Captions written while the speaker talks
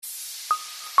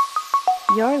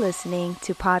You're listening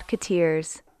to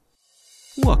Podcateers.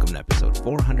 Welcome to episode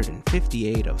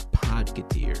 458 of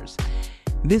Podcateers.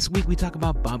 This week we talk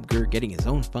about Bob Gurr getting his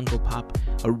own Funko Pop,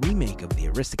 a remake of the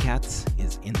Aristocats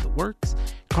is in the works,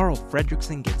 Carl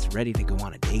Fredricksen gets ready to go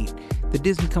on a date, the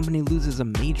Disney company loses a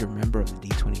major member of the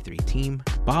D23 team,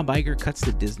 Bob Iger cuts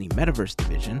the Disney Metaverse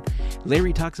division,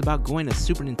 Larry talks about going to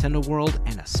Super Nintendo World,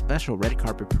 and a special red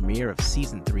carpet premiere of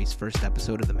Season 3's first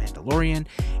episode of The Mandalorian,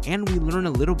 and we learn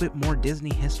a little bit more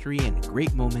Disney history and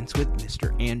great moments with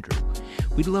Mr. Andrew.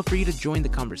 We'd love for you to join the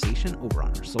conversation over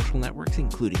on our social networks,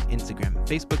 including Instagram and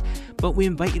Facebook, but we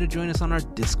invite you to join us on our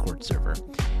Discord server.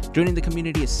 Joining the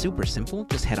community is super simple.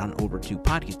 Just head on over to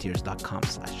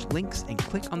podcateers.com/links and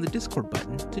click on the Discord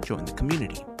button to join the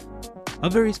community. A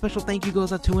very special thank you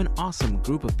goes out to an awesome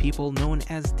group of people known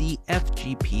as the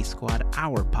FGP Squad,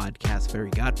 our podcast fairy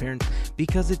godparents,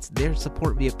 because it's their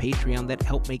support via Patreon that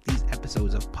help make these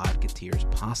episodes of Podcateers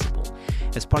possible.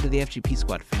 As part of the FGP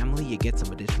Squad family, you get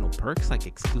some additional perks like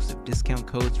exclusive discount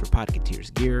codes for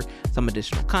Podcateers gear, some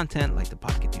additional content like the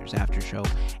Podcateers After Show,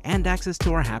 and access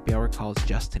to our happy hour calls,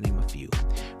 just to name a few.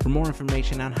 For more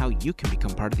information on how you can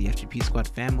become part of the FGP Squad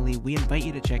family, we invite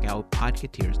you to check out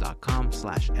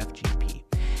podcateers.com/FGP.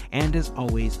 And as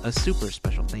always, a super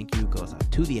special thank you goes out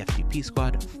to the FGP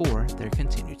Squad for their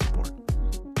continued support.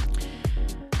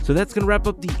 So that's going to wrap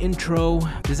up the intro.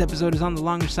 This episode is on the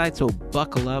longer side, so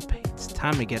buckle up. It's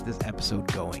time to get this episode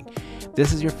going. If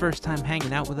this is your first time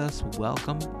hanging out with us,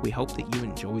 welcome. We hope that you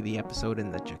enjoy the episode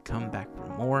and that you come back for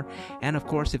more. And of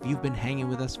course, if you've been hanging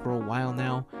with us for a while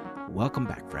now, welcome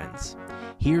back, friends.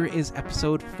 Here is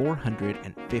episode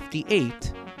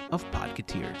 458 of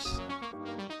Podcateers.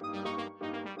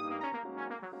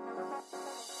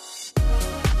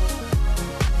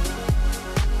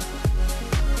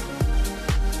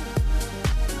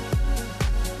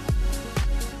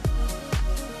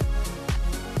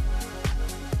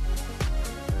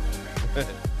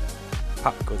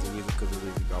 Pop goes the music, goes the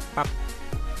music, go pop.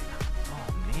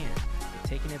 Oh man, you're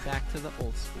taking it back to the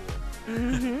old school.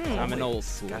 Mm-hmm. I'm an old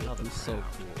school. Gotta know the I'm so crowd.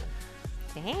 cool.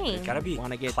 Dang. It gotta be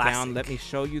Want to get classic. down? Let me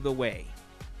show you the way.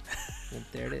 And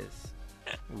there it is.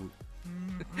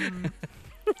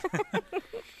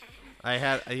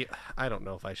 I don't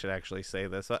know if I should actually say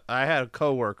this. I had a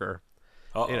coworker,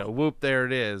 Uh-oh. whoop, there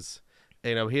it is.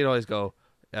 He'd always go,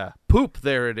 poop,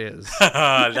 there it is.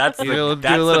 That's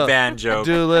the band joke.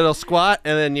 Do a little squat,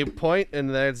 and then you point,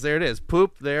 and there it is.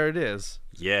 Poop, there it is.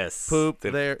 Yes. Poop,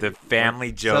 the, there. The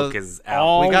family joke So is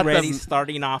out. We got Already them-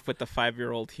 starting off with the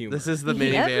 5-year-old humor. This is the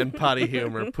Yep. minivan potty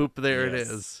humor. Poop, there it Yes.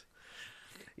 is.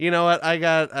 You know what? I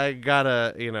gotta, I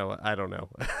don't know.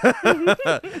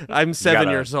 I'm 7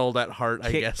 gotta years old at heart, I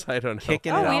kick- guess. I don't know.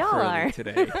 kicking Oh, it we off all early are.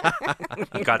 today.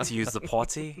 You got to use the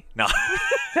potty? No.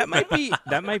 that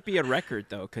might be a record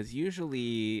though, because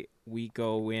usually we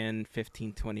go in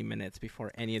 15-20 minutes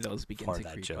before any of those begin Before to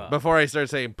that creep joke. up. Before I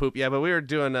start saying poop, yeah, but we were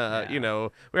doing, Yeah. we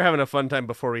were having a fun time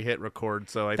before we hit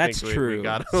record, so I That's think true. we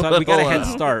got So we got a head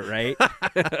little, start, right?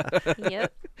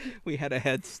 Yep. We had a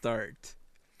head start.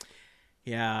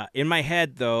 Yeah, in my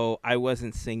head though, I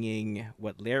wasn't singing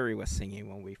what Larry was singing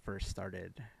when we first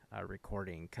started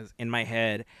recording, because in my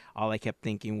head, all I kept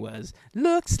thinking was,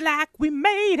 "Looks like we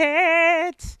made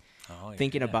it." Oh,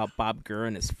 Thinking yeah. about Bob Gurr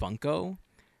and his Funko,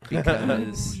 because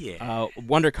Oh, yeah.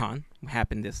 WonderCon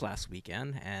happened this last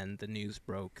weekend, and the news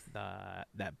broke that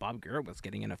Bob Gurr was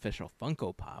getting an official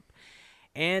Funko Pop.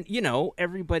 And,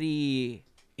 everybody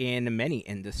in many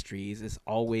industries is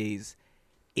always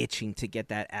itching to get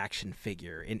that action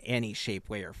figure in any shape,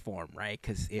 way, or form, right?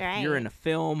 Because if you're in a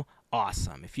film,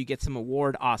 awesome. If you get some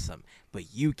award, awesome.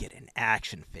 But you get an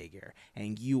action figure,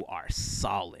 and you are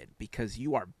solid because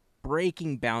you are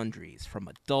breaking boundaries from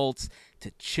adults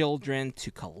to children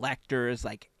to collectors,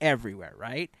 like everywhere,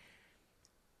 right?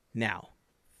 Now,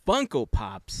 Funko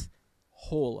Pops,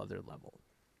 whole other level.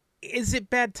 Is it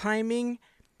bad timing?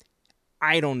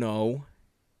 I don't know.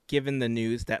 Given the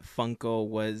news that Funko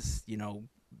was,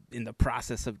 in the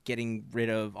process of getting rid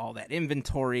of all that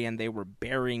inventory, and they were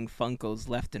burying Funkos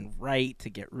left and right to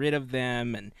get rid of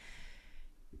them, and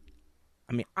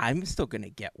I mean, I'm still gonna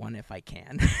get one if I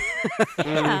can,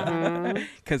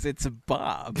 because it's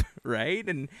Bob, right?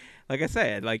 And like I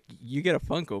said, like, you get a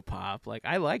Funko Pop. Like,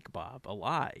 I like Bob a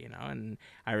lot, and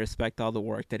I respect all the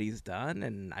work that he's done,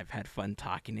 and I've had fun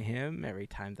talking to him every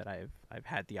time that I've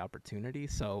had the opportunity.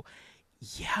 So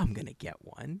yeah, I'm gonna get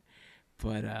one.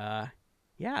 But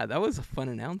yeah, that was a fun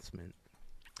announcement.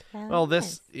 Well,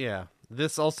 this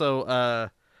also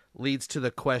leads to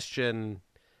the question: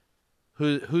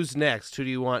 who's next? Who do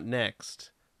you want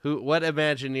next? What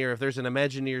Imagineer? If there's an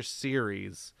Imagineer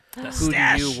series, The Who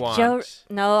stash. do you want? Joe.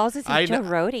 No, I was gonna say I Joe kn-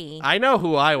 Rody. I know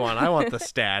who I want. I want the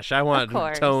stash. I want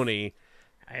course. Tony.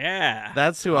 Yeah.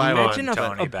 That's who I want. Imagine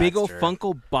Tony a big old Baxter.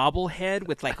 Funko bobblehead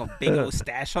with like a big old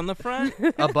stash on the front.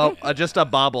 Just a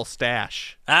bobble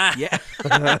stash. Ah. Yeah.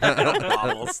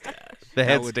 Bobble stash. The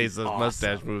head would be stays, the awesome.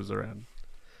 mustache moves around.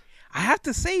 I have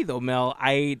to say though, Mel,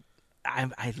 I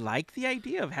like the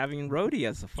idea of having Rhodey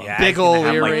as a Funko. Yeah, Big he's gonna ol'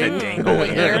 have, like, earring. the dangle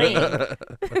earring.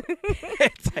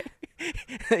 It's like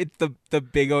it's the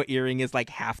big old earring is like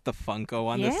half the Funko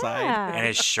on the side. And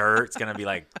his shirt's gonna be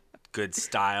like good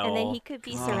style. And then he could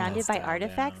be Oh, surrounded by style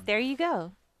artifacts. down. There you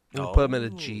go. We'll Oh. put him in a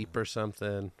Jeep or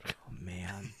something. Oh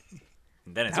man.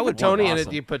 Then it's That would Put Tony in awesome.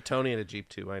 it. You put Tony in a Jeep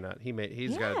too. Why not?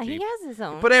 He's got a he Jeep. has his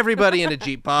own. Put everybody in a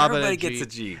Jeep. Bob in Everybody a Jeep.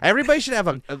 gets a Jeep. Everybody should have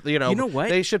a. You know what?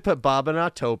 They should put Bob in an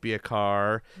Autopia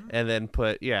car and then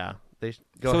put They go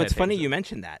So ahead, it's funny Hazel. you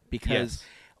mentioned that because Yes.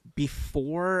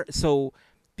 before,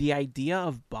 the idea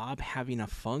of Bob having a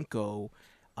Funko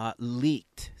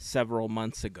leaked several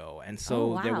months ago, and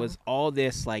so Oh, there wow. was all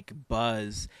this like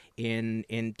buzz in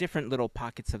different little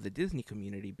pockets of the Disney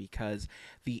community because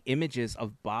the images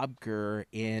of Bob Gurr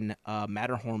in a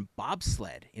Matterhorn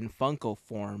bobsled in Funko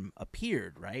form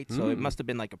appeared, right? So it must have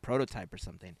been like a prototype or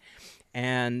something,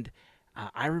 and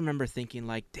I remember thinking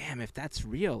like, damn, if that's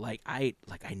real, like I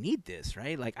need this,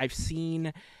 right? Like I've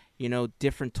seen,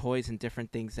 different toys and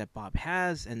different things that Bob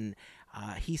has, and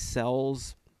he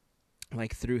sells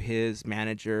like through his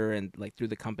manager and like through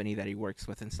the company that he works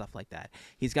with and stuff like that.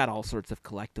 He's got all sorts of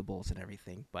collectibles and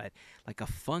everything, but like a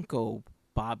Funko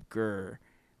Bob Gurr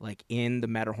like in the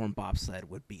Matterhorn bobsled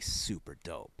would be super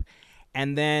dope.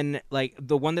 And then like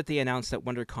the one that they announced at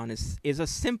WonderCon is a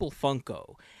simple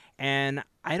Funko. And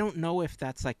I don't know if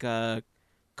that's like a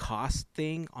cost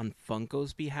thing on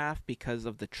Funko's behalf because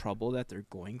of the trouble that they're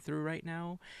going through right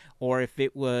now, or if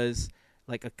it was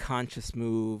like a conscious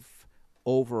move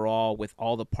overall with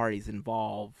all the parties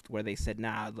involved where they said,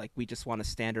 nah, like we just want a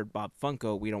standard Bob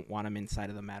Funko. We don't want him inside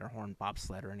of the Matterhorn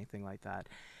bobsled or anything like that.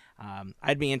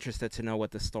 I'd be interested to know what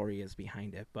the story is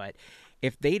behind it. But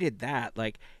if they did that,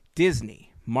 like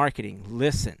Disney marketing,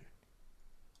 listen,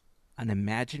 an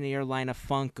Imagineer line of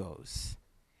Funkos,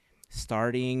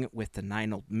 starting with the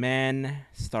 9 Old Men,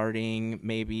 starting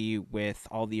maybe with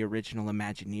all the original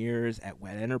Imagineers at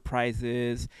Wet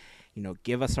Enterprises.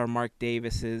 Give us our Mark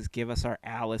Davises, give us our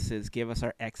Alices, give us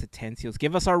our Exitensios,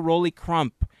 give us our Rolly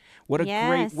Crump. What a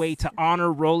great way to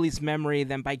honor Rolly's memory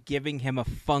than by giving him a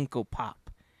Funko Pop,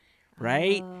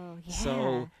 right? Oh, yeah.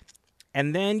 So,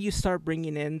 and then you start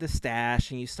bringing in the stash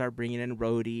and you start bringing in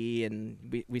Rhodey,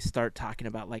 and we start talking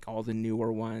about like all the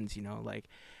newer ones, like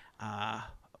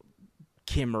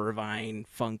Kim Irvine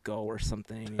Funko or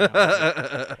something.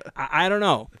 I don't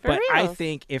know, but I reals.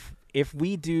 think if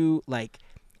we do like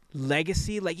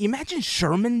legacy, like imagine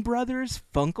Sherman Brothers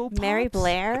Funko Pops. Mary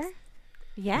Blair.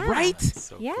 Yeah. Right?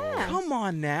 So Yeah. cool. Come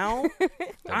on now. That'd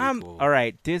be cool. All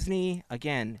right, Disney,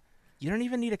 again, you don't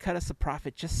even need to cut us a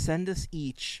profit. Just send us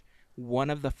each one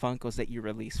of the Funkos that you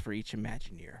release for each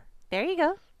Imagineer. There you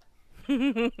go.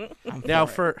 I'm Now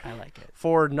for it. for I like it.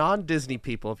 for non-Disney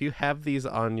people, if you have these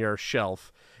on your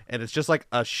shelf and it's just like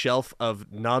a shelf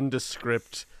of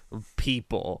nondescript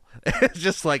people, it's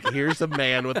just like here's a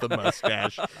man with a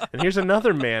mustache and here's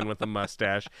another man with a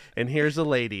mustache and here's a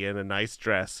lady in a nice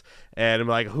dress, and I'm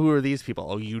like, who are these people?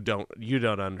 Oh, you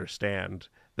don't understand.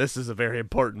 This is a very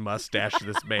important mustache to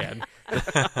this man.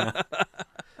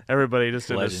 Everybody just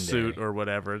in a suit Legendary. or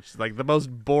whatever. It's like the most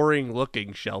boring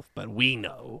looking shelf, but we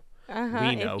know. Uh-huh.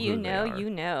 We know If you who they know, are. you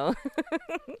know.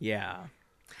 Yeah.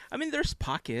 I mean, there's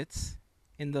pockets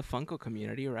in the Funko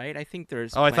community, right? I think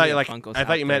there's Oh, I thought plenty you of like. Funkos I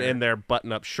thought you out meant there. in their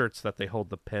button-up shirts that they hold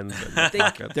the pins in the They-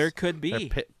 pockets. there could Their be.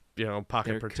 pocket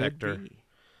There protector. could be.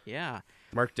 Yeah.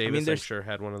 Mark Davis, I'm there's- sure,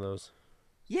 had one of those.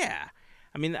 Yeah.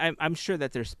 I mean, I'm sure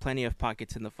that there's plenty of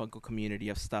pockets in the Funko community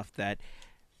of stuff that,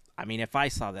 I mean, if I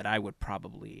saw that, I would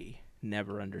probably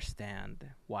never understand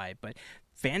why. But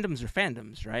fandoms are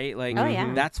fandoms, right? Like, Oh,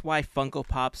 yeah. that's why Funko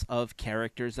Pops of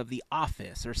characters of The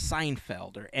Office or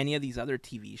Seinfeld or any of these other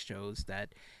TV shows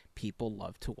that people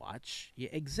love to watch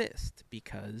exist,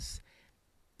 because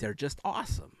they're just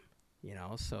awesome,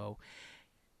 So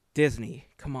Disney,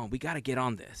 come on, we got to get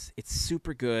on this. It's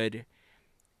super good.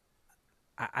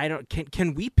 I don't.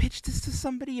 Can we pitch this to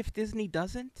somebody if Disney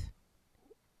doesn't?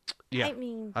 Yeah. I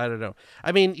mean, I don't know.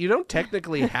 I mean, you don't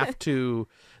technically have to.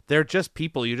 They're just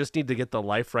people. You just need to get the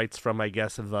life rights from, I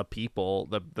guess, the people,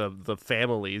 the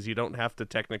families. You don't have to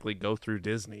technically go through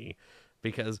Disney.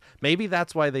 because maybe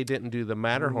that's why they didn't do the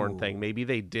Matterhorn thing. Ooh. Maybe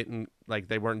they didn't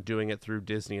they weren't doing it through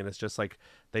Disney, and it's just like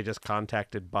they just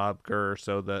contacted Bob Gurr,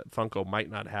 so the Funko might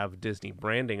not have Disney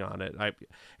branding on it.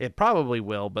 It probably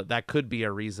will, but that could be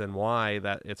a reason why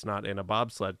that it's not in a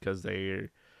bobsled, because they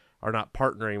are not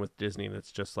partnering with Disney, and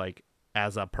it's just like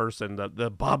as a person, the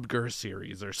Bob Gurr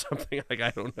series or something. Like,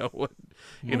 I don't know what,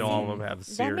 all of them have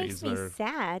series. That makes me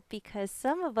sad because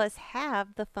some of us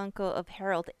have the Funko of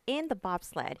Harold in the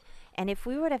bobsled, and if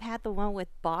we would have had the one with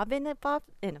Bob in a bobsled,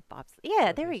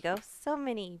 yeah, there we go. So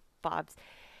many Bobs.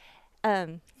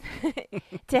 To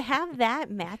have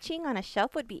that matching on a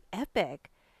shelf would be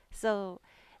epic. So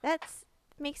that's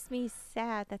makes me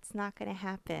sad. That's not going to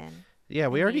happen. Yeah,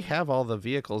 we I already mean- have all the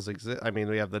vehicles exist. I mean,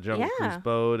 we have the Jungle Yeah. Cruise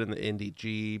boat and the Indy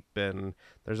Jeep, and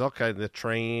there's all kinds of the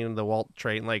train, the Walt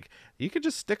train. Like, you could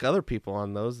just stick other people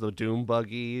on those. The Doom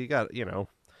buggy, you got,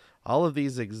 all of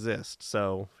these exist.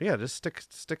 So yeah, just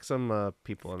stick some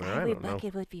people in there. I Skyway don't know.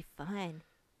 Bucket would be fun.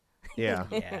 Yeah,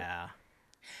 Yeah.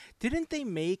 Didn't they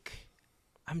make?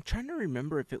 I'm trying to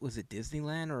remember if it was a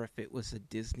Disneyland or if it was a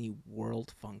Disney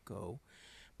World Funko,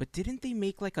 but didn't they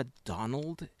make like a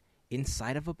Donald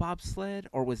inside of a bobsled,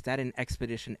 or was that in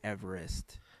Expedition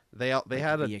Everest? they Like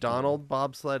had a vehicle. Donald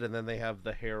bobsled, and then they have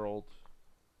the Harold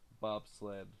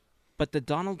bobsled. But the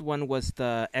Donald one was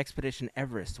the Expedition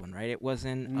Everest one, right? It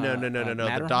wasn't. No. The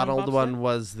Matterhorn Donald bobsled? one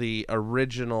was the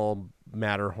original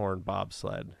Matterhorn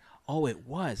bobsled. Oh, it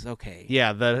was. Okay.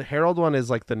 Yeah, the Harold one is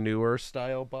like the newer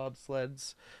style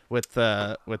bobsleds with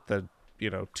the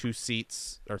 2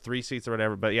 seats or 3 seats or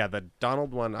whatever. But yeah, the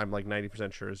Donald one, I'm like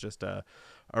 90% sure, is just a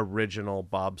original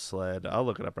bobsled. I'll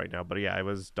look it up right now. But yeah, it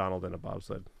was Donald in a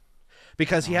bobsled,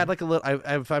 because he had like a little.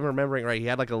 If I'm remembering right, he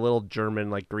had like a little German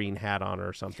like green hat on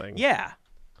or something. Yeah.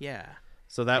 Yeah.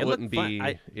 So that It looked wouldn't fun.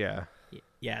 be. Yeah.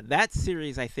 Yeah, that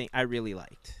series I think I really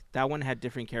liked. That one had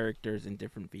different characters and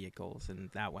different vehicles, and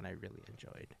that one I really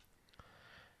enjoyed.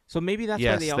 So maybe that's why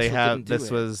Yes, they also they have. didn't do This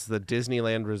it. was the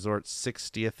Disneyland Resort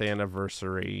 60th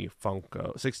anniversary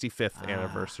Funko, 65th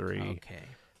anniversary Okay.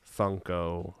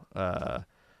 Funko.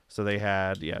 So they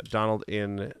had Donald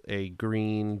in a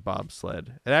green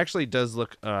bobsled. It actually does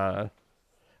look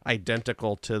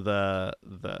identical to the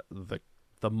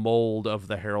mold of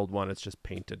the Harold one. It's just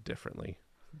painted differently.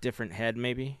 Different head,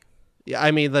 maybe. Yeah,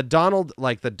 I mean the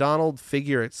Donald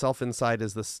figure itself inside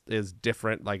is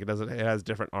different. Like it has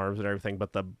different arms and everything,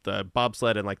 but the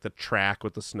bobsled and like the track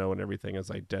with the snow and everything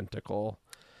is identical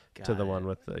to the Got one it.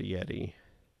 with the Yeti.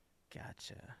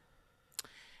 Gotcha.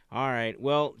 All right.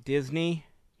 Well, Disney,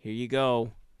 here you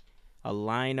go. A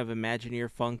line of Imagineer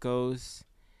Funkos.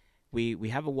 We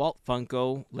have a Walt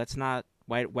Funko. Let's not.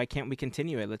 Why can't we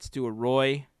continue it? Let's do a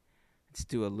Roy. Let's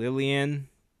do a Lillian.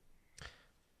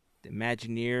 The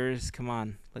Imagineers. Come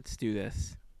on. Let's do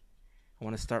this. I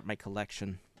want to start my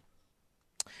collection.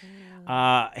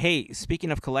 Hey,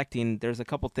 speaking of collecting, there's a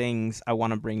couple things I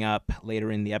want to bring up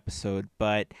later in the episode,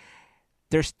 but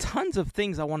there's tons of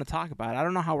things I want to talk about. I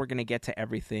don't know how we're going to get to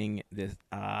everything this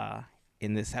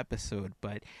in this episode,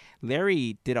 but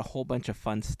Larry did a whole bunch of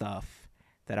fun stuff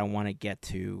that I want to get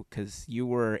to, because you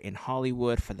were in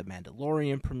Hollywood for the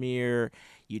Mandalorian premiere.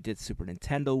 You did Super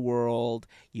Nintendo World.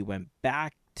 You went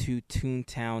back to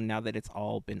Toontown now that it's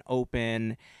all been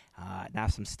open. Now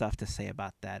some stuff to say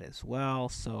about that as well.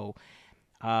 So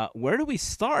where do we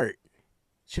start?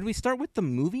 Should we start with the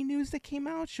movie news that came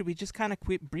out? Should we just kind of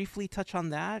briefly touch on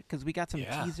that? Because we got some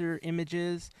Yeah. teaser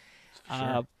images.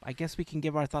 Sure. I guess we can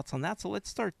give our thoughts on that. So let's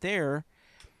start there.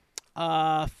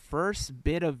 First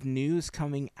bit of news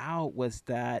coming out was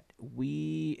that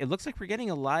it looks like we're getting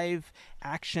a live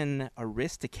action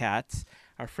Aristocats.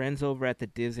 Our friends over at the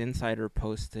Diz Insider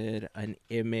posted an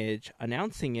image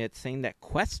announcing it, saying that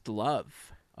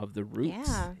Questlove of The Roots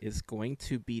Yeah. is going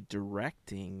to be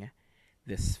directing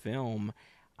this film.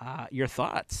 Your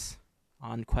thoughts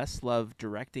on Questlove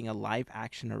directing a live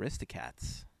action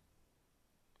Aristocats?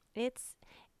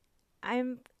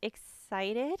 I'm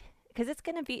excited because it's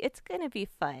gonna be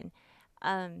fun.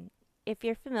 If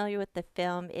you're familiar with the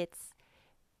film,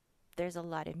 there's a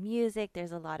lot of music,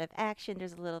 there's a lot of action,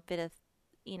 there's a little bit of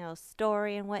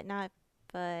story and whatnot,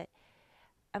 but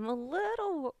I'm a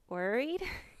little worried.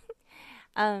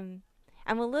 I'm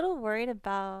a little worried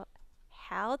about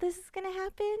how this is gonna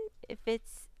happen. If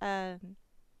it's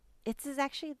is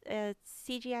actually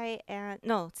CGI and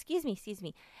no, excuse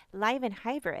me, live and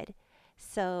hybrid.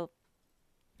 So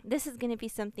this is going to be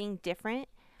something different.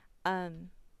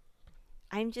 I'm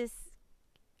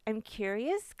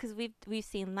curious because we've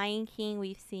seen Lion King,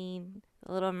 we've seen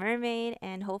The Little Mermaid,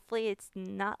 and hopefully it's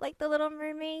not like The Little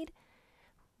Mermaid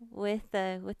with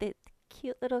the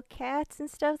cute little cats and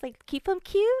stuff. Like, keep them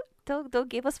cute, Don't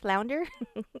give us flounder.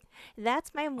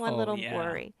 That's my one Oh little yeah.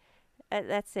 worry.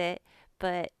 That's it.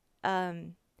 But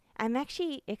I'm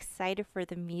actually excited for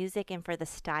the music and for the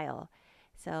style.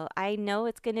 So I know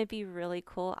it's gonna be really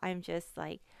cool. I'm just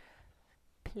like,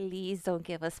 please don't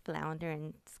give us flounder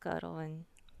and scuttle, and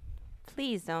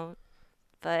please don't.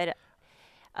 But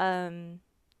um,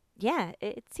 yeah,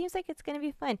 it seems like it's gonna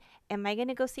be fun. Am I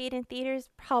gonna go see it in theaters?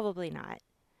 Probably not.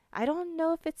 I don't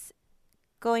know if it's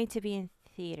going to be in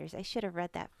theaters. I should have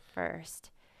read that first.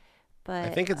 I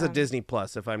But think it's a Disney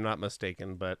Plus, if I'm not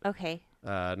mistaken, but okay,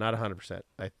 not 100%.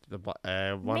 I want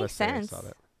to makes say I saw sense.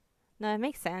 that. No, it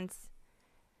makes sense.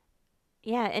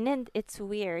 Yeah, and then it's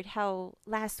weird how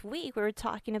last week we were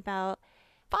talking about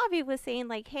Bobby was saying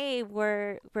like, "Hey,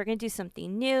 we're gonna do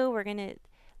something new. We're gonna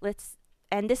let's."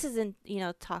 And this isn't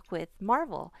talk with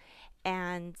Marvel,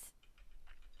 and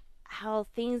how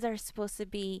things are supposed to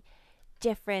be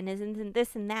different, isn't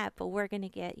this and that, but we're gonna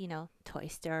get Toy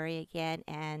Story again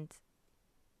and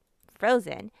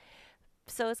Frozen.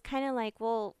 So it's kind of like,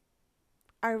 well,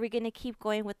 are we going to keep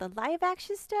going with the live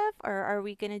action stuff, or are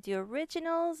we going to do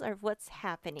originals, or what's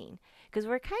happening? Because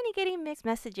we're kind of getting mixed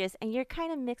messages, and you're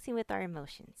kind of mixing with our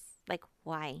emotions. Like,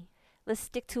 why? Let's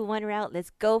stick to one route. Let's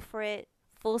go for it.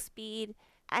 Full speed.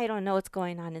 I don't know what's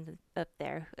going on up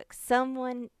there.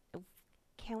 Someone,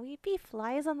 can we be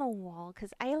flies on the wall?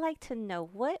 Because I like to know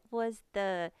what was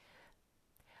the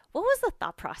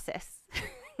thought process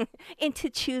into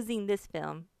choosing this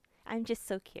film. I'm just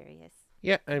so curious.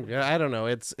 Yeah, I don't know.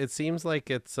 It seems like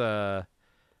it's uh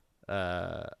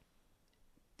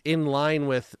in line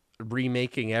with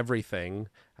remaking everything.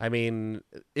 I mean,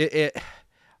 it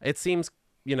seems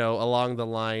along the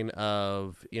line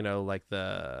of like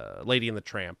the Lady and the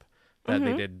Tramp that they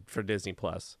Mm-hmm. did for Disney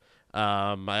Plus.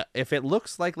 If it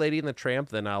looks like Lady and the Tramp,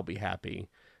 then I'll be happy.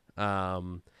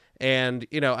 Um, and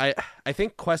I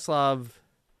think Questlove,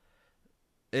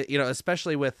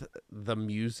 especially with the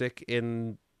music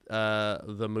in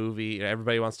the movie,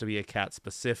 everybody wants to be a cat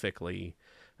specifically.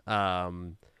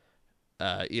 Um,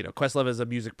 Questlove is a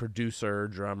music producer,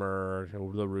 drummer,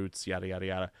 the Roots, yada yada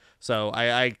yada. So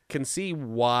I can see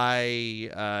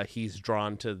why he's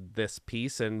drawn to this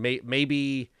piece, and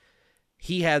maybe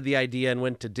he had the idea and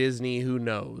went to Disney. Who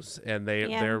knows? And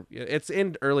Yeah. it's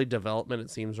in early development, it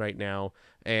seems right now,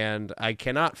 and I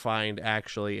cannot find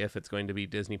actually if it's going to be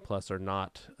Disney Plus or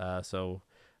not. So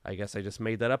I guess I just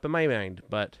made that up in my mind.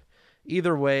 But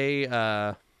either way,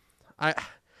 I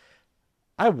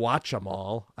I watch them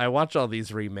all. I watch all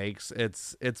these remakes.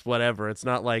 It's whatever. It's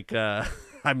not like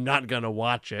I'm not gonna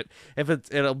watch it. If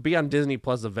it'll be on Disney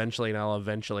Plus eventually, and I'll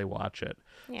eventually watch it.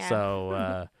 Yeah.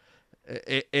 So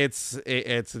it's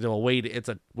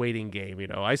a waiting game.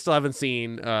 I still haven't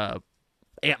seen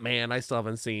Ant-Man. I still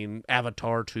haven't seen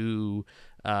Avatar 2.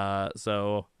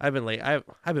 So I've been late. I've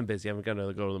been busy. I'm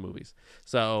gonna go to the movies.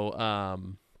 So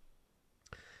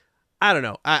I don't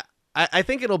know. I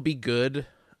think it'll be good.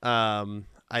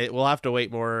 I will have to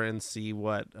wait more and see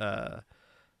what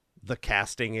the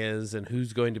casting is and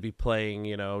who's going to be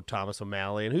playing, Thomas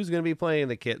O'Malley, and who's going to be playing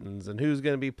the kittens, and who's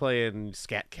going to be playing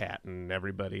Scat Cat and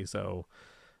everybody. So,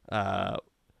 uh,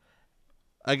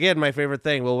 again, my favorite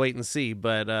thing. We'll wait and see,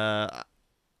 but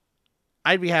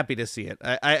I'd be happy to see it.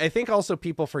 I think also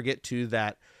people forget too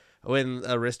that when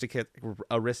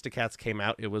Aristocats came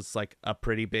out, it was like a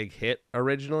pretty big hit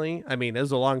originally. I mean, it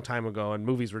was a long time ago, and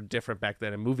movies were different back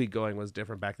then, and movie going was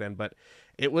different back then. But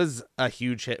it was a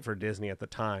huge hit for Disney at the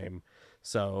time.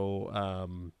 So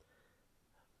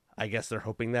I guess they're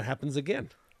hoping that happens again.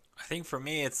 I think for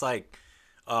me, it's like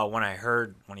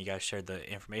when you guys shared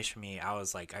the information with me, I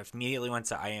was like, I immediately went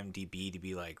to IMDb to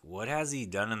be like, what has he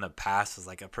done in the past as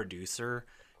like a producer?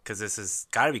 Because this has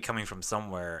got to be coming from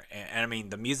somewhere. And I mean,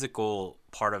 the musical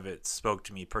part of it spoke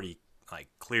to me pretty like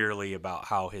clearly about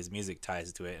how his music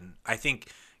ties to it. And I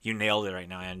think you nailed it right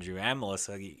now, Andrew and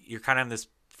Melissa. You're kind of in this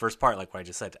first part, like what I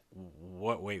just said.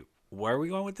 What? Wait, where are we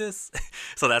going with this?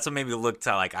 So that's what made me look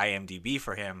to like IMDb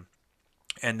for him.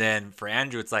 And then for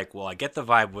Andrew, it's like, well, I get the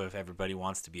vibe with everybody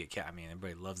wants to be a cat. I mean,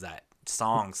 everybody loves that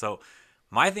song. So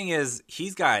my thing is,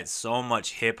 he's got so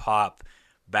much hip hop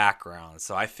background.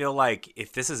 So I feel like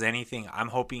if this is anything, I'm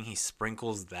hoping he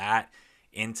sprinkles that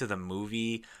into the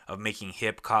movie of making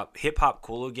hip hop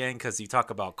cool again. Because you talk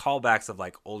about callbacks of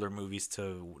like older movies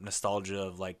to nostalgia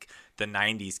of like the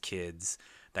 '90s kids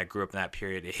that grew up in that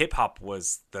period. Hip hop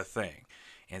was the thing.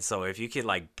 And so if you could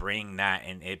like bring that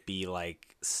and it be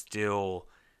like still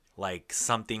like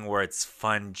something where it's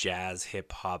fun jazz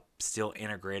hip hop still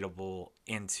integratable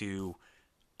into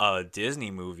a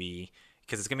Disney movie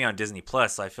because it's gonna be on Disney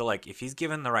Plus. So I feel like if he's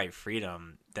given the right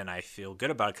freedom, then I feel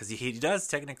good about it, because he does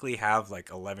technically have like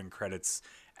 11 credits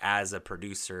as a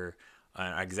producer,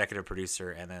 executive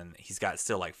producer, and then he's got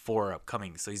still like 4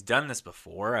 upcoming. So he's done this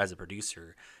before as a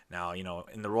producer. Now,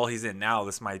 in the role he's in now,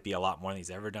 this might be a lot more than he's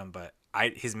ever done, but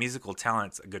his musical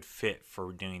talent's a good fit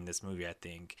for doing this movie, I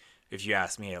think. If you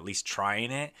ask me, at least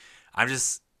trying it.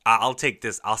 I'll take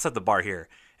this. I'll set the bar here.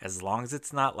 As long as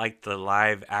it's not like the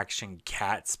live action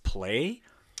Cats play,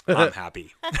 I'm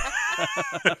happy.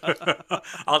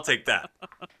 I'll take that.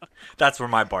 That's where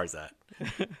my bar's at.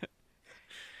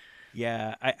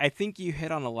 Yeah, I think you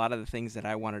hit on a lot of the things that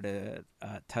I wanted to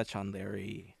touch on,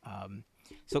 Larry.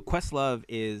 So Questlove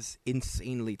is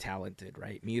insanely talented,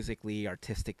 right? Musically,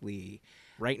 artistically.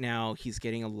 Right now, he's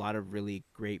getting a lot of really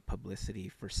great publicity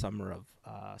for Summer of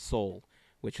Soul,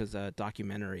 which is a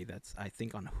documentary that's, I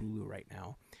think, on Hulu right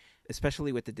now.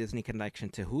 Especially with the Disney connection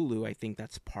to Hulu, I think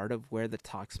that's part of where the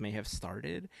talks may have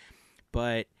started.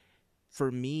 But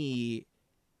for me,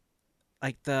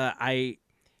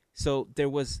 so there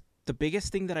was the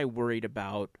biggest thing that I worried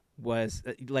about was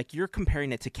like you're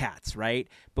comparing it to Cats, right?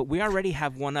 But we already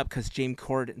have one up because James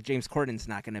Corden's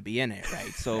not going to be in it,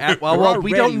 right? So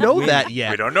we don't know that yet.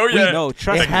 We don't know yet. No,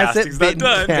 trust It me. hasn't been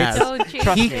done. cast. Don't jinx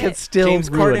Trust He me. it. could still James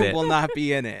ruin Corden it. will not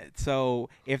be in it. So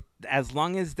as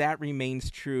long as that remains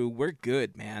true, we're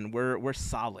good, man. We're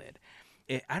solid.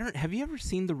 Have you ever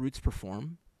seen the Roots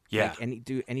perform? Yeah.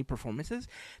 Like any performances?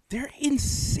 They're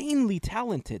insanely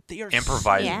talented. They are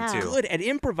Improvising, so too. good at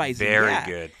improvising. Very yeah.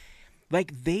 good.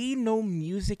 Like they know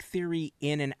music theory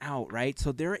in and out, right?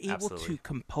 So they're able Absolutely. to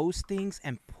compose things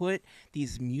and put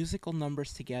these musical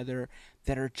numbers together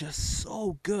that are just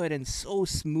so good and so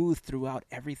smooth throughout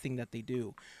everything that they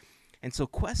do. And so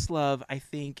Questlove, I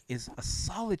think, is a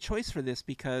solid choice for this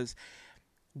because,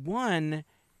 one,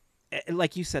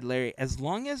 like you said, Larry, as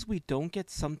long as we don't get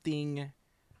something,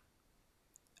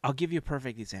 I'll give you a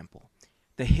perfect example.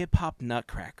 The Hip Hop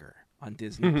Nutcracker on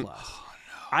Disney Plus.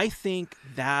 I think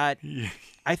that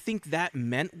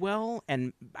meant well,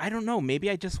 and I don't know, maybe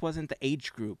I just wasn't the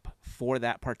age group for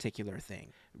that particular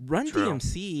thing. Run True.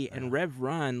 DMC and Rev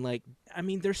Run,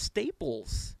 they're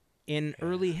staples in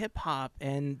early hip hop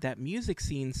and that music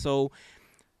scene. So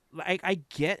I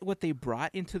get what they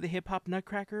brought into the Hip Hop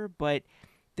Nutcracker, but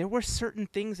there were certain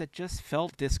things that just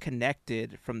felt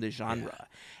disconnected from the genre.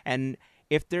 And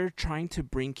if they're trying to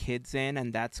bring kids in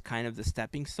and that's kind of the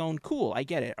stepping stone, cool, I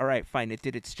get it. All right, fine, it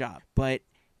did its job. But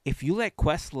if you let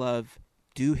Questlove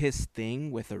do his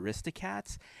thing with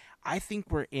Aristocats, I think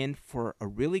we're in for a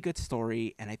really good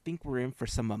story, and I think we're in for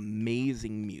some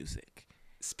amazing music.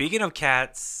 Speaking of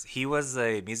Cats, he was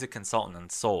a music consultant on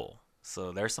Soul,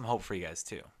 so there's some hope for you guys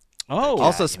too. Oh,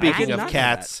 Also, I speaking did of not know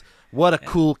cats, what a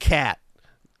cool cat.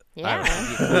 Yeah.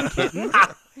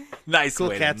 Nice Cool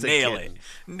way cat's to a nail kitten. it.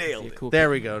 Nailed it. Cool. There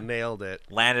we go. Nailed it.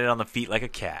 Landed on the feet like a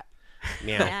cat.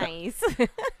 Meow. Nice.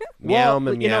 Meow, Well,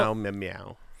 meow, meow,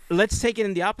 meow. Let's take it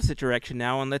in the opposite direction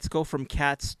now, and let's go from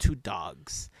cats to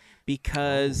dogs.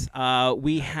 Because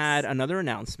we had another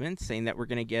announcement saying that we're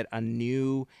going to get a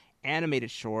new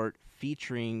animated short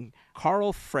featuring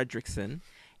Carl Fredricksen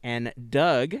and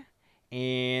Doug.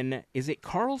 And is it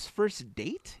Carl's First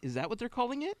Date? Is that what they're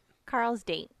calling it? Carl's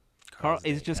date.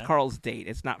 It's just Carl's date.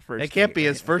 It's not first. It can't date, be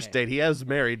his right? first Okay. date. He has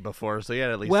married before, so he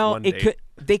had at least Well, one it date. could.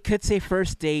 They could say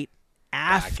first date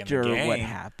Back in the after what game.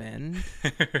 happened.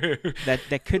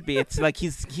 that could be. It's like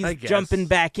he's I guess. jumping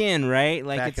back in, right?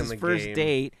 Like Back it's in his the first game.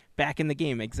 date back in the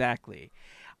game. Exactly.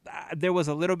 There was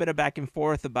a little bit of back and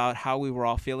forth about how we were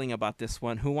all feeling about this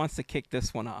one. Who wants to kick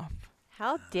this one off?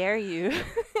 How dare you?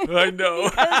 I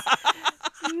know.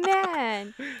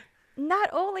 Man, not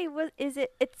only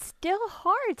it's still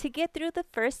hard to get through the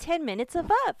first 10 minutes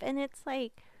of Up, and it's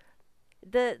like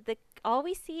the all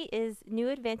we see is new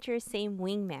adventures, same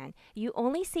wingman. You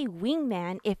only see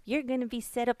wingman if you're going to be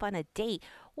set up on a date.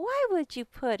 Why would you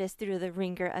put us through the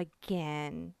ringer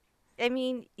again? I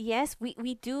mean, yes,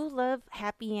 we do love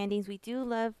happy endings. We do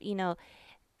love,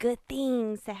 good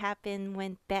things to happen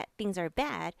when bad things are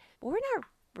bad. But we're not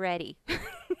ready.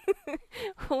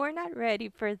 We're not ready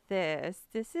for this.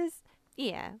 This is,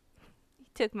 you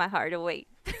took my heart away.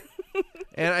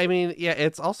 And I mean, yeah,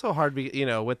 it's also hard,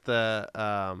 with the,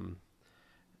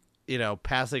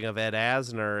 passing of Ed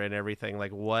Asner and everything.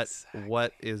 Like,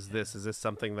 what is this? Is this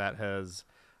something that has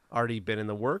already been in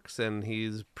the works and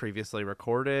he's previously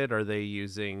recorded? Are they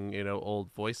using,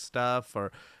 old voice stuff?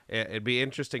 Or it'd be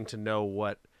interesting to know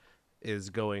what is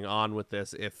going on with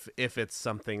this if it's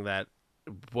something that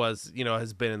was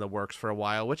has been in the works for a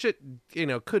while, which it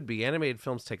could be. Animated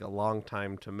films take a long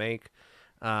time to make,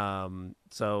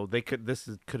 so this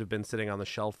could have been sitting on the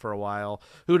shelf for a while.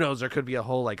 Who knows? There could be a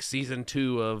whole season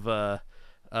 2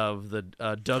 of the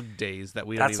Doug days that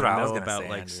we That's don't what even I was know gonna about, say,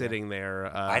 like Andrew. sitting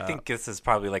there. I think this is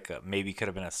probably like maybe could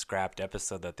have been a scrapped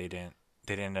episode that they didn't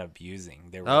end up using.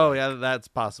 They were Oh yeah, that's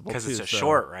possible because too. it's a so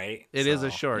short, right? It is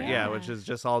a So, short, yeah, which Yeah. is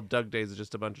just all Doug Days is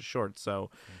just a bunch of shorts.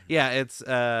 So yeah, it's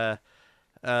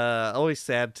always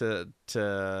sad to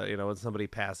when somebody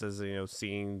passes,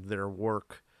 seeing their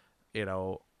work, you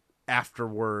know,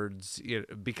 afterwards,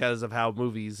 because of how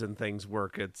movies and things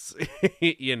work. It's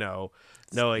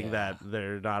knowing yeah. that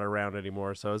they're not around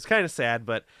anymore. So it's kind of sad,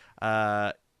 but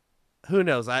who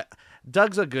knows?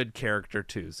 Doug's a good character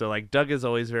too. So like Doug is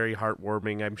always very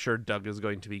heartwarming. I'm sure Doug is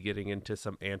going to be getting into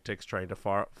some antics trying to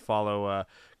follow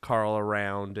Carl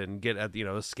around and get at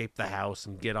escape the house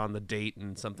and get on the date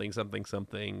and something,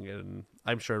 and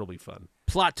I'm sure it'll be fun.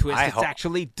 Plot twist, I it's hope-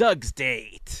 actually Doug's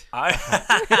date.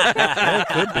 It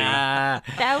could be.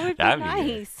 That would be That'd be good.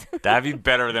 nice. That'd be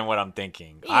better than what I'm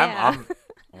thinking. Yeah.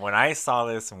 When I saw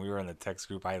this and we were in the text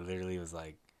group, I literally was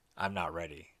like, I'm not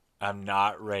ready. I'm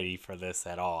not ready for this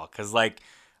at all. Because, like,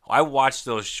 I watched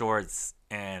those shorts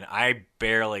and I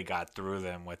barely got through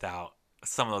them without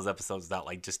some of those episodes without,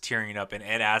 like, just tearing up. And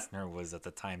Ed Asner was at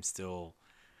the time still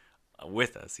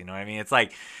with us. You know what I mean? It's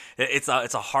like, it's a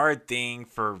hard thing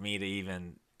for me to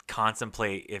even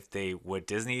contemplate what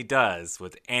Disney does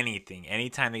with anything.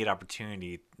 Anytime they get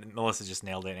opportunity, Melissa just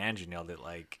nailed it. Andrew nailed it.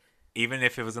 Like, even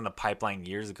if it was in the pipeline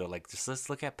years ago, like, just let's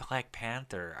look at Black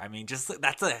Panther. I mean,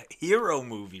 that's a hero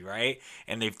movie, right?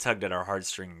 And they've tugged at our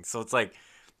heartstrings. So it's like,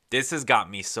 this has got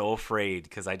me so afraid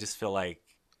because I just feel like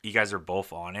you guys are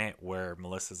both on it where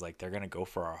Melissa's like, they're going to go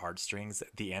for our heartstrings.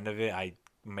 At the end of it, I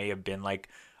may have been like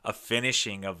a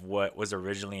finishing of what was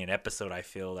originally an episode, I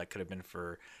feel, that could have been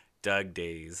for Doug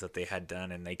Days that they had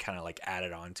done. And they kind of like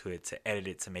added on to it to edit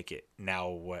it to make it now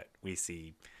what we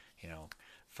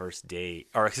first date,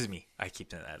 or excuse me, I keep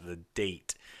saying that, the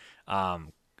date. I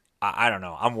don't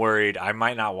know. I'm worried. I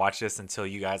might not watch this until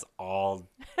you guys all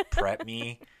prep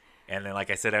me. And then, like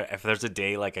I said, if there's a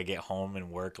day like I get home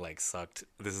and work like sucked,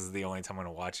 this is the only time I'm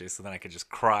going to watch it. So then I could just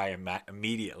cry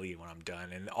immediately when I'm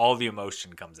done. And all the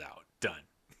emotion comes out. Done.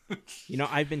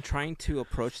 I've been trying to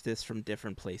approach this from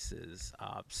different places.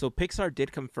 So Pixar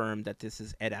did confirm that this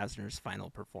is Ed Asner's final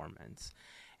performance.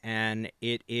 And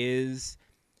it is...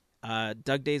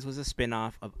 Doug Days was a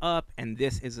spinoff of Up, and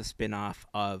this is a spinoff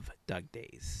of Doug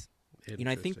Days.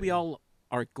 I think we all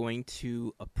are going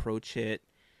to approach it,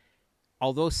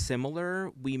 although similar,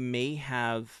 we may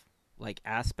have like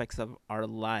aspects of our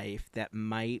life that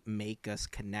might make us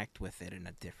connect with it in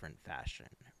a different fashion,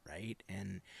 right?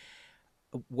 And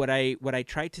what I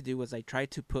tried to do was I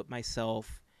tried to put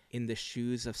myself in the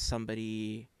shoes of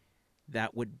somebody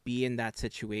that would be in that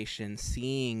situation,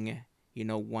 seeing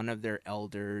one of their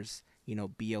elders,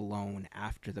 be alone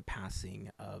after the passing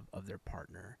of their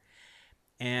partner.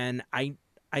 And I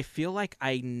feel like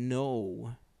I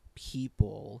know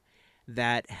people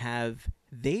that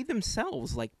they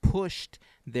themselves like pushed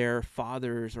their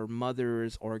fathers or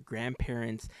mothers or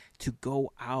grandparents to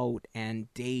go out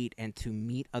and date and to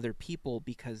meet other people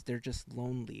because they're just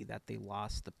lonely that they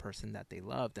lost the person that they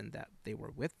loved and that they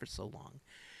were with for so long.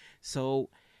 So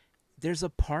there's a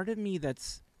part of me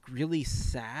that's really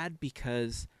sad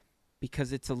because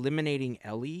it's eliminating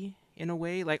Ellie in a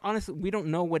way. Like, honestly, we don't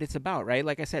know what it's about, right?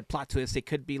 Like I said, plot twist, it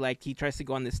could be like he tries to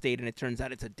go on this date and it turns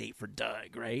out it's a date for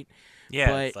Doug, right? Yeah,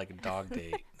 But- it's like a dog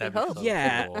date. That'd hope. be so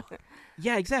Yeah. cool.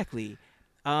 Yeah, exactly.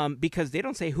 Because they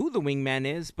don't say who the wingman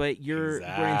is, but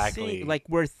Exactly.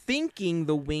 we're thinking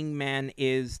the wingman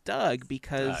is Doug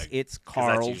because Doug, it's 'cause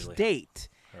that's Carl's usually- date,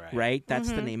 right? That's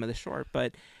the Mhm. name of the short.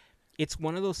 But it's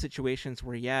one of those situations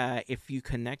where, yeah, if you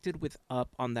connected with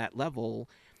Up on that level,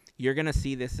 you're gonna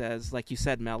see this as, like you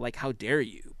said, Mel, like, how dare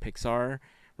you, Pixar,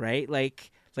 right?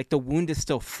 Like the wound is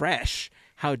still fresh.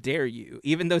 How dare you?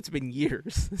 Even though it's been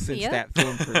years since Yep. that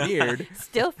film premiered,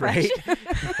 Still fresh. right?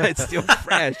 It's still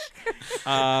fresh.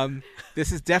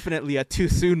 This is definitely a too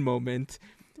soon moment.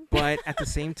 But at the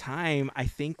same time, I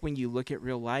think when you look at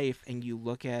real life and you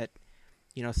look at,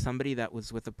 somebody that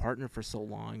was with a partner for so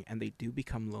long and they do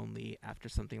become lonely after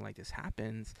something like this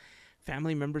happens,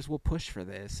 family members will push for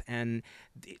this. And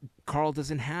Carl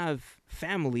doesn't have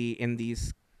family in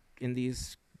these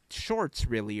shorts,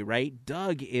 really, right?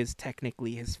 Doug is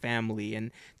technically his family,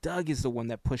 and Doug is the one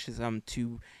that pushes him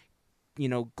to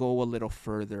go a little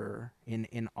further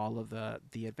in all of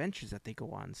the adventures that they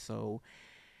go on. So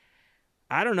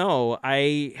I don't know.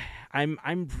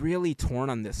 I'm really torn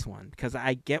on this one because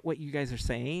I get what you guys are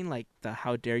saying, like the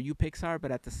how dare you Pixar,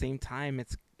 but at the same time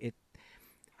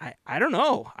I don't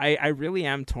know. I really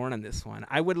am torn on this one.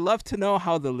 I would love to know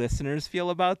how the listeners feel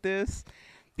about this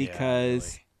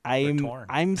because torn.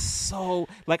 I'm so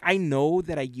like I know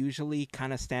that I usually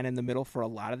kind of stand in the middle for a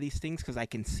lot of these things because I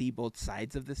can see both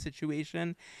sides of the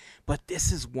situation, but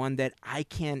this is one that I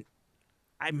can't.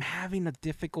 I'm having a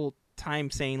difficult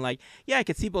time saying like, yeah, I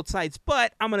can see both sides,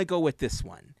 but I'm gonna go with this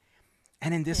one.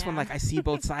 And in this one, Yeah. like I see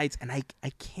both sides, and I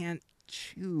can't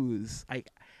choose.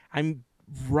 I'm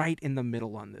right in the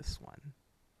middle on this one.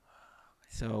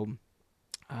 So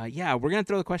yeah, we're going to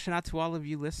throw the question out to all of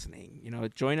you listening.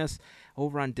 Join us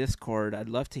over on Discord. I'd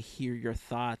love to hear your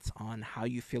thoughts on how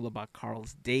you feel about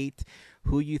Carl's date,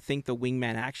 who you think the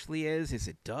wingman actually is. Is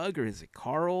it Doug or is it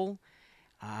Carl?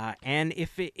 And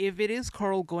if it is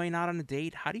Carl going out on a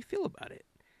date, how do you feel about it?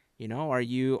 Are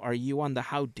you on the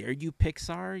how dare you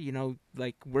Pixar?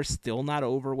 Like we're still not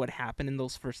over what happened in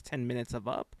those first 10 minutes of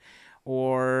Up,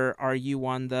 or are you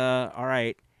on the all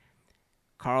right?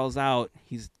 Carl's out.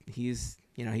 He's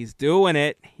doing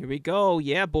it. Here we go.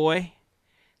 Yeah, boy.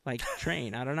 Like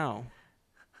train. I don't know.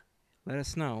 Let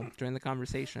us know. Join the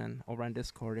conversation over on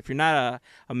Discord. If you're not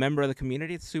a member of the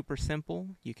community, it's super simple.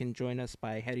 You can join us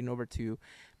by heading over to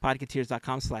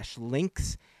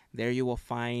podcateers.com/links. There you will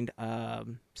find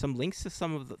some links to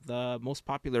some of the most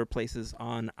popular places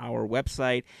on our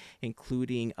website,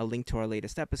 including a link to our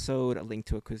latest episode, a link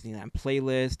to a Disneyland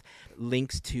playlist,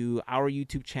 links to our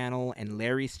YouTube channel and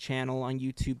Larry's channel on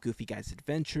YouTube, Goofy Guys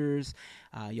Adventures.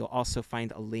 You'll also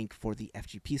find a link for the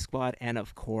FGP Squad, and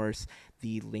of course,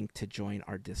 the link to join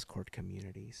our Discord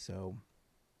community. So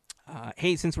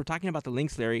hey, since we're talking about the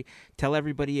links, Larry, tell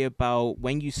everybody about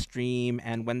when you stream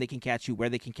and when they can catch you, where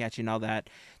they can catch you, and all that,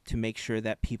 to make sure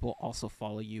that people also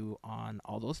follow you on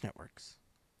all those networks.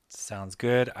 Sounds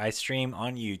good. I stream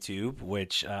on YouTube,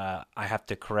 which I have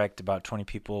to correct about 20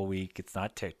 people a week. It's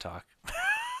not TikTok.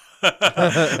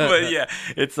 But yeah,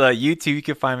 it's YouTube. You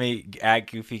can find me at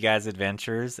Goofy Guys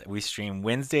Adventures. We stream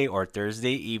Wednesday or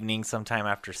Thursday evening, sometime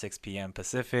after 6 p.m.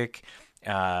 Pacific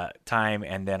time,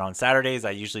 and then on Saturdays I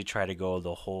usually try to go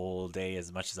the whole day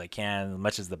as much as I can, as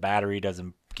much as the battery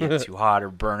doesn't get too hot or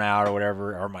burn out or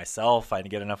whatever, or myself, I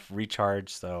get enough recharge.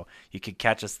 So you could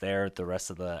catch us there with the rest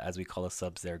of the, as we call the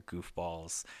subs there,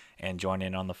 goofballs, and join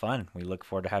in on the fun. We look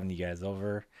forward to having you guys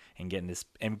over and getting this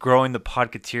and growing the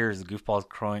Podcateers, the goofballs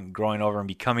growing over and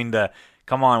becoming the,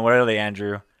 come on, what are they,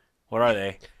 Andrew? What are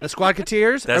they? The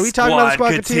Squadcateers? The Are we talking about the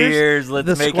Squadcateers? Let's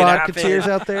The make it happen. Squadcateers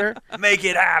out there? Make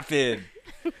it happen.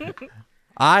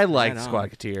 I like Right on.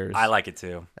 Squadcateers. I like it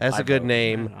too. That's I a good vote.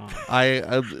 name.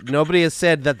 Right Nobody has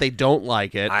said that they don't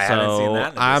like it, I so haven't seen that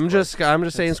in the I'm Discord.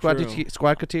 just saying That's true.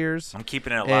 Squadcateers, I'm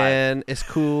keeping it alive. and it's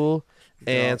cool.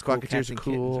 They're And all cool Squadcateers cats are and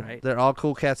cool. kittens, right? They're all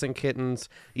cool cats and kittens.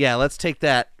 Yeah, let's take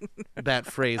that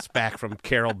phrase back from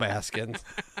Carol Baskins.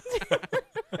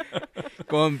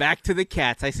 Going back to the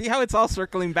cats. I see how it's all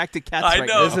circling back to cats I right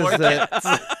know. now.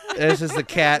 This is the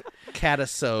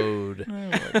catasode.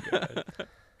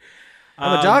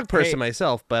 I'm a dog person hey,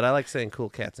 myself, but I like saying cool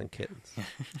cats and kittens.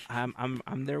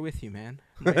 I'm there with you, man.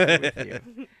 I'm right there with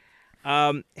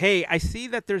you. Hey, I see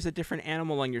that there's a different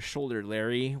animal on your shoulder,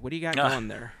 Larry. What do you got going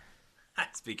there?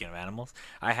 Speaking of animals,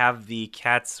 I have the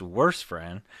cat's worst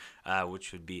friend,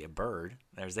 which would be a bird.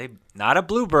 There's not a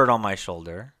bluebird on my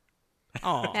shoulder.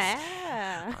 Oh,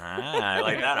 Yeah. I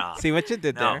like that. see what you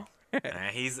did No. there.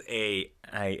 He's a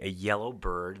yellow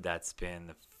bird that's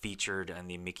been featured on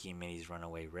the Mickey and Minnie's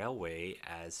Runaway Railway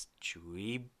as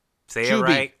Chewy. Say Chubby. it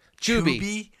right.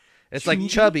 Chubby. It's like Chubby?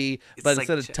 chubby, It's but like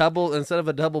instead of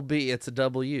a double B, it's a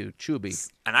W. Chubby.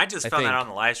 And I just I found that think. on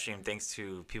the live stream thanks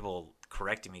to people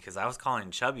correcting me because I was calling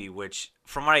him Chubby, which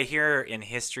from what I hear in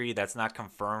history, that's not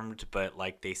confirmed, but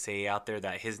like they say out there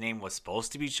that his name was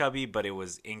supposed to be Chubby, but it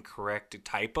was incorrect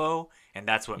typo, and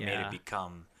that's what made Yeah. it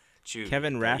become Chubby.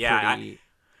 Kevin But Rafferty.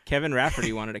 Kevin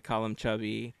Rafferty wanted to call him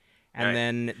Chubby, and Right.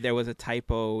 then there was a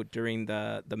typo during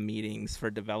the meetings for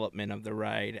development of the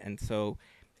ride, and so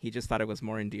he just thought it was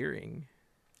more endearing.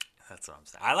 That's what I'm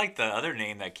saying. I like the other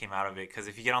name that came out of it because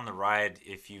if you get on the ride,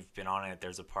 if you've been on it,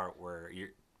 there's a part where you're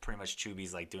pretty much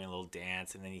Chubby's like doing a little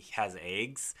dance, and then he has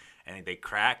eggs, and they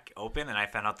crack open, and I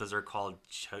found out those are called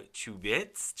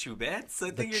Chubets. Chubets, I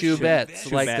The think.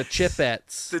 Chubettes, like the Chubettes.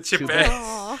 Chipettes. The Chipettes.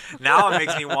 Aw. Now it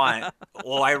makes me want.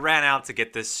 Well, I ran out to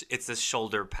get this. It's this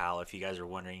shoulder pal. If you guys are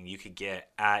wondering, you could get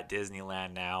at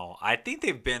Disneyland now. I think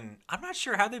they've been. I'm not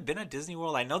sure how they've been at Disney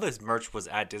World. I know this merch was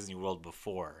at Disney World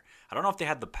before. I don't know if they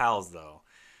had the pals though.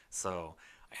 So,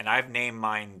 and I've named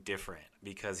mine different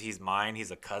because he's mine.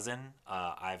 He's a cousin.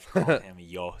 I've called him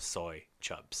Yo Soy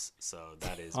Chubs. So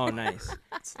that is. Oh, my nice.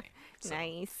 bird's name. So,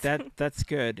 Nice. That's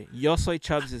good. Yo soy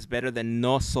Chubs is better than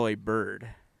no soy bird,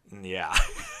 yeah.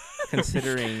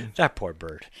 considering That poor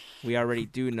bird. we already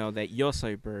do know that yo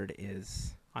soy bird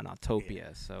is on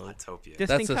Autopia. So Autopia. distinct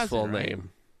That's his cousin, full right?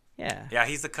 name. Yeah. Yeah,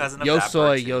 he's the cousin of that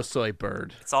bird, too. Yosoi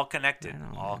bird. It's all connected. I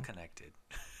know, All man. connected.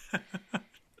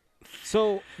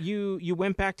 So you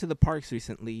went back to the parks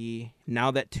recently.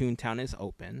 Now that Toontown is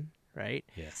open, right?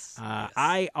 Yes.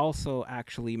 I also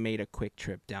actually made a quick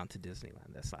trip down to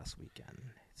Disneyland this last weekend.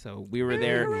 So we were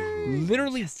there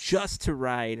literally just to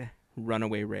ride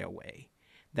Runaway Railway.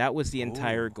 That was the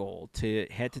entire goal, to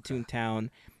head to Toontown,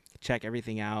 check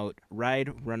everything out,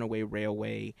 ride Runaway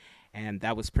Railway, and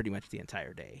that was pretty much the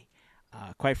entire day.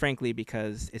 Quite frankly,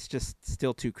 because it's just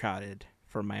still too crowded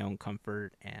for my own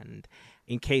comfort. And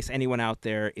in case anyone out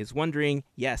there is wondering,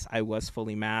 yes, I was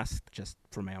fully masked just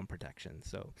for my own protection.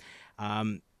 So,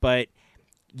 but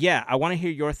yeah, I want to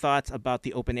hear your thoughts about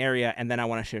the open area, and then I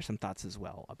want to share some thoughts as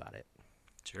well about it.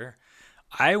 Sure.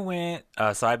 I went,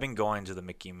 so I've been going to the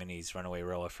Mickey and Minnie's Runaway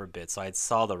Railway for a bit, so I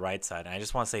saw the right side, and I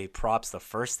just want to say props. The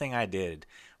first thing I did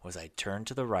was I turned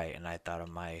to the right, and I thought of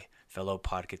my fellow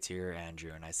podcaster,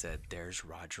 Andrew, and I said, there's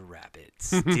Roger Rabbit,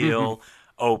 still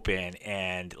open,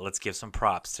 and let's give some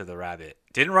props to the rabbit.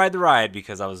 Didn't ride the ride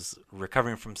because I was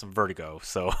recovering from some vertigo,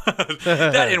 so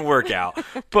that didn't work out.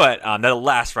 But the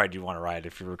last ride you want to ride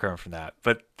if you're recovering from that.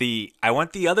 But I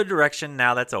went the other direction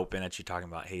now that's open, that you're talking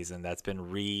about, Hazen. That's been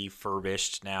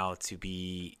refurbished now to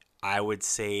be, I would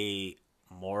say,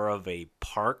 more of a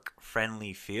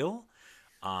park-friendly feel.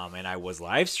 And I was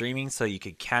live streaming, so you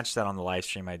could catch that on the live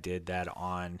stream. I did that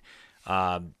on,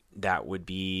 that would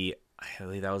be, I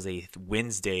believe that was a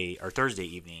Wednesday or Thursday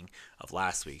evening of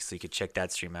last week, so you could check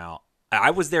that stream out. I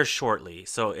was there shortly,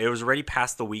 so it was already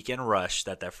past the weekend rush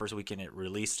that first weekend it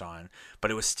released on,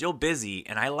 but it was still busy,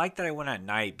 and I like that I went at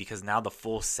night because now the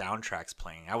full soundtrack's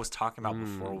playing. I was talking about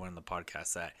before one of the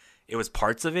podcasts that it was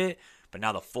parts of it, but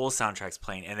now the full soundtrack's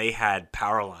playing, and they had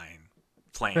Powerline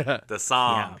playing the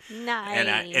song. Nice.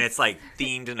 And it's like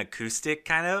themed and acoustic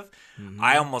kind of.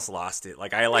 I almost lost it.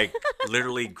 Like I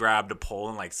literally grabbed a pole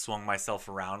and like swung myself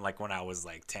around like when I was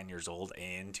like 10 years old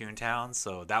in Toontown.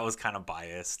 So that was kind of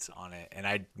biased on it. And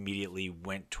I immediately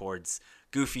went towards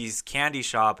Goofy's candy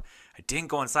shop. I didn't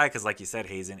go inside because like you said,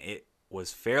 Hazen, it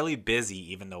was fairly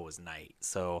busy even though it was night.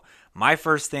 So my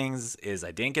first things is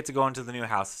I didn't get to go into the new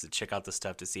houses to check out the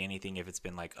stuff to see anything if it's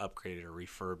been like upgraded or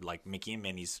refurbed like Mickey and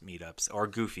Minnie's meetups or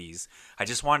Goofy's. I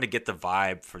just wanted to get the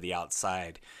vibe for the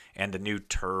outside and the new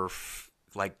turf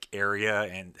like area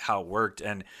and how it worked.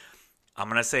 And I'm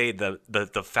going to say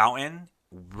the fountain,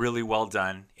 really well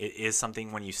done. It is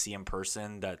something when you see in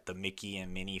person that the Mickey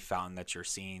and Minnie fountain that you're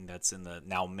seeing that's in the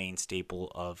now main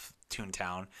staple of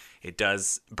Toontown, it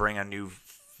does bring a new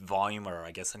volume or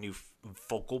I guess a new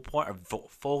focal point or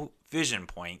full vision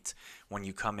point when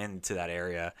you come into that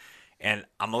area. And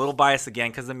I'm a little biased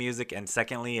again because of the music. And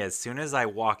secondly, as soon as I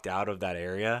walked out of that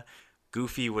area,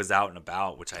 Goofy was out and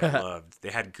about, which I loved. They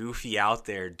had Goofy out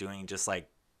there doing just like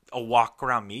a walk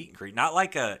around meet and greet, not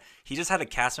like he just had a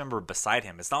cast member beside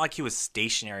him. It's not like he was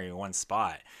stationary in one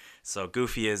spot. So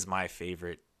Goofy is my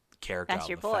favorite character. That's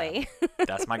your boy.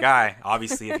 That's my guy.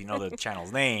 Obviously, if you know the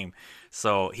channel's name.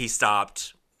 So he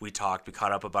stopped. We talked. We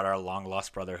caught up about our long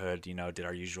lost brotherhood. Did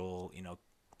our usual,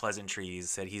 pleasantries.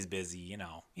 Said he's busy.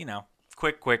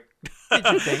 Quick.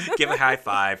 Give a high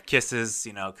five, kisses.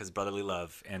 Because brotherly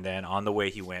love. And then on the way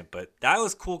he went. But that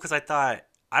was cool because I thought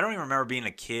I don't even remember being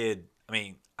a kid. I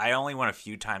mean, I only went a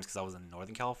few times because I was in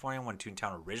Northern California when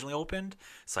Toontown originally opened.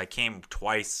 So I came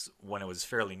twice when it was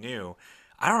fairly new.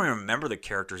 I don't even remember the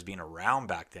characters being around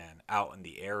back then out in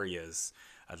the areas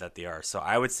that they are. So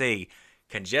I would say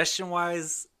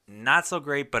congestion-wise, not so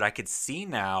great, but I could see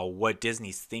now what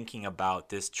Disney's thinking about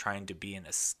this trying to be an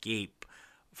escape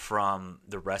from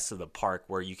the rest of the park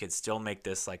where you could still make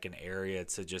this like an area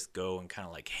to just go and kind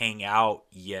of like hang out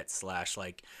yet /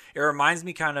 like it reminds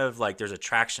me kind of like there's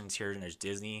attractions here and there's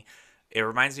Disney. It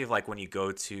reminds me of like when you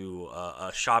go to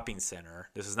a shopping center.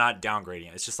 This is not downgrading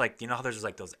it. It's just like, how there's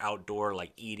like those outdoor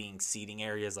like eating seating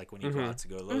areas like when you go out to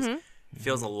go to those. It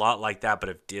feels a lot like that, but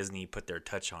if Disney put their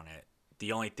touch on it.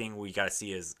 The only thing we got to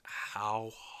see is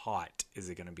how hot is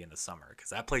it going to be in the summer? Because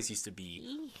that place used to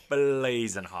be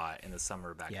blazing hot in the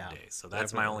summer back in the day. So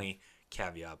that's my only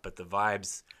caveat. But the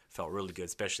vibes felt really good,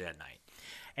 especially at night.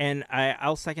 And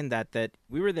I'll second that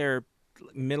we were there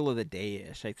middle of the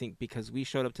day-ish, I think, because we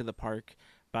showed up to the park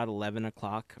about 11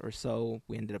 o'clock or so.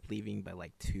 We ended up leaving by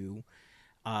like 2.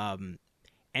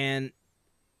 And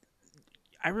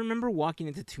I remember walking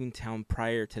into Toontown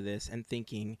prior to this and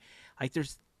thinking, like,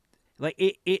 there's like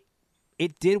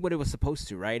it did what it was supposed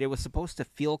to, right? It was supposed to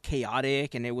feel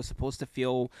chaotic and it was supposed to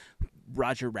feel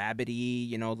Roger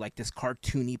Rabbit-y, like this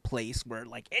cartoony place where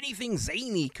like anything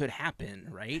zany could happen,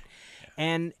 right? Yeah.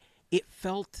 And it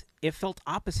felt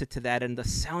opposite to that, and the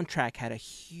soundtrack had a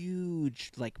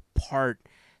huge like part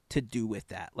to do with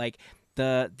that. Like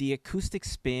the acoustic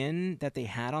spin that they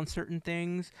had on certain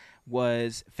things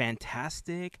was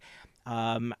fantastic.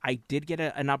 I did get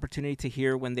an opportunity to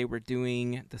hear when they were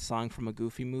doing the song from a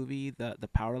Goofy movie, the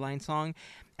Powerline song,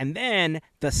 and then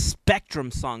the Spectrum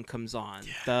song comes on,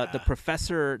 the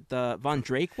Professor, the Von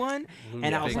Drake one,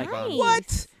 and I was like, Nice.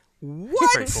 what?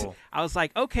 Pretty cool. I was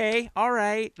like, okay, all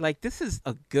right, like this is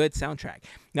a good soundtrack.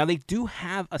 Now they do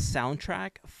have a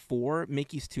soundtrack for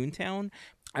Mickey's Toontown.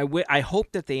 I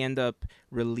hope that they end up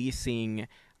releasing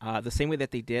the same way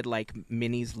that they did like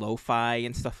Minnie's Lo-Fi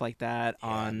and stuff like that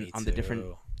Me on the different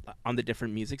too. on the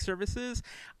different music services.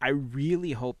 I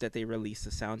really hope that they release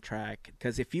the soundtrack,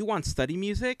 because if you want study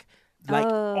music, like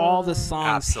all the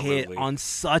songs hit Absolutely. on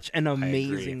such an agree.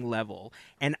 amazing level.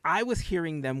 And I was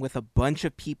hearing them with a bunch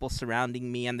of people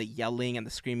surrounding me, and the yelling and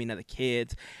the screaming of the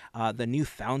kids. The new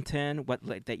fountain,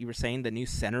 that you were saying, the new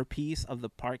centerpiece of the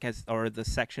park or the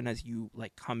section as you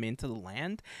like come into the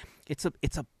land. It's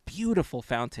a beautiful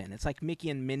fountain. It's like Mickey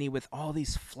and Minnie with all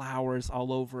these flowers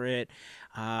all over it.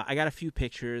 I got a few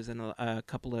pictures and a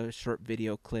couple of short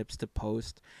video clips to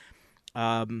post.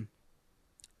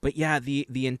 But yeah,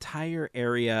 the entire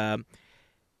area,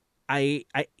 I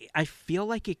feel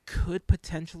like it could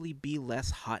potentially be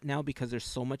less hot now because there's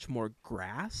so much more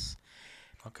grass.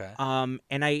 Okay.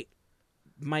 And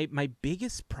my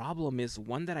biggest problem is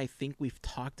one that I think we've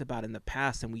talked about in the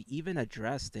past, and we even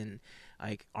addressed in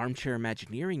like Armchair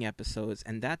Imagineering episodes,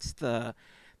 and that's the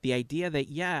idea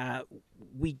that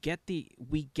we get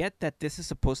that this is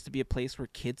supposed to be a place where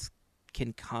kids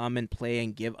can come and play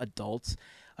and give adults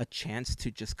a chance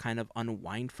to just kind of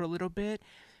unwind for a little bit.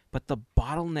 But the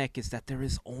bottleneck is that there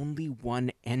is only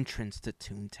one entrance to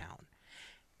Toontown.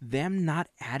 Them not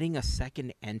adding a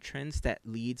second entrance that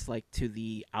leads like to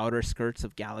the outer skirts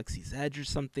of Galaxy's Edge or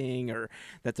something, or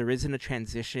that there isn't a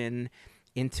transition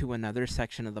into another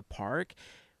section of the park,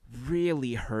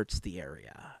 really hurts the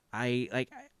area.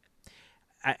 I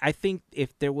think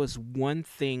if there was one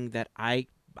thing that I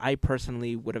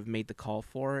personally would have made the call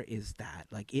for, is that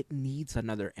like it needs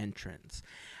another entrance.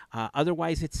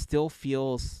 Otherwise, it still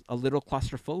feels a little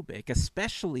claustrophobic,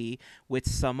 especially with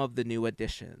some of the new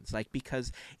additions. Like,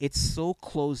 because it's so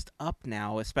closed up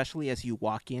now, especially as you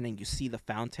walk in and you see the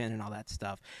fountain and all that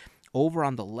stuff. Over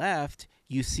on the left,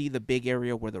 you see the big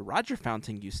area where the Roger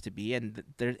Fountain used to be, and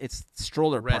it's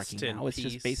stroller Rest parking in now. It's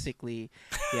peace. just basically,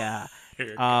 yeah.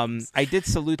 Here it I did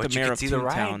salute But the you mayor could of see the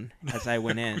ride. Toontown as I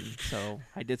went in, so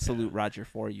I did salute Roger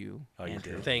for you. Oh, you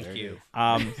Andrew. did. Thank There it you.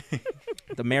 is.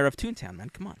 The mayor of Toontown, man,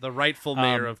 come on. The rightful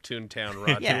mayor of Toontown,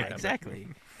 Roger. Yeah, Rabbit. exactly.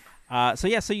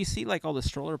 So you see like all the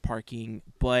stroller parking,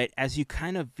 but as you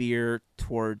kind of veer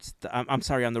towards I'm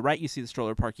sorry, on the right you see the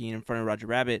stroller parking in front of Roger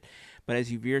Rabbit, but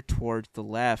as you veer towards the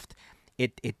left,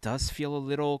 it does feel a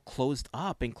little closed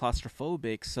up and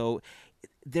claustrophobic. So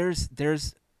there's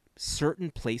certain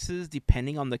places,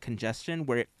 depending on the congestion,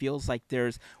 where it feels like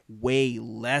there's way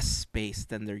less space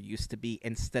than there used to be,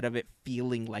 instead of it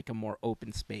feeling like a more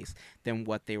open space than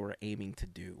what they were aiming to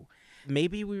do.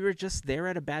 Maybe we were just there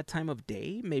at a bad time of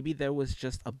day. Maybe there was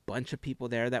just a bunch of people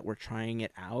there that were trying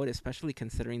it out, especially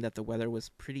considering that the weather was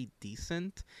pretty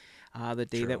decent the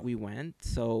day that True. we went.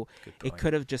 So Good it point.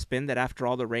 could have just been that after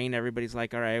all the rain, everybody's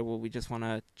like, all right, well, we just want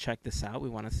to check this out. We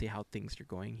want to see how things are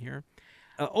going here.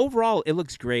 Overall, it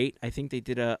looks great. I think they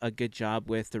did a good job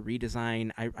with the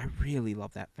redesign. I really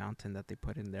love that fountain that they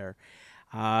put in there.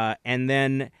 And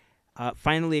then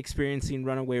finally experiencing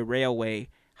Runaway Railway.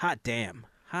 Hot damn.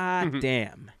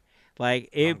 Like,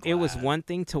 it was glad. one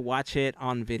thing to watch it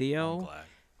on I'm video, glad.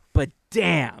 but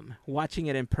damn, watching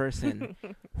it in person.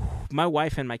 My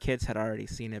wife and my kids had already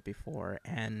seen it before,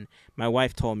 and my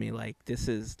wife told me, like, this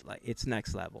is, like, it's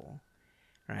next level.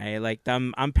 Right, like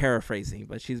I'm paraphrasing,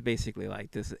 but she's basically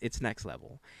like, this, it's next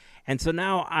level. And so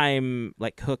now I'm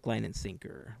like hook, line, and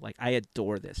sinker. Like, I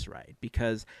adore this ride,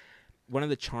 because one of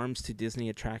the charms to Disney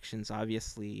attractions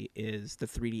obviously is the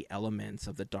 3D elements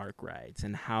of the dark rides,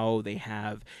 and how they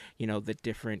have, the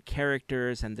different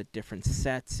characters and the different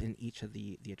sets in each of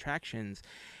the attractions.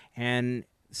 And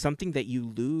something that you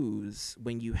lose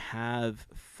when you have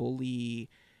fully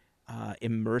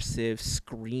immersive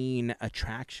screen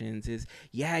attractions is,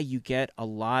 you get a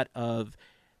lot of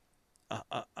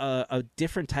a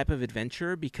different type of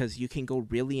adventure, because you can go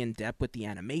really in depth with the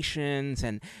animations,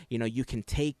 and you can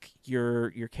take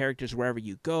your characters wherever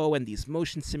you go, and these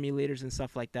motion simulators and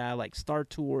stuff like that, like Star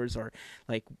Tours, or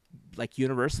like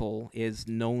Universal is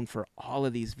known for all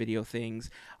of these video things.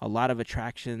 A lot of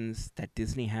attractions that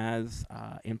Disney has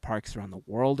in parks around the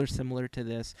world are similar to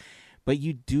this. but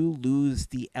you do lose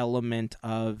the element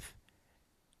of,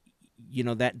 you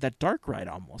know, that dark ride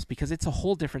almost, because it's a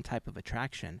whole different type of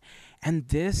attraction. And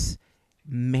this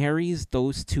marries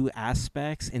those two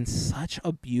aspects in such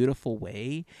a beautiful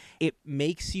way. It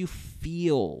makes you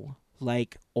feel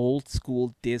like old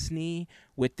school Disney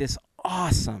with this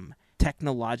awesome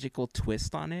technological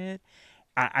twist on it.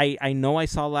 I know I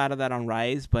saw a lot of that on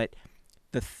Rise, but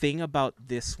the thing about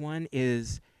this one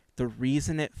is the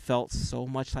reason it felt so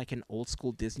much like an old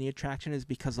school Disney attraction is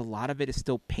because a lot of it is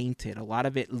still painted. A lot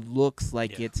of it looks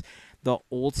like it's the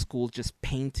old school just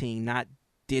painting, not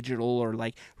digital or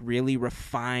like really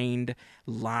refined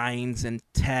lines and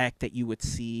tech that you would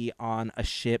see on a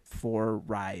ship for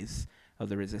Rise of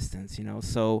the Resistance, you know?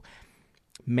 So,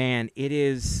 man,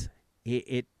 it's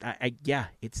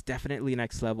definitely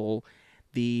next level.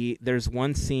 There's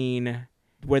one scene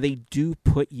where they do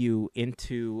put you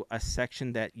into a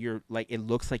section that you're like, it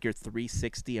looks like you're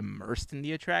 360 immersed in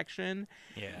the attraction.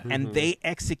 Yeah. And they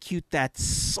execute that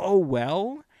so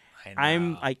well.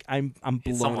 I'm blown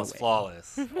It's almost away.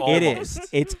 flawless. It is.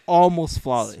 It's almost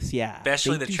flawless. Yeah.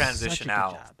 Especially They the do transition such a good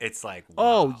out. job. It's like, wow.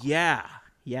 Oh yeah.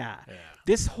 Yeah. Yeah.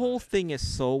 This whole thing is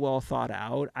so well thought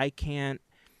out.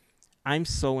 I'm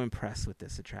so impressed with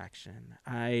this attraction.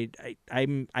 I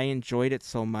enjoyed it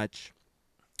so much.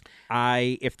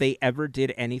 If they ever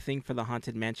did anything for the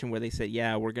Haunted Mansion where they said,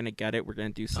 yeah, we're going to gut it, we're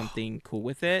going to do something cool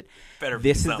with it,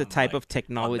 this is the type of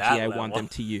technology I want them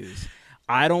to use.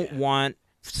 I don't want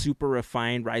super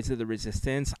refined Rise of the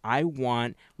Resistance. I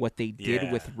want what they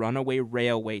did with Runaway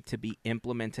Railway to be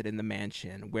implemented in the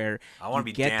mansion, where I want to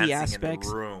be get dancing the aspects.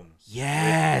 in the room.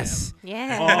 Yes.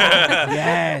 Yeah. Oh,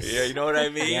 yes. Yeah, you know what I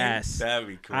mean? Yes. That'd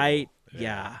be cool.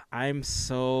 I'm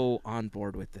so on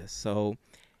board with this. So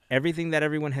everything that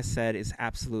everyone has said is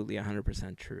absolutely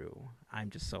 100% true.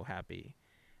 I'm just so happy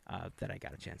that I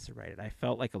got a chance to write it. I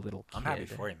felt like a little kid. I'm happy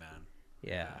for you, man.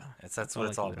 Yeah. That's what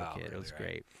it's all about. It was really,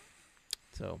 great.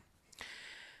 So,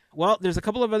 well, there's a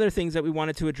couple of other things that we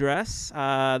wanted to address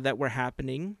that were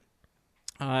happening.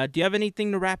 Do you have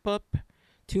anything to wrap up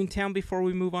Toontown before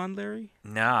we move on, Larry?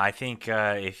 No, I think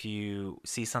if you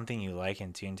see something you like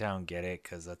in Toontown, get it,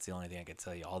 because that's the only thing I can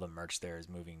tell you. All the merch there is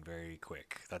moving very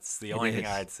quick. That's the only thing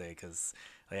I'd say, because,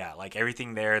 yeah, like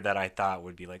everything there that I thought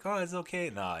would be like, oh, it's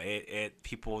okay. No,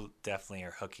 people definitely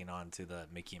are hooking on to the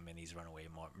Mickey and Minnie's Runaway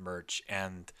merch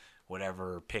and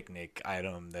whatever picnic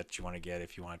item that you want to get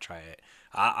if you want to try it.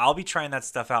 I'll be trying that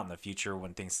stuff out in the future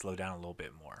when things slow down a little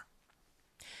bit more.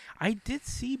 I did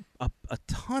see a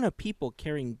ton of people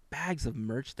carrying bags of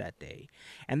merch that day.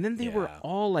 And then they were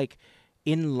all like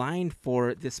in line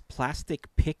for this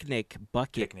plastic picnic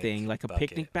bucket thing, like a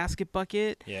picnic basket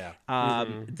bucket. Yeah.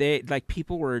 They like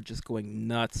people were just going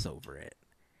nuts over it.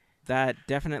 That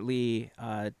definitely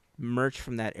merch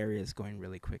from that area is going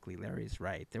really quickly. Larry's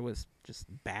right. There was just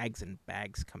bags and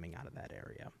bags coming out of that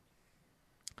area.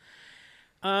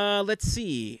 Let's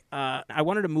see. I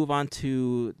wanted to move on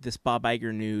to this Bob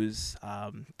Iger news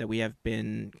that we have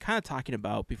been kind of talking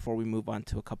about before we move on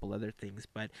to a couple other things.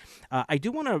 But I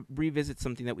do want to revisit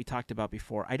something that we talked about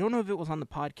before. I don't know if it was on the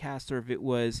podcast or if it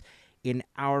was in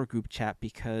our group chat,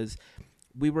 because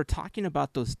we were talking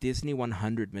about those Disney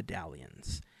 100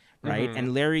 medallions. Right. Mm-hmm.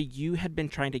 And Larry, you had been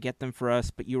trying to get them for us,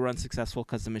 but you were unsuccessful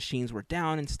because the machines were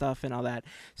down and stuff and all that.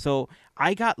 So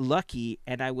I got lucky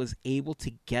and I was able to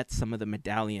get some of the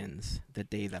medallions the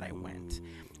day that I went.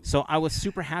 So I was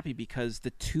super happy because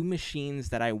the two machines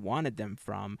that I wanted them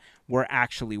from were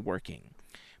actually working.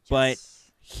 Yes. But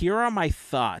here are my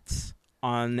thoughts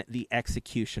on the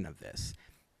execution of this.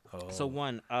 Oh. So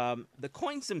one, the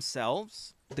coins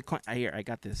themselves, here, I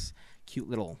got this cute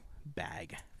little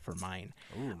bag for mine.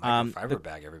 Ooh, microfiber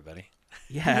bag, everybody.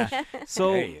 Yeah.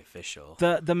 So very official.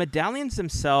 The medallions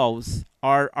themselves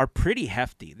are pretty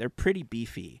hefty. They're pretty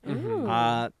beefy.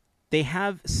 Mm-hmm. They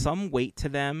have some weight to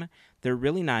them. They're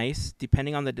really nice.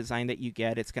 Depending on the design that you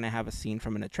get, it's going to have a scene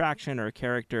from an attraction or a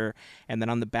character. And then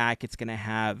on the back, it's going to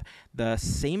have the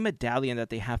same medallion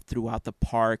that they have throughout the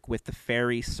park with the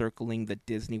fairy circling the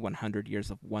Disney 100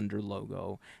 Years of Wonder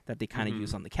logo that they kind of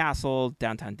use on the castle,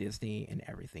 Downtown Disney, and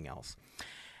everything else.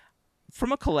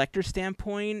 From a collector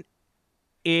standpoint,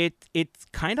 it's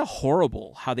kind of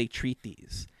horrible how they treat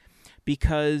these,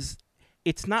 because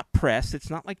it's not pressed. It's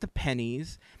not like the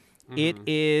pennies. Mm-hmm. It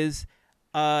is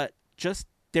just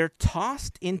they're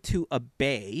tossed into a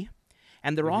bay,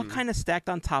 and they're all kind of stacked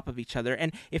on top of each other.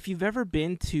 And if you've ever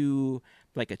been to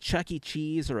like a Chuck E.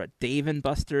 Cheese or a Dave &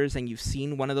 Buster's and you've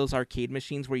seen one of those arcade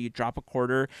machines where you drop a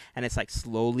quarter and it's like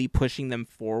slowly pushing them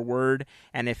forward,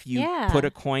 and if you put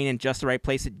a coin in just the right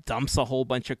place, it dumps a whole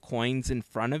bunch of coins in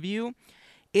front of you.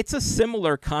 It's a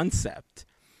similar concept.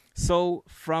 So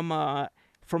from a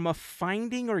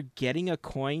finding or getting a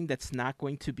coin that's not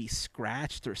going to be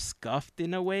scratched or scuffed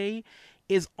in a way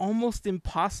is almost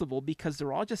impossible because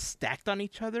they're all just stacked on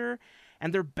each other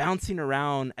and they're bouncing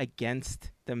around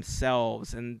against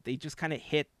themselves and they just kind of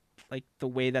hit like the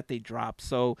way that they drop.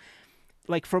 So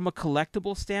like from a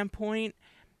collectible standpoint,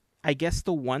 I guess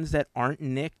the ones that aren't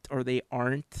nicked or they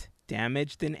aren't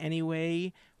damaged in any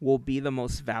way will be the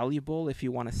most valuable if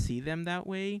you want to see them that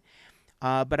way.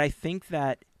 But I think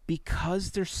that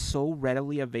because they're so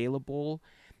readily available,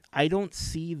 I don't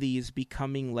see these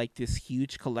becoming like this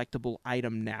huge collectible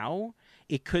item now.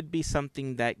 It could be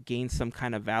something that gains some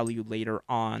kind of value later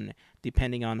on,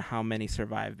 depending on how many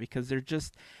survive. Because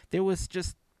there was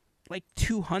just like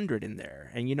 200 in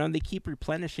there, and they keep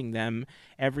replenishing them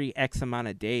every X amount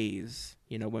of days.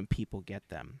 When people get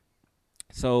them.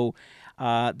 So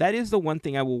that is the one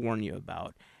thing I will warn you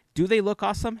about. Do they look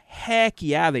awesome? Heck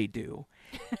yeah, they do.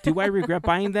 Do I regret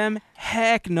buying them?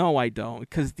 Heck no, I don't,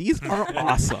 because these are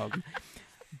awesome.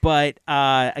 But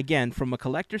again, from a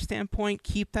collector standpoint,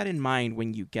 keep that in mind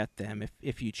when you get them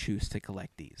if you choose to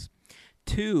collect these.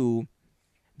 2,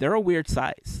 they're a weird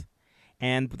size.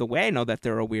 And the way I know that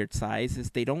they're a weird size is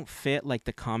they don't fit like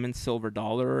the common silver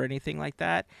dollar or anything like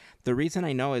that. The reason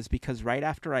I know is because right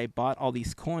after I bought all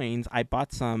these coins, I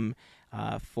bought some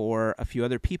for a few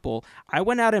other people. I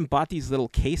went out and bought these little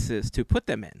cases to put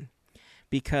them in,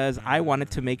 because I wanted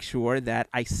to make sure that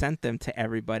I sent them to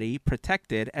everybody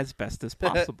protected as best as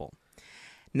possible.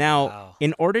 Now,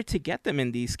 in order to get them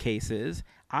in these cases,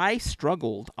 I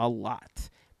struggled a lot,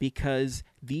 because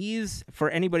these, for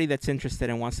anybody that's interested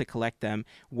and wants to collect them,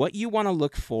 what you want to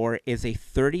look for is a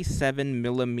 37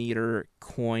 millimeter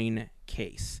coin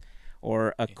case,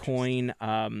 or a coin,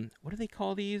 what do they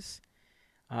call these?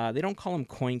 They don't call them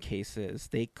coin cases.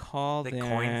 They call them...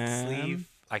 coin sleeve?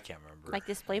 I can't remember. Like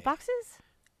display boxes?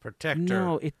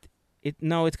 Protector.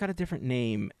 No, it's got a different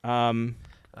name. Washing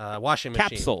machine.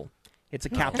 Capsule. It's a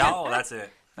capsule. Oh, that's it.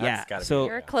 That's Yeah, gotta so- be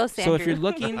You're it. close, So if Andrew. you're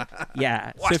looking,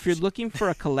 so if you're looking for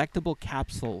a collectible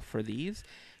capsule for these,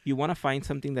 you want to find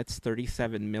something that's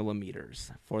 37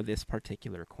 millimeters for this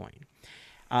particular coin.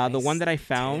 The one that I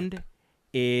found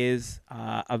is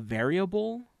a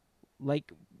variable,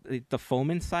 like the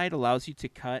foam inside allows you to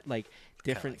cut like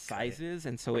different sizes,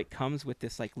 and so it comes with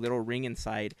this like little ring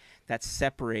inside that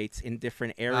separates in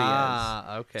different areas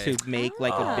Okay. to make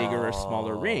like a bigger or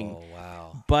smaller ring. Oh,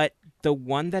 wow. But the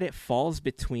one that it falls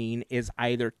between is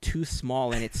either too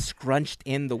small and it's scrunched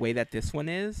in the way that this one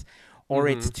is, or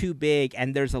it's too big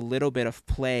and there's a little bit of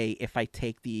play if I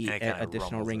take the And it kinda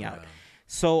additional rumbles ring out. around.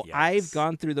 So Yikes. I've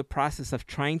gone through the process of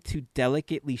trying to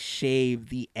delicately shave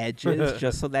the edges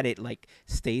just so that it like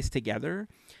stays together.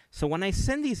 So when I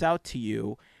send these out to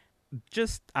you,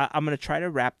 just I'm going to try to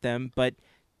wrap them, but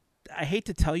I hate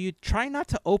to tell you, try not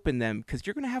to open them because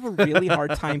you're going to have a really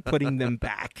hard time putting them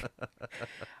back.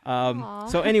 Aw.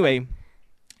 So anyway,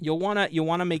 you'll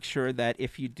wanna make sure that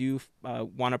if you do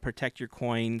want to protect your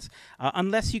coins,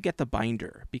 unless you get the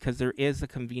binder, because there is a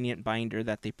convenient binder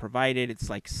that they provided. It's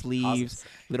like sleeves,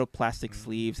 little plastic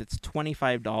sleeves. It's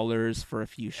 $25 for a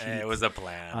few sheets. It was a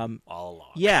plan all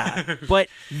along. Yeah, but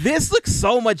this looks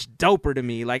so much doper to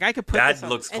me. Like I could put That this on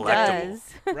looks It collectible.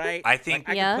 does. right. I think-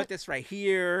 like, I Yeah. could put this right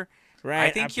here. Right.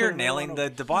 I think put you're another nailing one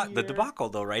the over the here. debacle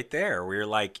though right there. Where you're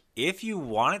like, if you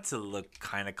want it to look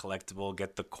kind of collectible,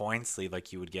 get the coin sleeve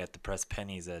like you would get the pressed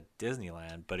pennies at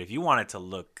Disneyland. But if you want it to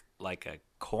look like a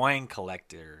coin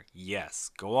collector, yes,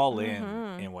 go all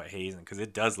in what Hazen, because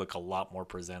it does look a lot more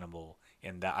presentable.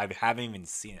 In that, I haven't even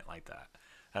seen it like that.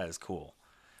 That is cool.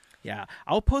 Yeah,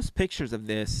 I'll post pictures of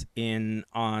this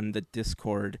on the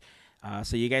Discord,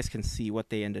 so you guys can see what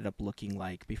they ended up looking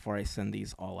like before I send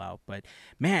these all out. But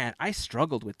man, I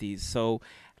struggled with these. So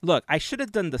look, I should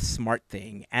have done the smart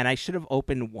thing, and I should have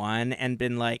opened one and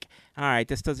been like, all right,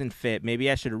 this doesn't fit. Maybe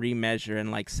I should remeasure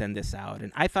and like send this out.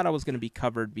 And I thought I was going to be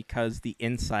covered because the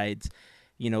insides,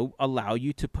 allow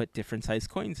you to put different size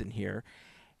coins in here.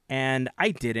 And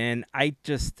I didn't. I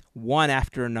just, one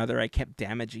after another, I kept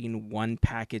damaging one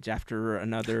package after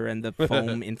another, and the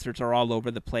foam inserts are all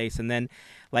over the place. And then,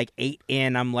 like 8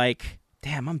 in, I'm like,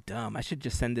 damn, I'm dumb. I should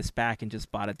just send this back and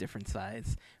just bought a different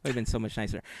size. It would have been so much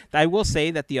nicer. I will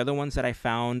say that the other ones that I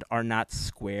found are not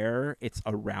square. It's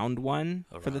a round one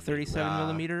for the 37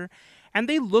 millimeter. And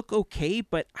they look okay,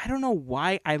 but I don't know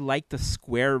why I like the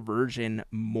square version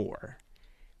more.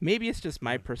 Maybe it's just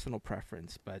my personal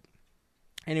preference, but...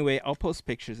 Anyway, I'll post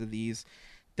pictures of these.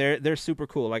 They're super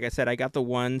cool. Like I said, I got the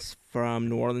ones from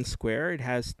New Orleans Square. It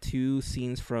has 2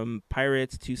 scenes from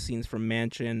Pirates, 2 scenes from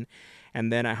Mansion,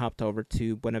 And then I hopped over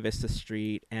to Buena Vista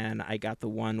Street, and I got the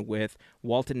one with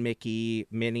Walt and Mickey,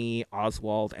 Minnie,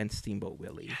 Oswald, and Steamboat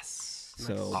Willie. Yes.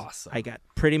 So Awesome. I got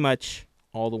pretty much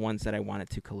all the ones that I wanted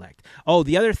to collect. Oh,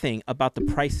 the other thing about the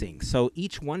pricing. So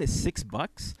each one is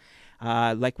 $6.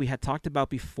 Like we had talked about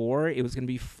before, it was going to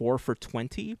be 4 for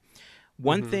 $20.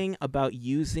 One thing about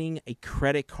using a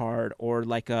credit card or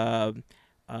like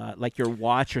your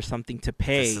watch or something to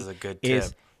pay This is a good tip.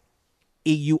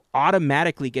 You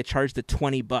automatically get charged the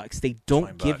 $20. They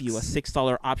don't give you a $20.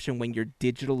 $6 option when you're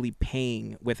digitally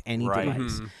paying with any Right.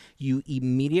 device. You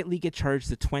immediately get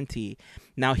charged the $20.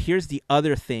 Now, here's the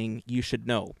other thing you should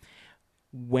know.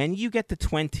 When you get the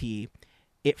 $20,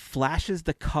 it flashes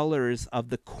the colors of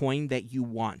the coin that you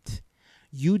want.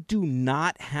 You do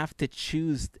not have to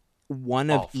choose one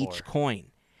of each coin.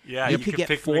 Yeah, you could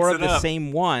get 4 of the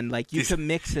same one. Like, you These- could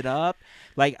mix it up.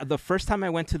 Like, the first time I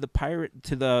went to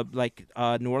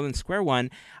the New Orleans Square one,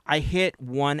 I hit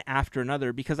one after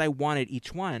another because I wanted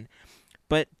each one.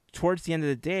 But towards the end of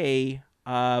the day,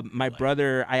 I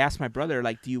asked my brother,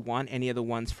 like, do you want any of the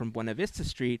ones from Buena Vista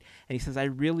Street? And he says, I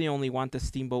really only want the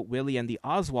Steamboat Willie and the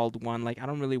Oswald one. Like, I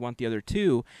don't really want the other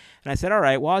two. And I said, all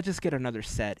right, well, I'll just get another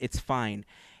set. It's fine.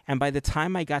 And by the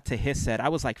time I got to his set, I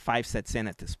was like 5 sets in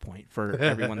at this point for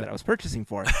everyone that I was purchasing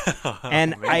for.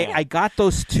 And I got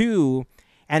those two,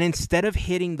 and instead of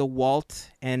hitting the Walt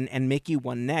and Mickey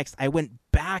one next, I went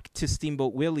back to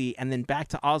Steamboat Willie and then back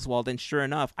to Oswald, and sure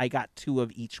enough, I got 2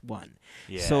 of each one.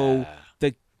 Yeah. So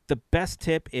the best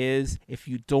tip is, if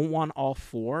you don't want all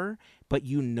 4, but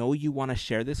you know you want to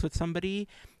share this with somebody,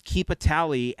 keep a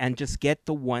tally and just get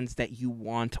the ones that you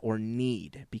want or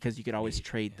need, because you could always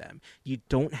trade them. You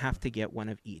don't have to get one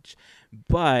of each.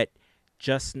 But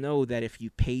just know that if you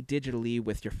pay digitally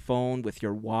with your phone, with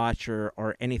your watch,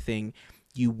 or anything,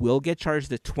 you will get charged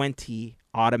the $20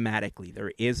 automatically.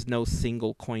 There is no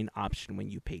single coin option when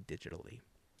you pay digitally.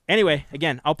 Anyway,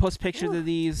 again, I'll post pictures of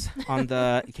these on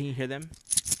the... Can you hear them?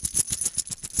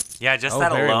 Yeah, just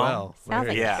that very alone. well. Sounds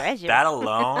like a Yeah, treasure. that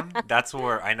alone. That's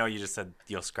where I know you just said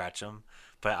you'll scratch them,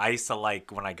 but I used to,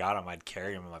 like, when I got them, I'd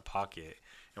carry them in my pocket.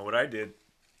 And what I did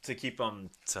to keep them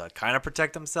to kind of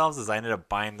protect themselves is I ended up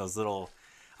buying those little.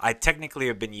 I technically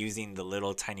have been using the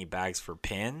little tiny bags for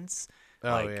pins.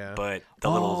 But the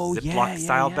little Ziploc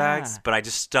style bags. But I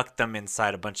just stuck them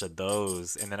inside a bunch of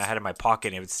those, and then I had it in my pocket,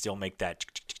 and it would still make that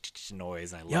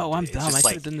noise. And I loved I'm it. dumb. I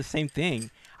should have done the same thing.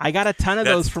 I got a ton of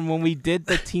those from when we did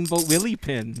the Teamboat Willie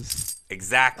pins.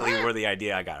 Exactly where the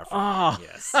idea I got it from. Oh.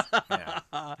 Yes.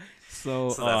 Yeah. So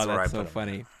that's where I that's put so 'em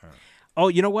funny. at. Oh,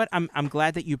 you know what? I'm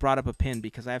glad that you brought up a pin,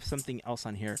 because I have something else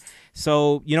on here.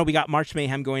 So, we got March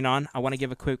Mayhem going on. I want to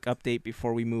give a quick update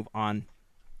before we move on.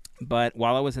 But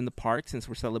while I was in the park, since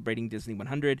we're celebrating Disney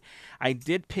 100, I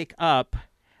did pick up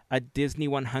a Disney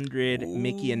 100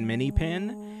 Mickey and Minnie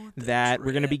pin that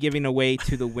we're going to be giving away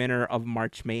to the winner of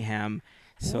March Mayhem.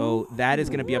 So that is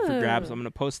going to be up for grabs. I'm going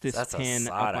to post this That's a pin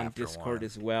up on sought-after Discord one.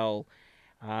 as well.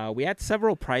 We had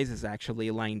several prizes actually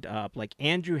lined up. Like,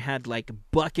 Andrew had like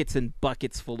buckets and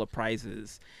buckets full of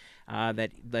prizes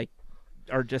that like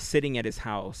are just sitting at his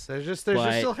house. They're just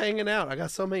still hanging out. I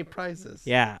got so many prizes.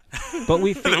 Yeah, but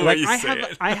we The figured, way like, you say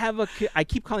it. I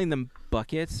keep calling them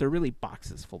buckets. They're really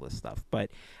boxes full of stuff. But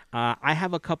I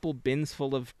have a couple bins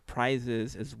full of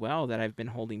prizes as well that I've been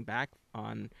holding back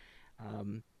on.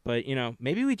 But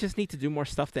maybe we just need to do more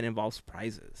stuff that involves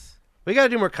prizes. We got to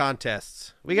do more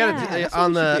contests. We got to Yeah, that's what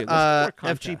on we should the do. Let's do more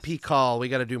contests. FGP call. We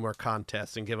got to do more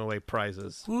contests and give away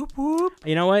prizes. Whoop whoop.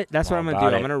 You know what? That's what I'm How gonna do.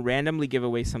 about I'm it? gonna randomly give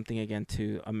away something again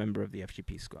to a member of the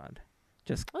FGP squad.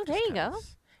 Oh, there you go.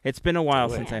 'cause it's been a while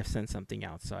Do it. since I've sent something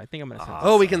out, so I think I'm gonna send.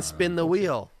 Oh, we can spin the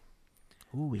wheel.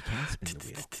 Ooh, we can spin the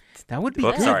wheel. That would be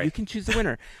Oops, good. sorry. You can choose the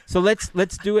winner. So let's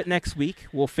do it next week.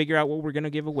 We'll figure out what we're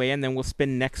gonna give away, and then we'll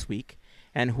spin next week.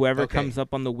 And whoever Okay. comes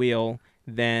up on the wheel,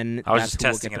 then I was that's just who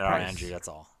will testing get it the out, prize. Andrew. That's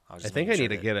all. I think I need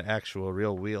to get an actual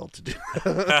real wheel to do.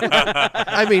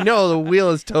 I mean, no, the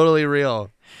wheel is totally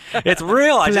real. It's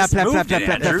real. I just Flap, moved flap, it,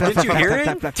 flap, Andrew. flap, Did you flap, hear flap, it?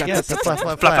 flap, flap, flap, Yes, the flap,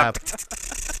 flap, flap, flap.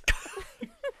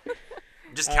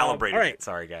 Just calibrated all right. it.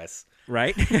 Sorry, guys.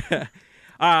 Right?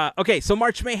 Okay, so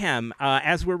March Mayhem.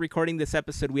 As we're recording this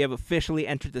episode, we have officially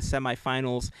entered the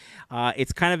semifinals.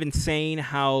 It's kind of insane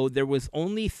how there was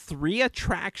only 3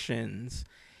 attractions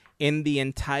in the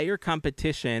entire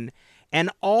competition, and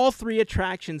all 3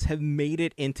 attractions have made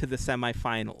it into the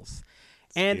semifinals.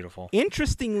 And beautiful.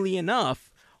 interestingly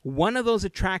enough, one of those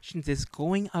attractions is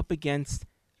going up against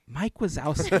Mike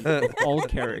Wazowski of all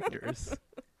characters.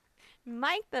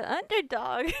 Mike the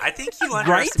underdog. I think you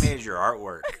underestimated your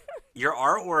artwork. Your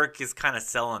artwork is kind of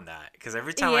selling that because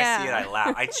every time I see it, I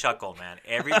laugh. I chuckle, man.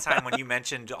 Every time when you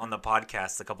mentioned on the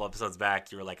podcast a couple episodes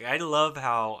back, you were like, I love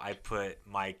how I put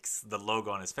the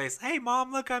logo on his face. Hey,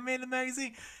 Mom, look, I made a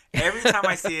magazine. Every time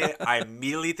I see it, I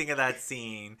immediately think of that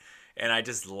scene and I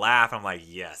just laugh. I'm like,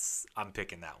 yes, I'm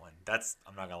picking that one.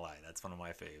 I'm not going to lie. That's one of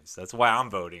my faves. That's why I'm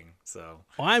voting. So,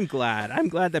 Well, I'm glad. I'm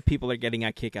glad that people are getting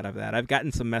a kick out of that. I've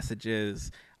gotten some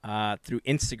messages through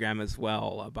Instagram as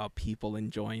well about people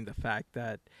enjoying the fact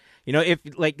that, if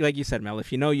like you said, Mel,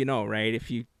 if you know, you know, right?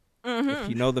 If you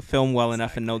know the film well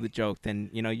enough and know the joke, then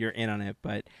you're in on it.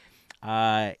 But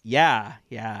yeah,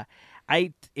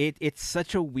 it's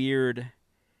such a weird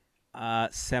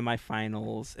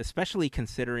semifinals, especially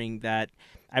considering that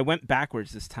I went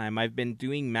backwards this time. I've been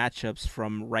doing matchups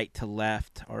from right to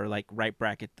left, or like right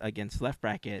bracket against left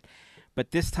bracket.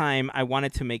 But this time, I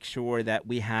wanted to make sure that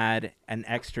we had an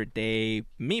extra day.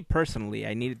 Me personally,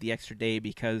 I needed the extra day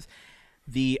because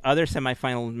the other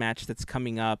semifinal match that's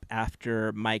coming up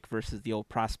after Mike versus the Old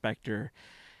Prospector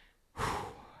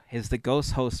is the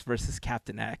Ghost Host versus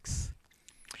Captain X.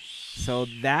 So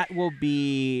that will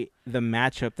be the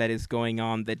matchup that is going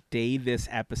on the day this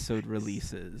episode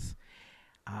releases.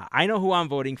 I know who I'm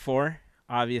voting for,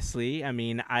 obviously. I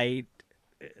mean, I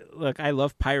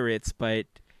love pirates, but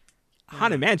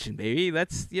Haunted Mansion, baby.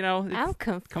 That's, I'm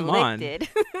conflicted. come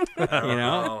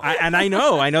on. I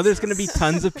know there's going to be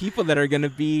tons of people that are going to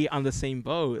be on the same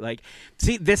boat. Like,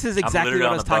 see, this is exactly what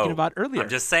I was talking about earlier. I'm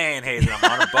just saying, hey, I'm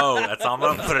on a boat. That's all I'm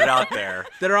going to put it out there.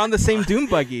 That are on the same dune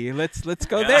buggy. Let's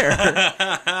go there.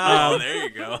 There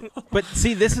you go. But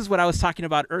see, this is what I was talking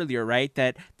about earlier, right?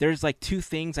 That there's like two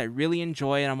things I really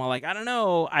enjoy, and I'm all like, I don't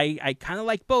know, I kind of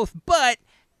like both, but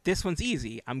this one's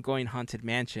easy. I'm going Haunted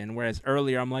Mansion, whereas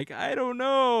earlier I'm like, I don't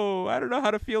know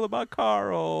how to feel about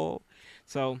Carl.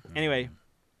 So anyway,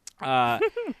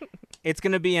 it's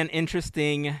going to be an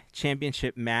interesting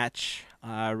championship match,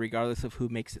 regardless of who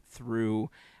makes it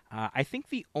through. I think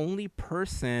the only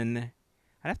person,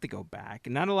 I'd have to go back.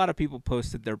 Not a lot of people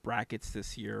posted their brackets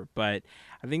this year, but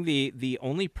I think the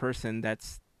only person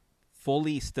that's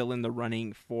fully still in the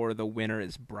running for the winner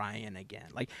is Brian again.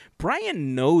 Like,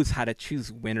 Brian knows how to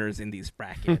choose winners in these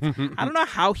brackets. I don't know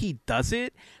how he does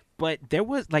it, but there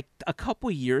was like a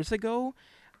couple years ago,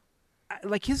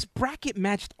 like his bracket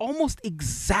matched almost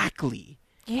exactly.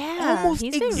 Yeah, Almost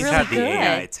he's been He's really had the good.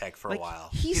 AI tech for a Like, while.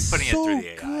 He's putting so it through the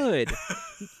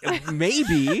AI. good.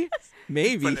 Maybe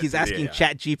putting it he's through the asking AI.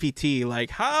 ChatGPT,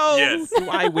 like, how Yes. do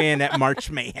I win at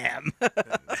March Mayhem?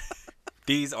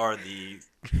 These are the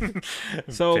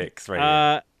So, picks right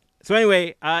here. so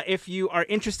anyway, if you are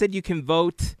interested, you can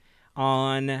vote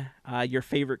on your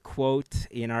favorite quote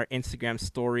in our Instagram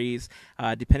stories.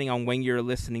 Depending on when you're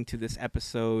listening to this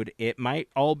episode, it might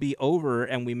all be over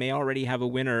and we may already have a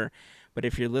winner. But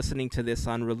if you're listening to this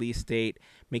on release date,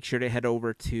 make sure to head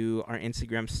over to our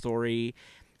Instagram story,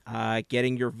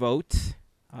 getting your vote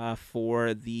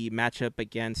for the matchup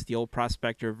against the Old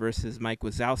Prospector versus Mike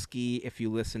Wazowski if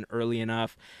you listen early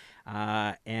enough.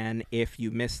 And if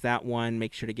you missed that one,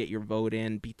 make sure to get your vote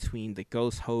in between the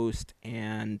Ghost Host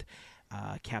and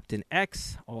Captain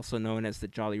X, also known as the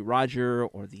Jolly Roger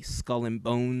or the Skull and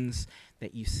Bones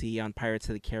that you see on Pirates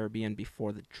of the Caribbean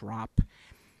before the drop.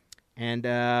 And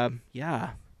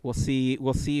we'll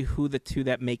see who the two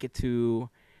that make it to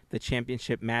the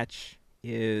championship match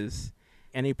is.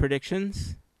 Any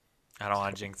predictions? I don't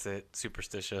want to jinx it.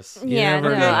 Superstitious. You Yeah,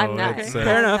 never no, know. I'm not. It's, No,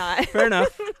 Fair I'm enough. not. Fair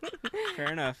enough.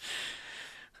 Fair enough.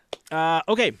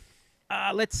 Okay.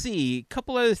 Let's see. A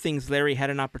couple other things Larry had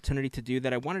an opportunity to do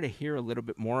that I wanted to hear a little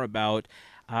bit more about.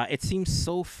 It seems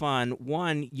so fun.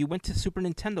 One, you went to Super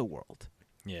Nintendo World.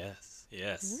 Yes.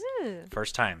 Ooh.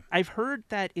 First time. I've heard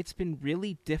that it's been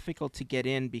really difficult to get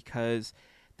in because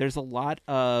there's a lot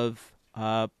of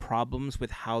problems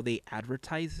with how they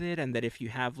advertise it, and that if you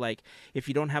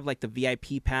don't have like the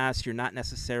VIP pass, you're not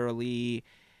necessarily.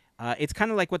 It's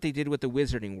kind of like what they did with the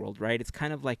Wizarding World, right? It's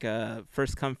kind of like a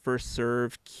first come first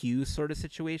serve queue sort of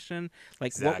situation.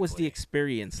 Like, what was the Exactly.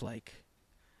 experience like?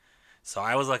 So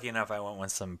I was lucky enough. I went with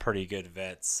some pretty good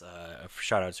vets.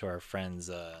 Shout out to our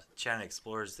friends, Channel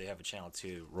Explorers. They have a channel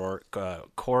too.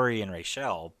 Corey and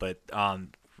Rachel. But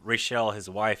Rachel, his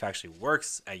wife, actually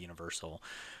works at Universal.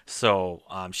 So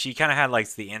she kind of had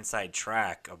like the inside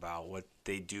track about what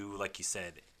they do, like you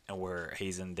said, and where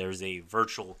Hazen, there's a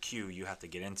virtual queue you have to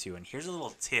get into. And here's a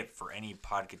little tip for any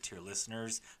Podcateer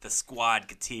listeners, the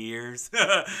Squadcateers,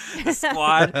 the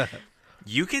squad.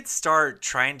 You could start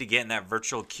trying to get in that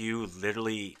virtual queue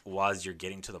literally while you're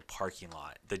getting to the parking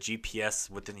lot. The GPS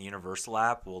within the Universal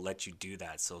app will let you do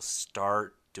that. So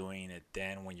start doing it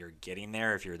then when you're getting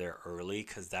there if you're there early,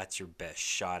 because that's your best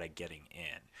shot at getting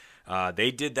in.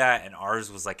 They did that, and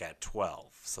ours was like at 12,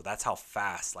 so that's how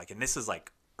fast. Like, and this is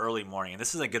like early morning, and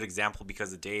this is a good example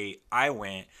because the day I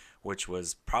went, which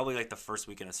was probably like the first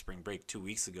weekend of spring break 2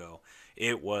 weeks ago,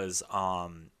 it was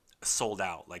sold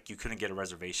out. Like, you couldn't get a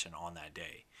reservation on that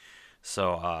day.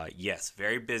 So, yes,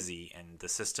 very busy, and the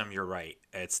system, you're right,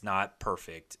 it's not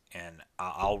perfect, and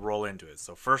I'll roll into it.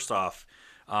 So, first off,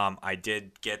 I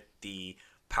did get the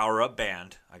power-up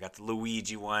band. I got the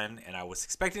Luigi one, and I was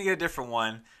expecting to get a different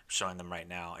one. I'm showing them right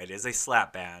now. It is a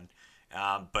slap band,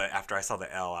 but after I saw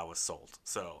the L, I was sold.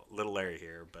 So, little Larry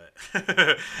here,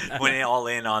 but went all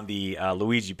in on the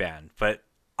Luigi band. But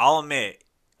I'll admit,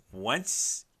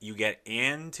 once you get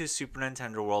into Super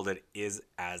Nintendo World, it is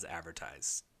as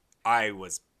advertised. I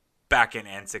was back in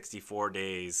N64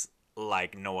 days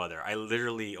like no other. I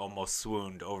literally almost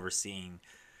swooned over seeing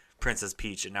Princess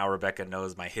Peach, and now Rebecca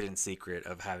knows my hidden secret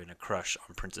of having a crush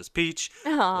on Princess Peach.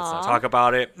 Let's not talk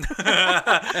about it.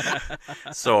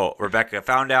 So Rebecca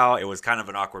found out. It was kind of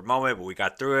an awkward moment, but we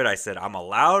got through it. I said, I'm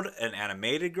allowed an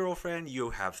animated girlfriend. You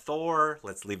have Thor.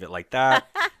 Let's leave it like that.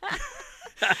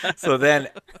 So then,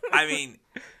 I mean,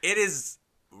 it is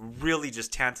really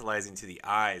just tantalizing to the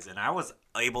eyes, and I was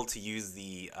able to use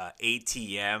the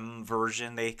ATM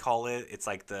version, they call it. It's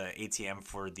like the ATM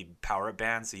for the power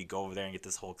band, so you go over there and get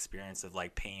this whole experience of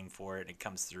like paying for it, and it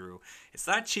comes through. It's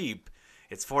not cheap.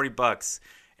 It's $40,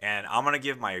 and I'm gonna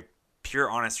give my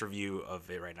pure honest review of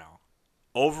it right now.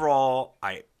 Overall,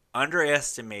 I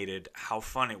underestimated how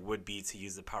fun it would be to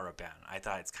use the power band. I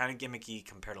thought it's kind of gimmicky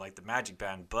compared to like the magic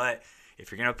band, but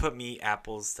if you're gonna put me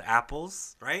apples to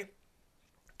apples, right?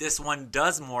 This one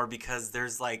does more because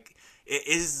there's like, it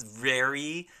is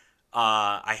very,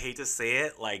 I hate to say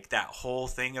it, like that whole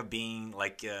thing of being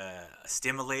like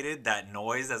stimulated, that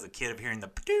noise as a kid of hearing the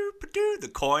pa-doo, pa-doo, the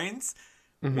coins.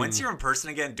 Mm-hmm. Once you're in person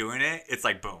again doing it, it's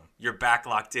like, boom, you're back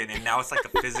locked in, and now it's like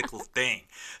a physical thing.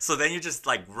 So then you're just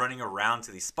like running around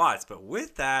to these spots. But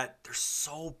with that, they're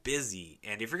so busy.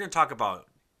 And if you're going to talk about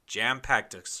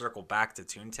jam-packed, to circle back to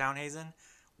Toontown, Hazen,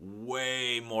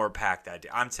 way more packed that day.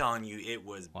 I'm telling you, it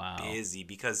was busy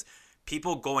because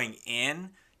people going in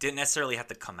didn't necessarily have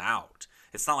to come out.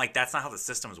 It's not like that's not how the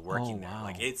system's working there.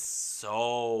 Like, it's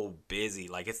so busy.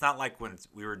 Like, it's not like when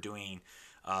we were doing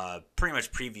pretty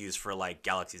much previews for like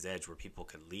Galaxy's Edge where people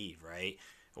could leave, right?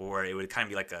 Or it would kind of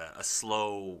be like a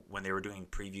slow, when they were doing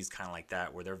previews kind of like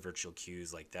that, where they're virtual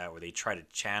queues like that, where they try to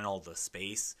channel the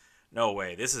space. No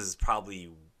way. This is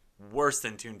probably worse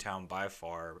than Toontown by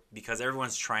far because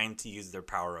everyone's trying to use their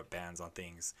power-up bands on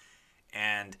things.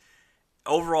 And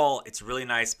overall, it's really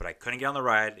nice, but I couldn't get on the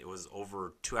ride. It was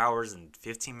over 2 hours and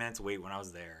 15 minutes wait when I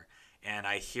was there. And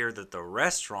I hear that the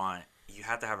restaurant, you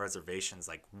have to have reservations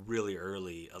like really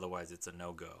early, otherwise it's a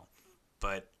no-go.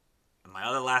 But my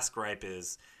other last gripe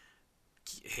is,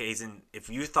 Hazen, if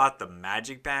you thought the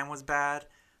Magic Band was bad,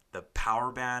 the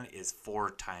power band is 4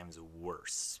 times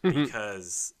worse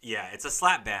because, yeah, it's a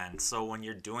slap band. So when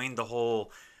you're doing the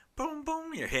whole boom,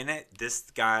 boom, you're hitting it,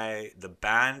 the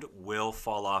band will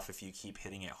fall off if you keep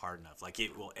hitting it hard enough. Like,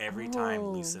 it will every time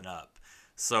loosen up.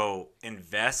 So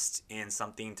invest in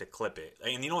something to clip it.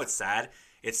 And you know what's sad?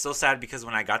 It's so sad because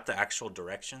when I got the actual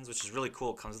directions, which is really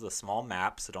cool, it comes with a small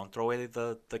map, so don't throw away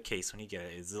the case when you get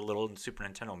it. It's a little Super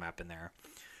Nintendo map in there.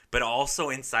 But also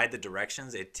inside the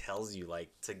directions, it tells you like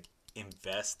to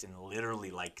invest in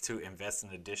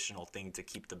an additional thing to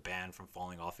keep the band from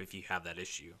falling off if you have that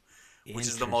issue, which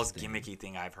is the most gimmicky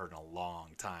thing I've heard in a long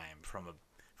time from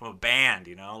a band,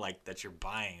 you know, like that you're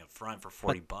buying up front for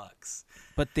 $40.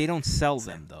 But they don't sell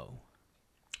them though.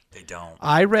 They don't.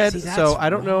 I read, so I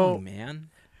don't wrong, know, man.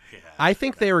 Yeah. I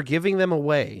think they were giving them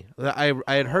away. I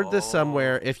had heard this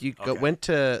somewhere. If you went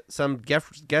to some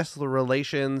guest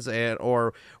relations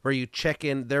or where you check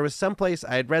in, there was some place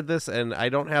I had read this, and I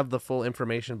don't have the full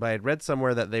information, but I had read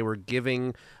somewhere that they were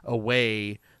giving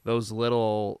away those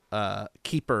little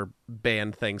keeper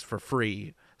band things for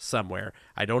free somewhere.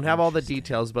 I don't have all the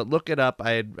details, but look it up.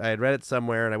 I had read it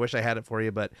somewhere, and I wish I had it for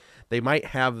you, but they might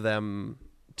have them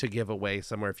to give away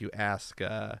somewhere if you ask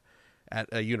at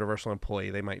a Universal employee.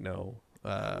 They might know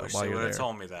wish while they you're would there. have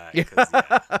told me that. 'Cause,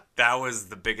 yeah, that was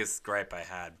the biggest gripe I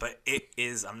had. But it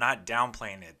is, I'm not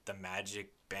downplaying it. The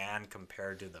Magic Band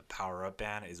compared to the Power Up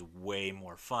Band is way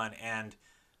more fun. And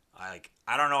I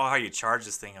don't know how you charge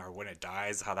this thing or when it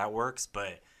dies, how that works.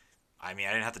 But I mean,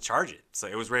 I didn't have to charge it, so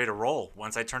it was ready to roll.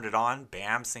 Once I turned it on,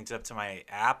 bam, synced it up to my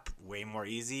app, way more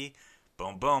easy.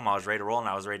 Boom, boom, I was ready to roll, and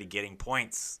I was ready getting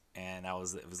points. And it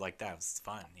was like that. It was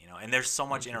fun, you know. And there's so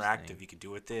much interactive you could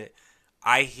do with it.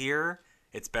 I hear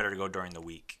it's better to go during the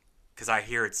week because I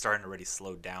hear it's starting to already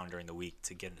slow down during the week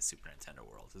to get into Super Nintendo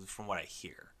World. This is from what I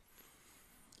hear.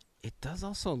 It does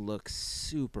also look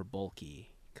super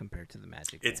bulky compared to the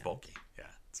Magic Band. It's bulky. Yeah,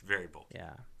 it's very bulky.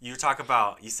 Yeah. You talk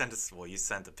about you sent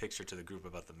a picture to the group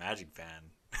about the Magic Band.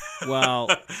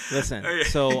 Well, listen.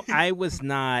 So I was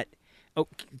not. Oh,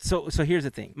 so here's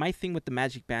the thing. My thing with the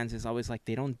Magic Bands is always like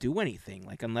they don't do anything.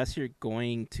 Like unless you're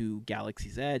going to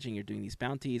Galaxy's Edge and you're doing these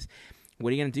bounties, what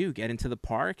are you gonna do? Get into the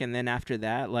park, and then after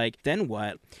that, like then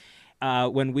what?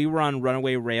 When we were on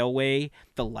Runaway Railway,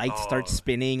 the lights start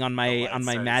spinning on my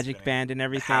Magic Band and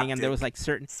everything, and there was like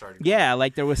certain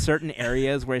like there was certain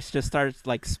areas where it just starts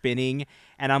like spinning,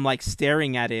 and I'm like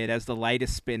staring at it as the light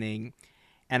is spinning,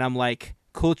 and I'm like,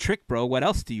 cool trick, bro. What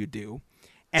else do you do?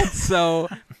 And so,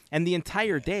 and the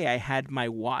entire day I had my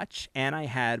watch and I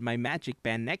had my Magic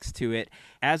Band next to it.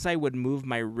 As I would move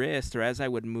my wrist or as I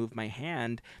would move my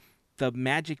hand, the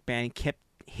Magic Band kept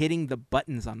hitting the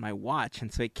buttons on my watch,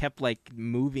 and so it kept like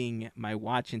moving my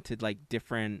watch into like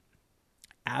different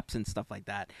apps and stuff like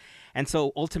that. And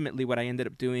so ultimately what I ended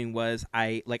up doing was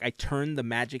I turned the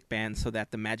Magic Band so that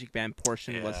the Magic Band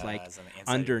portion was like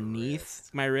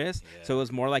underneath my wrist. Yeah. So it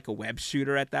was more like a web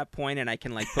shooter at that point, and I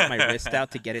can like put my wrist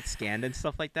out to get it scanned and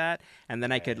stuff like that, and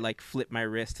then I could like flip my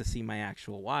wrist to see my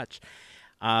actual watch.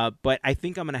 But I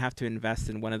think I'm going to have to invest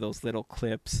in one of those little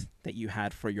clips that you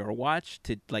had for your watch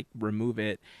to like remove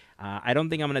it. I don't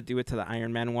think I'm going to do it to the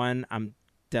Iron Man one. I'm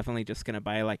definitely just going to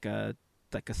buy like a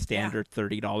standard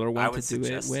 $30 one to do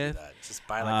it with. That. Just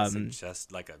buy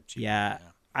like a cheap one.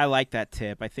 I like that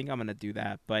tip. I think I'm going to do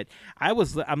that. But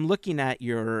I'm looking at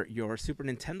your Super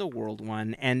Nintendo World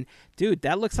one, and dude,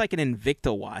 that looks like an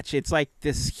Invicta watch. It's like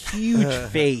this huge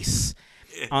face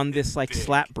on this like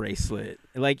slap bracelet.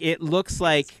 Like it looks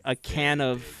like a can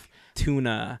of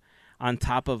tuna on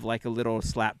top of like a little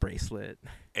slap bracelet.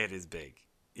 It is big.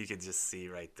 You can just see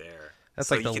right there. That's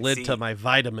so like the lid to my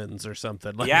vitamins or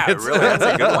something. Like yeah, really, that's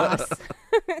a good one.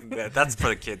 That's for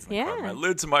the kids. In the car. My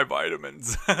lid to my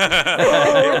vitamins. They're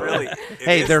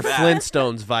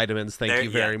Flintstones vitamins. Thank you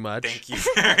very much. Thank you.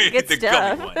 Good the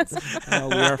stuff. Gummy ones.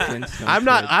 We are Flintstones.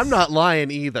 I'm not lying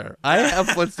either. I have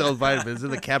Flintstones vitamins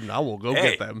in the cabinet. I will go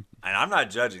get them. And I'm not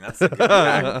judging. That's a good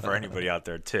fact for anybody out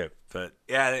there too. But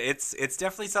yeah, it's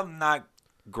definitely something not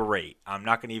great. I'm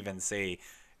not going to even say.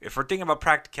 If we're thinking about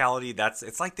practicality,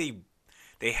 it's like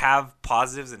they have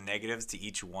positives and negatives to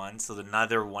each one, so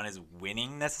neither one is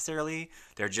winning necessarily.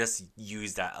 They're just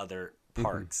used at other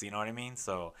parts, you know what I mean?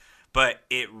 So, but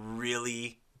it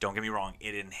really, don't get me wrong,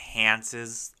 it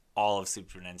enhances all of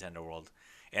Super Nintendo World.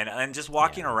 And just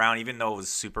walking around, even though it was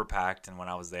super packed, and when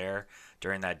I was there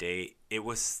during that day, it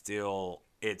was still,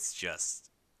 it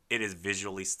is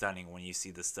visually stunning when you see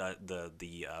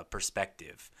the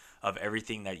perspective of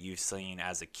everything that you've seen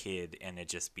as a kid and it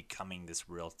just becoming this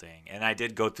real thing. And I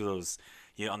did go through those,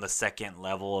 on the second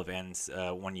level of ends,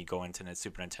 when you go into the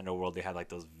Super Nintendo World, they had like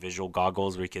those visual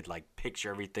goggles where you could like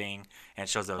picture everything, and it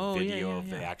shows a video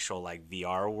of the actual like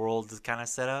VR world kind of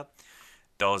set up.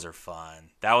 Those are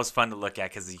fun. That was fun to look at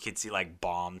because you could see like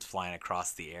bombs flying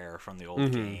across the air from the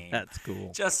old game. That's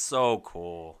cool. Just so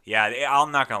cool. Yeah,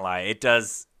 I'm not gonna lie. It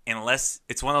does, unless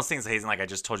it's one of those things, Hazen, like I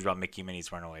just told you about Mickey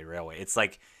Minnie's Runaway Railway. It's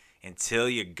like until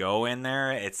you go in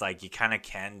there, it's like you kind of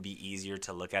can be easier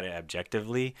to look at it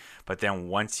objectively. But then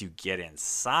once you get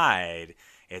inside,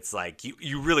 it's like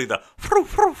you really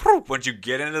once you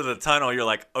get into the tunnel, you're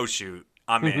like, oh shoot,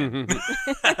 I'm in.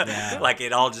 Like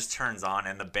it all just turns on,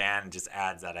 and the band just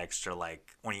adds that extra, like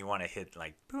when you want to hit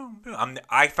like boom boom.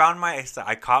 I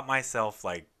caught myself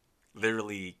like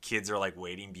literally kids are like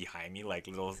waiting behind me like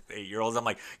little 8-year-olds. I'm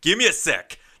like, give me a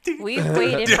sec. We've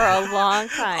waited for a long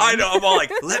time. I know. I'm all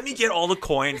like, let me get all the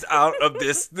coins out of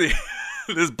this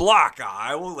block.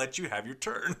 I will let you have your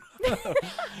turn.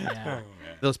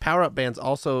 Those power-up bands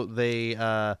also, they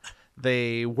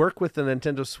work with the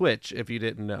Nintendo Switch, if you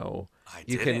didn't know.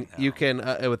 You can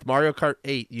with Mario Kart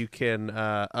 8 you can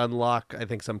unlock, I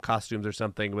think, some costumes or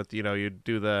something with, you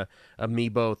do the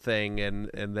amiibo thing, and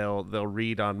they'll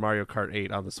read on Mario Kart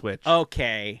 8 on the Switch.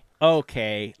 Okay,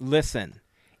 listen.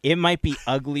 It might be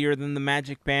uglier than the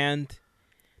Magic Band,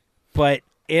 but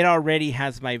it already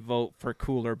has my vote for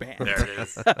cooler band. There it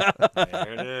is.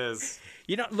 There it is.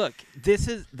 Look, this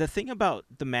is the thing about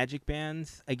the Magic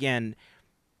Bands. Again,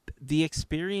 the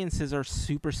experiences are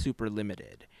super, super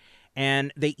limited.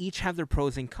 And they each have their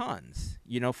pros and cons.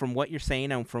 From what you're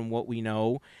saying and from what we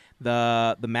know,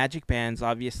 the Magic Bands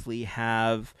obviously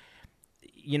have,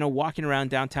 walking around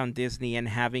downtown Disney and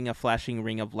having a flashing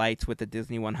ring of lights with the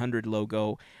Disney 100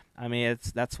 logo, I mean,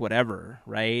 that's whatever,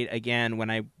 right? Again, when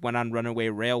I went on Runaway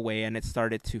Railway and it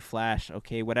started to flash,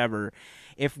 okay, whatever.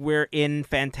 If we're in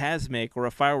Fantasmic or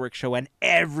a fireworks show and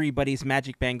everybody's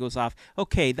magic band goes off,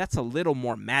 okay, that's a little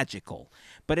more magical.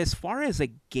 But as far as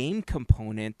a game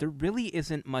component, there really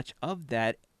isn't much of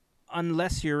that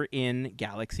unless you're in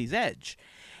Galaxy's Edge.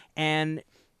 And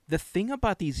the thing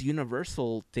about these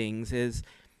Universal things is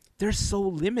they're so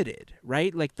limited,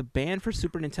 right? Like the band for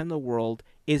Super Nintendo World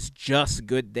is just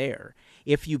good there.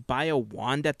 If you buy a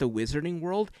wand at the Wizarding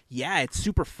World, yeah, it's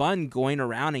super fun going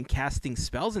around and casting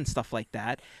spells and stuff like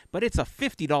that, but it's a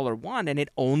 $50 wand and it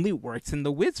only works in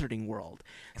the Wizarding World.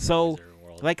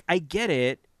 Like, I get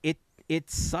it. It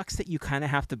sucks that you kind of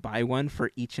have to buy one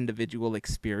for each individual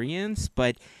experience,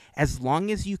 but as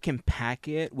long as you can pack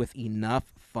it with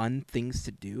enough fun things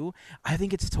to do, I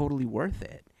think it's totally worth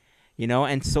it.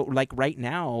 And so, like, right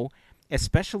now,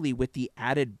 especially with the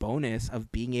added bonus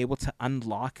of being able to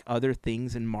unlock other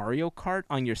things in Mario Kart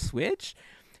on your Switch,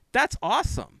 that's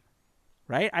awesome,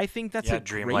 right? I think that's a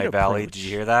great Dreamlight Valley. approach. Did you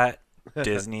hear that?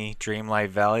 Disney Dreamlight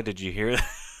Valley. Did you hear that?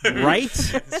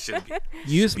 Right?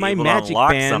 Use my magic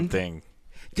band. Something.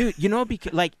 Dude,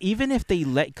 because like even if they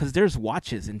because there's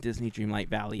watches in Disney Dreamlight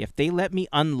Valley, if they let me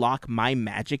unlock my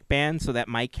magic band so that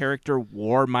my character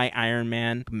wore my Iron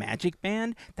Man magic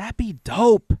band, that'd be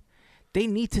dope. They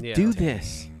need to do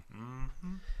this.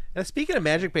 Now, speaking of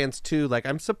magic bands too, like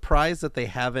I'm surprised that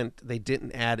they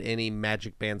didn't add any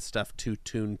magic band stuff to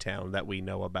Toontown that we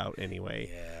know about anyway.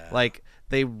 Yeah. Like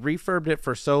they refurbed it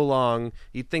for so long,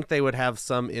 you'd think they would have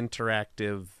some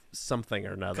interactive something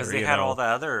or another. Because they had all the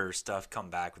other stuff come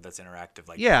back that's interactive,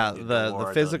 like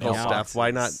the physical stuff.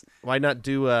 Why not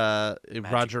do a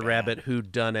Roger band. Rabbit Who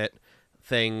Done It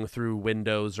thing through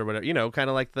Windows or whatever? Kind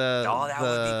of like the that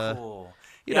would be cool.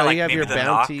 You like have your the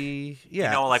bounty. Knock.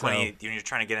 Yeah, when you're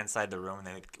trying to get inside the room, and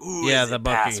they're like, "Ooh, the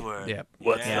password? Yeah,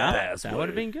 what's the password? That would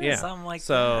have been good. Yeah, something like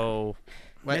that.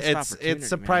 It's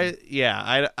surprising.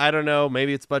 Yeah, I don't know.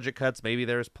 Maybe it's budget cuts. Maybe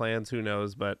there's plans. Who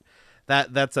knows? But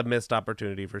that's a missed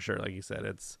opportunity for sure. Like you said,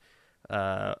 it's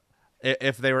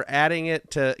if they were adding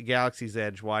it to Galaxy's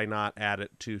Edge, why not add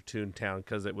it to Toontown?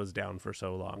 Because it was down for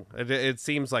so long. It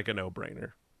seems like a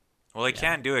no-brainer. Well, they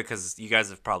can't do it because you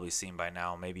guys have probably seen by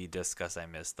now. Maybe discuss I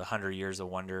missed the 100 Years of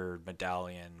Wonder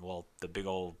medallion. Well, the big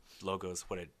old logos,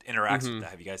 what it interacts with that.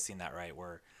 Have you guys seen that? Right,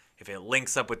 where if it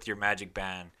links up with your magic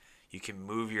band, you can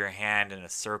move your hand in a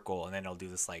circle, and then it'll do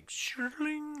this like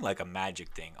shirling, like a magic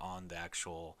thing on the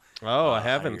actual. Oh, I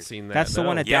haven't seen that. That's the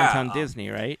one at Downtown Disney,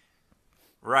 right?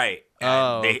 Right.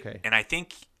 And okay. And I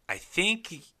think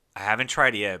I haven't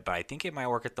tried it yet, but I think it might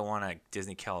work at the one at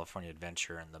Disney California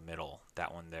Adventure in the middle.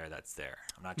 That one that's there.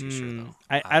 I'm not too sure though.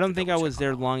 I don't think I was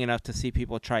there long enough to see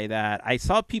people try that. I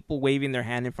saw people waving their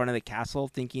hand in front of the castle,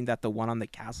 thinking that the one on the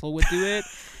castle would do it.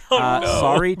 No.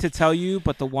 Sorry to tell you,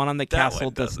 but the one on the castle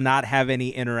does not have any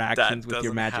interactions with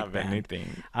your magic band.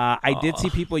 Anything. I did see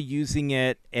people using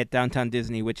it at Downtown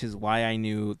Disney, which is why I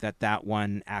knew that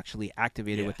one actually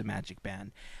activated with the magic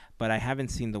band. But I haven't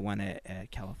seen the one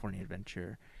at California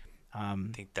Adventure. I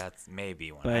think that's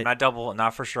maybe one. But, I'm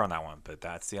not for sure on that one, but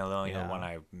that's the only one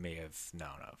I may have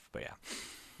known of. But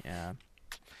yeah.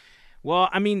 Well,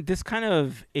 I mean, this kind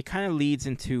of leads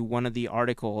into one of the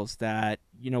articles that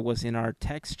was in our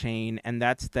text chain, and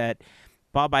that's that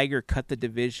Bob Iger cut the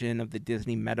division of the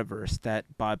Disney Metaverse that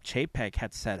Bob Chapek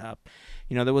had set up.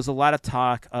 There was a lot of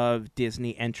talk of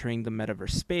Disney entering the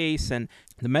Metaverse space, and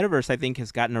the Metaverse, I think,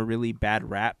 has gotten a really bad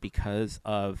rap because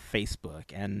of Facebook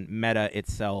and Meta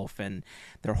itself and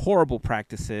their horrible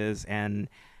practices and,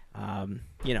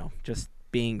 just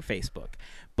being Facebook.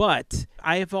 But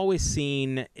I have always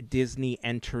seen Disney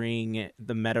entering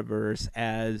the Metaverse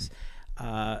as,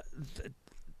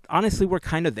 honestly, we're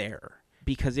kind of there.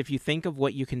 Because if you think of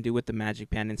what you can do with the Magic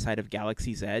Band inside of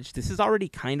Galaxy's Edge, this is already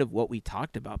kind of what we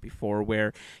talked about before,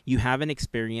 where you have an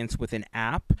experience with an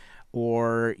app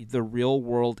or the real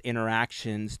world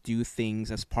interactions do things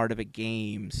as part of a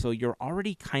game. So you're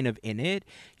already kind of in it.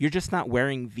 You're just not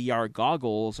wearing VR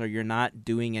goggles, or you're not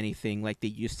doing anything like they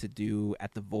used to do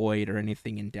at the Void or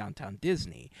anything in Downtown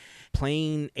Disney.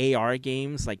 Playing AR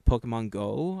games like Pokemon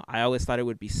Go, I always thought it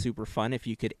would be super fun if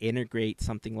you could integrate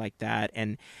something like that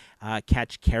and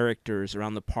catch characters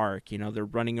around the park. They're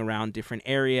running around different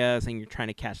areas and you're trying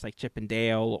to catch like Chip and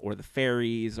Dale or the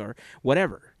fairies or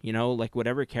whatever, like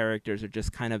whatever characters are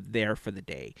just kind of there for the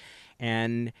day.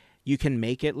 And you can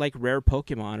make it like rare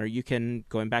Pokemon, or you can,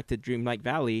 going back to Dreamlight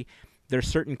Valley, there's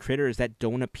certain critters that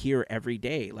don't appear every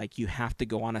day. Like you have to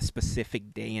go on a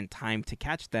specific day and time to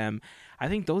catch them. I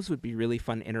think those would be really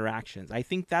fun interactions. I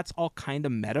think that's all kind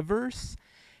of metaverse,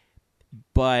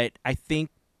 but I think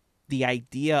the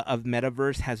idea of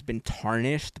metaverse has been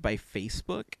tarnished by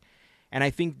Facebook, and I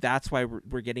think that's why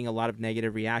we're getting a lot of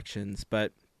negative reactions.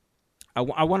 But I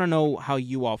want to know how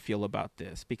you all feel about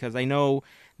this, because I know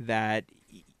that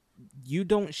you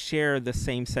don't share the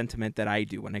same sentiment that I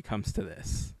do when it comes to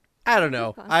this. I don't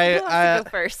know. Who wants to go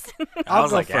first? I'll I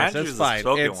was go like, first. Andrew's It's the fine.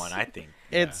 spoken one, I think.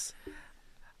 Yeah. It's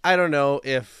I don't know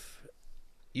if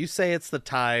you say it's the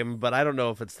time, but I don't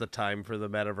know if it's the time for the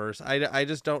metaverse. I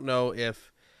just don't know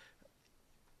if.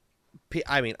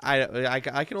 I mean, I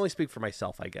can only speak for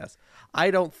myself, I guess.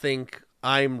 I don't think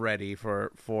I'm ready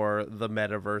for the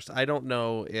metaverse. I don't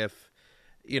know if,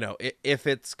 if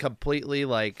it's completely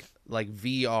like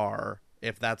VR,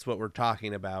 if that's what we're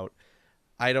talking about.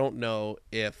 I don't know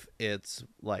if it's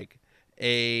like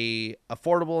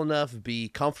affordable enough, B,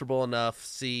 comfortable enough,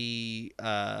 C,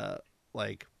 what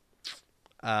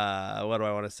do I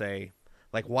want to say,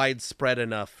 like widespread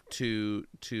enough to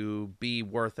be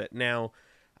worth it. Now,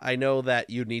 I know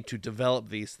that you need to develop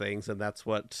these things, and that's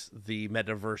what the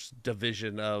metaverse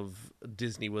division of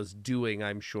Disney was doing.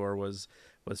 I'm sure was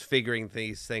figuring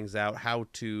these things out, how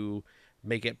to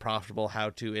make it profitable, how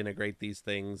to integrate these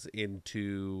things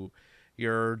into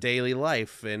your daily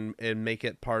life and make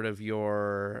it part of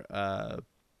your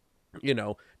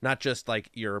not just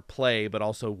like your play, but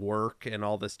also work and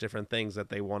all this different things that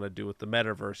they want to do with the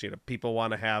metaverse. People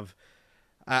want to have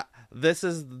this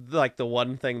is like the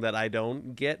one thing that I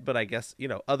don't get, but I guess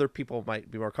other people might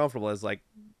be more comfortable, is like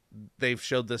they've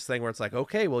showed this thing where it's like,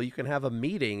 okay, well, you can have a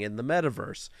meeting in the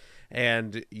metaverse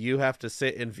and you have to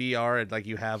sit in VR and like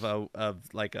you have a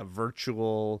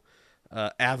virtual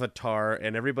avatar,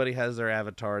 and everybody has their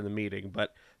avatar in the meeting,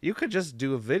 but you could just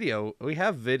do a video. We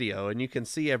have video, and you can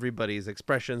see everybody's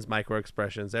expressions, micro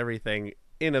expressions, everything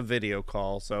in a video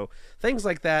call. So things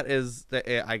like that is,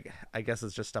 I guess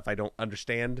it's just stuff I don't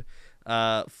understand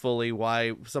fully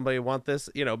why somebody want this.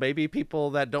 Maybe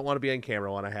people that don't want to be on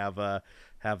camera want to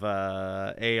have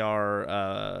a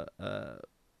AR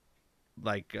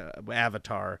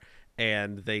avatar,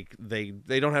 and they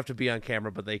don't have to be on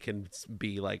camera, but they can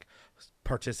be like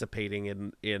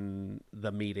participating in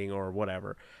the meeting or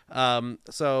whatever.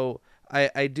 So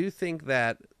I do think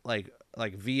that like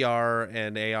VR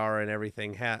and AR and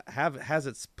everything has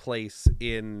its place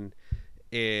in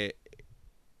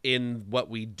what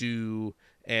we do,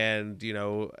 and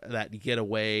that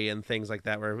getaway and things like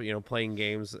that, where playing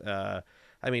games. I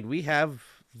mean, we have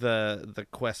the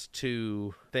Quest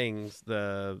 2 things,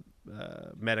 the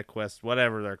Meta Quest,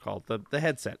 whatever they're called, the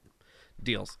headset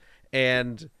deals,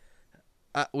 and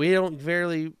we don't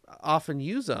very often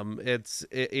use them. It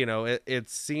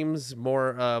seems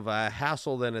more of a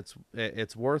hassle than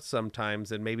it's worth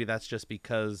sometimes, and maybe that's just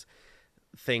because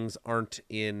things aren't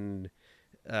in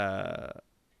they're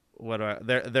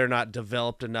not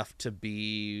developed enough to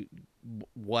be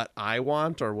what I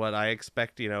want or what I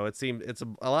expect. It seems it's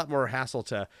a lot more hassle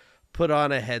to put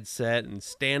on a headset and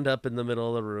stand up in the middle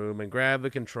of the room and grab the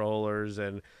controllers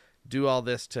and do all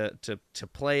this to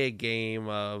play a game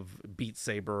of Beat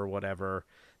Saber or whatever,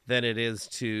 than it is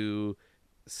to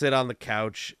sit on the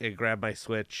couch and grab my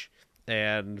Switch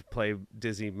and play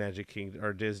Disney Magic Kingdom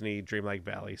or Disney Dreamlight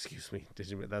Valley. Excuse me,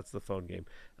 Disney. That's the phone game.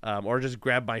 Or just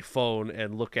grab my phone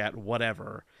and look at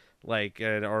whatever,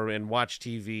 and watch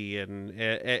TV. And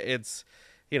it's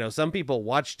some people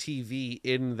watch TV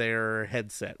in their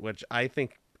headset, which I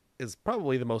think is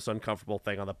probably the most uncomfortable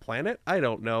thing on the planet. I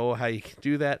don't know how you can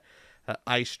do that.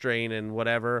 Eye strain and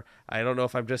whatever. I don't know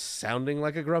if I'm just sounding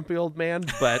like a grumpy old man,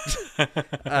 but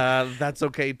that's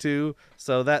okay too.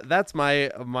 So that's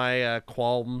my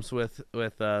qualms with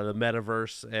the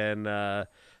metaverse and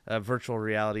virtual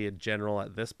reality in general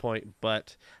at this point.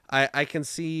 But I can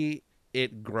see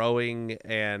it growing,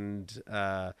 and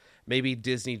maybe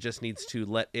Disney just needs to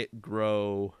let it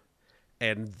grow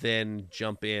and then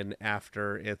jump in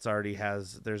after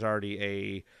there's already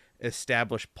a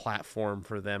established platform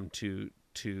for them to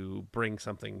bring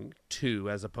something to,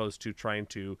 as opposed to trying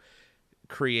to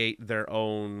create their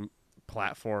own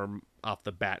platform off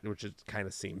the bat, which it kind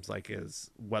of seems like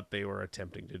is what they were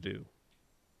attempting to do.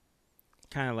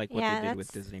 Kind of like what they did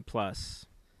with Disney Plus,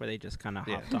 where they just kind of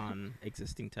hopped on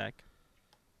existing tech.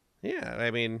 Yeah, I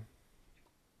mean,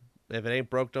 if it ain't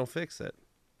broke, don't fix it.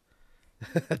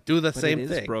 Do the same it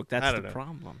is thing. Broke. That's the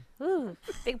problem. Ooh,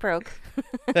 big broke.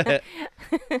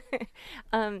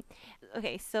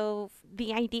 Okay, so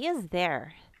the idea is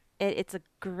there. It's a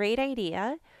great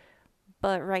idea,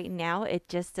 but right now it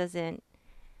just doesn't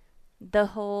the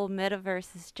whole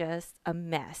metaverse is just a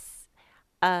mess.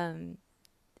 Um,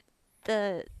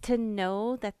 the to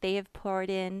know that they have poured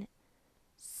in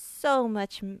so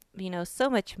much, so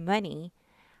much money,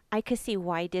 I could see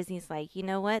why Disney's like, you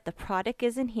know what, the product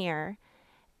isn't here.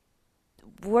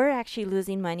 We're actually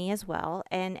losing money as well.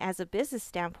 And as a business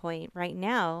standpoint, right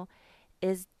now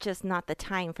is just not the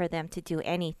time for them to do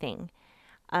anything.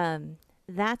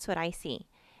 That's what I see.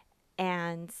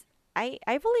 And I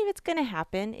believe it's going to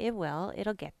happen. It will.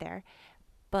 It'll get there.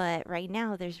 But right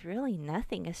now, there's really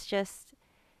nothing. It's just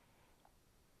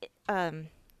um,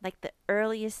 like the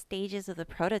earliest stages of the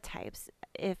prototypes,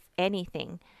 if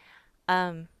anything.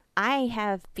 Um, I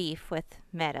have beef with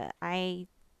Meta. I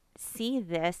see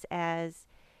this as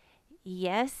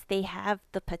yes, they have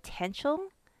the potential,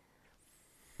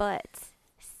 but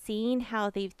seeing how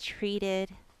they've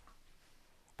treated,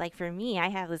 like for me, I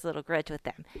have this little grudge with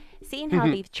them. Seeing how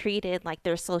they've treated like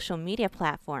their social media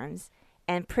platforms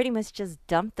and pretty much just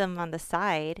dumped them on the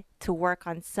side to work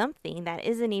on something that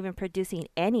isn't even producing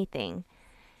anything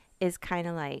is kind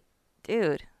of like,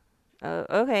 dude,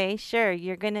 okay, sure,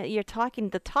 you're talking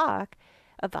the talk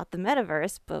about the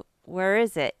metaverse, but where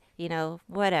is it?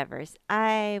 Whatever's.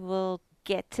 I will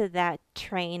get to that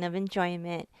train of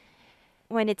enjoyment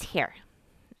when it's here.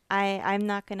 I'm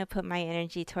not gonna put my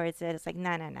energy towards it. It's like,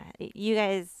 no, no, no. You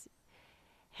guys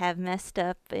have messed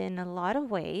up in a lot of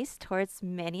ways towards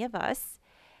many of us.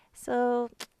 So,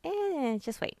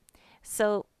 just wait.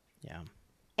 So, Yeah.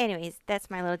 anyways, that's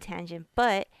my little tangent.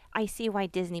 But I see why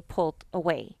Disney pulled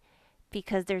away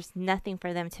because there's nothing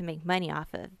for them to make money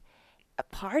off of. A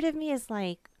part of me is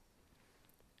like,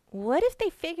 what if they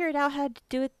figured out how to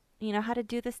do it, how to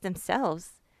do this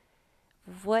themselves?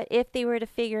 What if they were to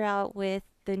figure out with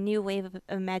the new wave of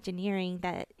Imagineering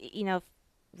that,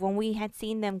 when we had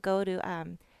seen them go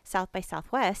to South by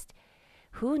Southwest,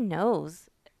 who knows?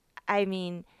 I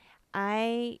mean,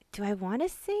 I want to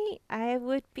say I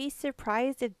would be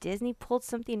surprised if Disney pulled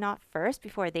something out first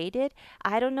before they did.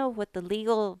 I don't know what the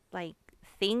legal like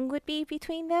thing would be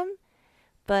between them,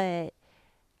 but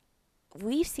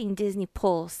we've seen Disney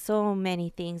pull so many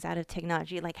things out of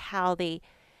technology, like how they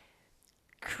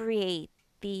create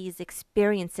these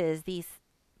experiences, these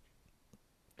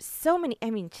so many. I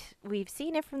mean, we've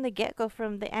seen it from the get go,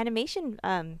 from the animation,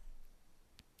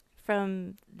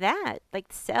 from that,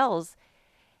 like cells,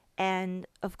 and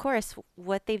of course,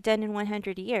 what they've done in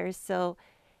 100 years. So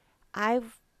I,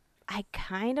 I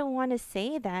kind of want to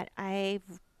say that I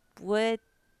would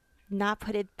not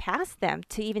put it past them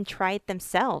to even try it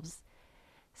themselves.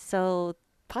 So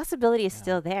possibility is Yeah.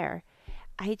 still there.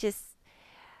 I just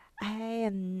I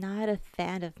am not a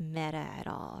fan of Meta at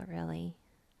all, really.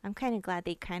 I'm kind of glad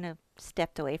they kind of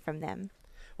stepped away from them.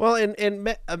 Well, and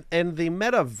the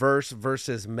metaverse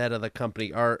versus Meta the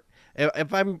company are,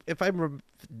 if I'm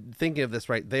thinking of this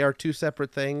right, they are two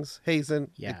separate things.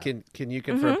 Hazen, Yeah. can you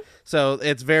confirm? Mhm. So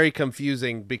it's very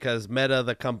confusing because Meta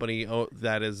the company,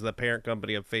 that is the parent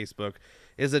company of Facebook,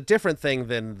 is a different thing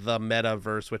than the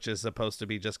metaverse, which is supposed to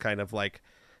be just kind of like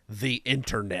the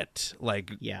internet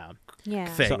like Yeah. Yeah.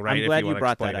 thing, So right? I'm If glad you you want to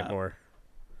brought that explain it up. more.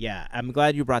 Yeah, I'm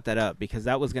glad you brought that up because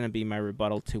that was going to be my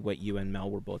rebuttal to what you and Mel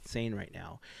were both saying right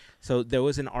now. So there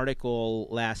was an article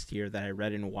last year that I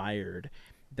read in Wired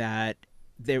that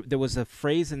there was a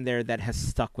phrase in there that has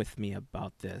stuck with me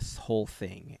about this whole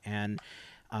thing, and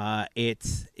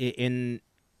it's in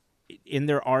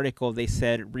their article they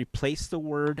said replace the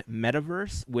word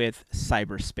metaverse with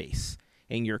cyberspace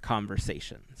in your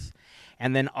conversations.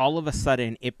 And then all of a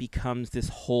sudden it becomes this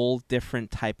whole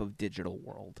different type of digital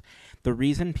world. The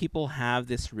reason people have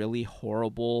this really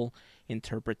horrible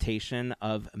interpretation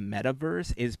of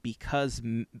metaverse is because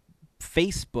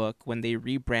Facebook, when they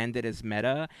rebranded as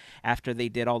Meta after they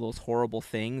did all those horrible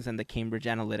things and the Cambridge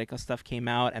Analytica stuff came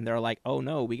out, and they're like, oh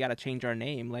no, we got to change our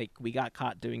name. Like, we got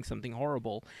caught doing something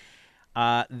horrible.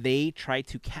 They try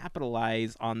to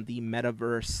capitalize on the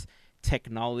metaverse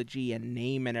technology and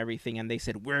name and everything, and they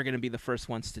said we're going to be the first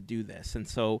ones to do this. And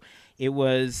so it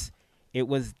was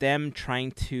them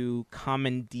trying to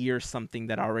commandeer something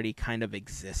that already kind of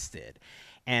existed.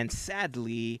 And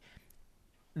sadly,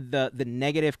 the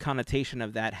negative connotation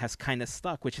of that has kind of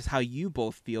stuck, which is how you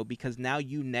both feel, because now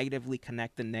you negatively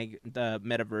connect the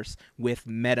metaverse with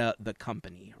Meta the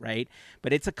company, right?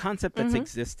 But it's a concept that's Mhm.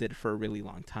 existed for a really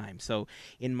long time. So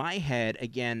in my head,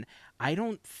 again, I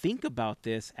don't think about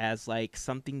this as like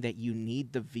something that you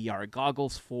need the VR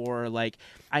goggles for. Like,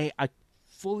 I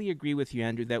fully agree with you,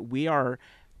 Andrew, that we are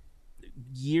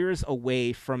years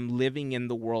away from living in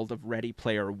the world of Ready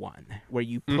Player One, where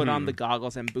you put on the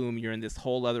goggles and boom, you're in this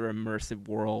whole other immersive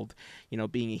world,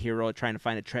 being a hero, trying to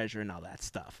find a treasure and all that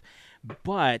stuff.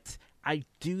 But I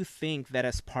do think that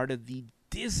as part of the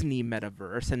Disney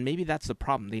metaverse, and maybe that's the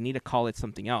problem, they need to call it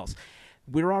something else.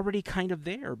 We're already kind of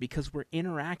there because we're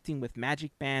interacting with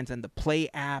Magic Bands and the Play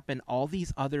app and all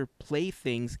these other play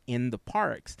things in the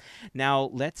parks. Now,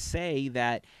 let's say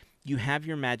that you have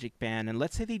your Magic Band, and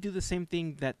let's say they do the same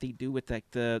thing that they do with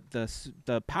like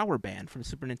the Power Band from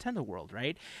Super Nintendo World,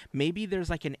 right? Maybe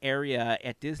there's like an area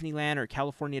at Disneyland or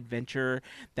California Adventure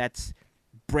that's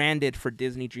branded for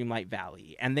Disney Dreamlight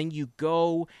Valley, and then you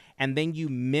go and then you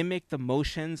mimic the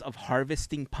motions of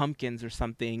harvesting pumpkins or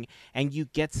something, and you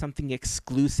get something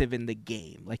exclusive in the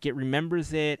game. Like it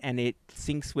remembers it and it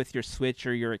syncs with your Switch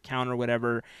or your account or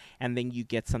whatever, and then you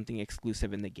get something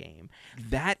exclusive in the game.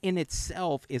 That in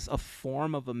itself is a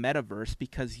form of a metaverse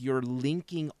because you're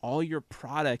linking all your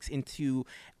products into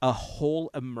a whole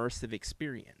immersive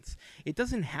experience. It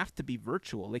doesn't have to be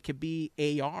virtual. It could be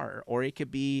AR, or it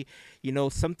could be,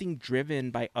 something driven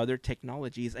by other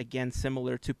technologies, again,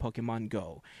 similar to Pokemon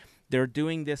Go. They're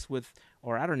doing this with,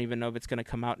 or I don't even know if it's going to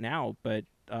come out now, but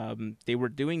they were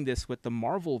doing this with the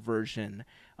Marvel version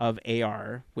of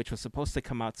AR, which was supposed to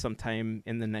come out sometime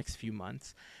in the next few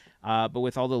months. But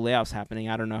with all the layoffs happening,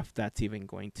 I don't know if that's even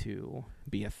going to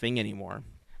be a thing anymore.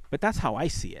 But that's how I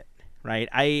see it, right?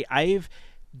 I've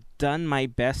done my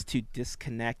best to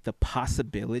disconnect the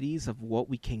possibilities of what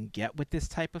we can get with this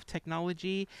type of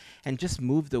technology and just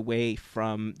moved away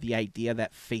from the idea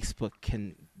that Facebook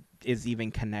is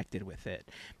even connected with it,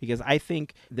 because I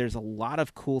think there's a lot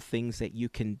of cool things that you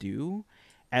can do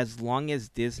as long as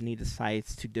Disney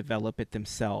decides to develop it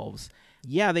themselves.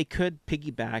 Yeah, they could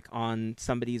piggyback on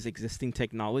somebody's existing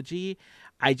technology.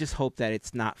 I just hope that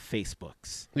it's not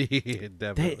Facebook's. Yeah,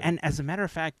 definitely. And as a matter of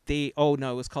fact, it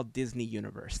was called Disney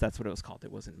Universe. That's what it was called.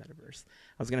 It wasn't Metaverse.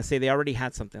 I was going to say they already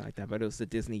had something like that, but it was the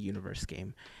Disney Universe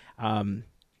game.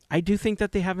 I do think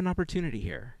that they have an opportunity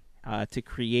here to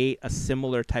create a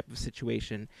similar type of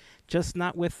situation, just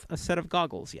not with a set of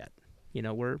goggles yet.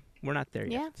 We're not there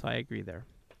yet. Yeah. So I agree there.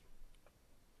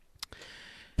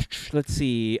 Let's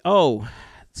see. Oh,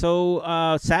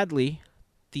 so sadly,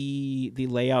 the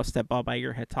layoffs that Bob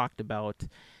Iger had talked about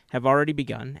have already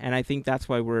begun, and I think that's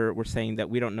why we're saying that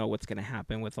we don't know what's going to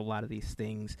happen with a lot of these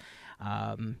things.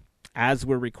 As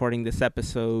we're recording this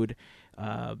episode,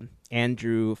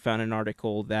 Andrew found an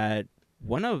article that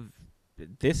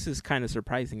this is kind of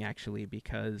surprising actually,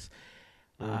 because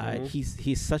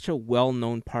he's such a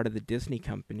well-known part of the Disney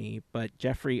company, but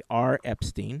Jeffrey R.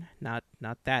 Epstein, not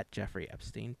that Jeffrey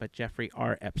Epstein, but Jeffrey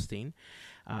R. Epstein,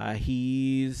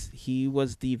 he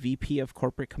was the VP of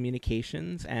corporate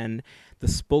communications and the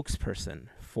spokesperson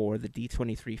for the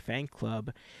D23 fan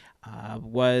club,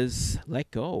 was let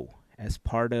go as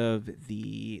part of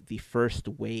the first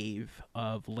wave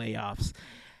of layoffs.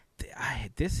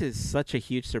 This is such a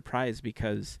huge surprise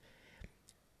because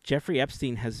Jeffrey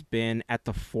Epstein has been at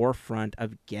the forefront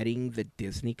of getting the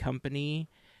Disney company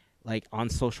like on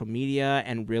social media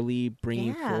and really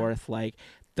bringing forth like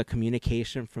the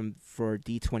communication for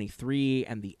D23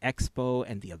 and the expo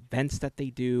and the events that they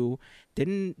do.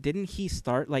 Didn't he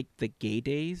start like the gay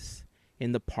days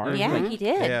in the park? Yeah, like, he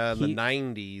did. Yeah, in the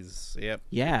 90s. Yep.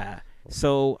 Yeah.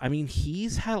 So, I mean,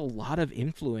 he's had a lot of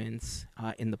influence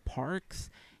in the parks.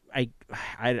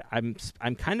 I'm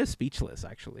kind of speechless,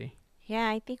 actually. Yeah,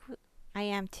 I think I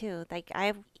am too. Like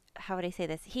how would I say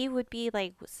this? He would be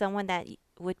like someone that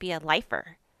would be a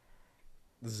lifer.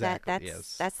 Exactly.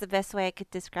 Yes. That's the best way I could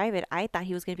describe it. I thought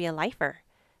he was going to be a lifer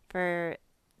for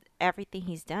everything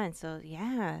he's done. So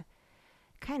yeah,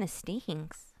 kind of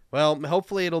stinks. Well,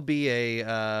 hopefully it'll be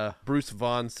a Bruce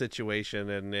Vaughan situation,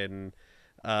 and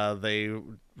they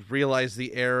realize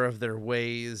the error of their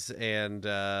ways and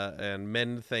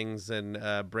mend things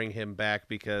and bring him back,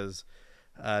 because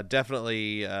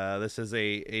definitely this is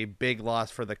a big loss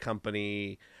for the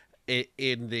company.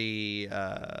 In the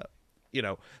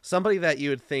somebody that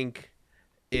you would think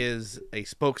is a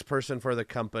spokesperson for the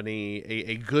company,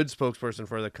 a good spokesperson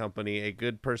for the company, a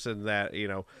good person that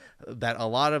that a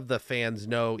lot of the fans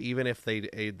know, even if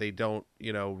they don't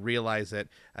realize it.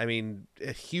 I mean,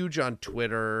 huge on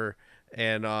Twitter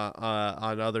and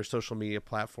on other social media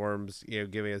platforms,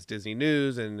 giving us Disney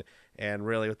news and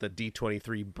really with the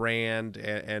D23 brand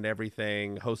and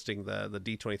everything, hosting the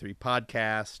D23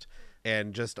 podcast,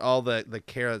 and just all the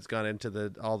care that's gone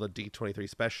into all the D23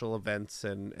 special events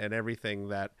and everything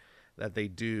that they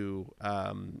do.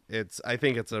 I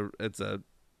think it's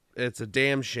a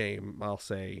damn shame, I'll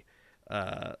say,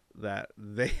 that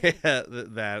they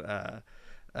that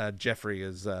Jeffrey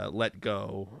is let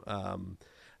go.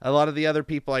 A lot of the other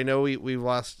people, I know we've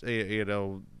lost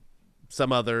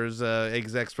some others,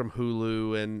 execs from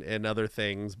Hulu and other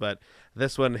things, but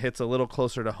this one hits a little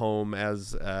closer to home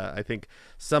as I think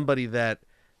somebody that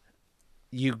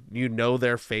you know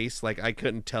their face. Like I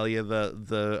couldn't tell you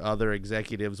the other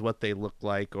executives what they look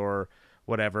like or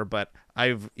whatever, but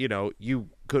I've you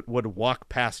would walk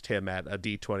past him at a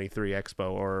D23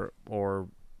 Expo or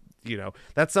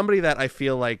that's somebody that I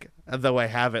feel like, though I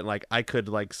haven't, like I could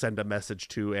like send a message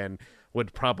to and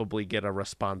would probably get a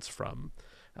response from.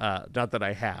 Not that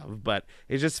I have, but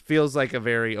it just feels like a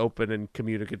very open and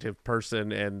communicative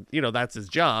person, and that's his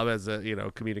job as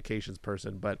a communications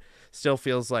person, but still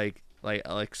feels like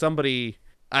somebody,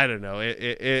 I don't know,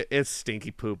 it's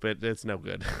stinky poop. It's no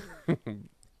good.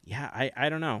 Yeah, I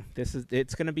don't know.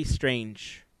 It's gonna be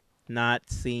strange not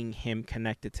seeing him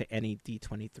connected to any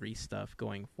D23 stuff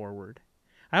going forward.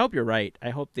 I hope you're right.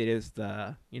 I hope it is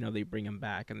they bring him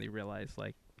back and they realize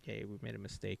like, okay, we made a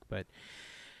mistake. But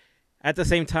at the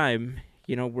same time,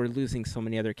 we're losing so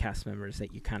many other cast members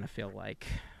that you kind of feel like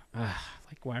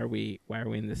why are we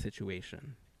in this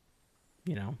situation?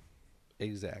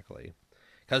 Exactly.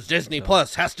 Because Disney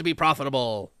Plus has to be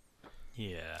profitable.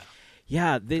 Yeah.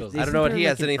 Yeah. I don't know what he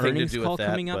has anything to do with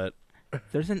that, but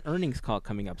there's an earnings call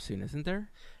coming up soon, isn't there?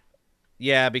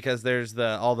 Yeah, because there's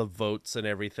all the votes and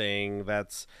everything.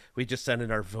 We just send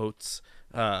in our votes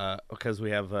because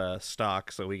we have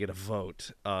stock, so we get a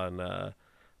vote on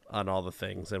all the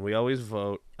things, and we always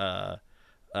vote. The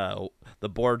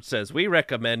board says we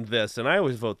recommend this, and I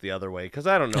always vote the other way because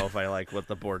I don't know if I like what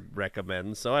the board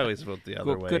recommends, so I always vote the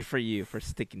other way. Good for you for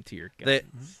sticking to your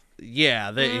guns.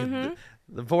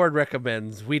 The board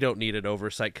recommends we don't need an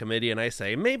oversight committee, and I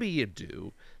say maybe you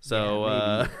do.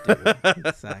 So maybe you do.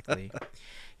 Exactly.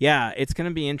 Yeah, it's going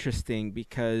to be interesting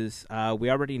because we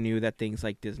already knew that things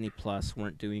like Disney Plus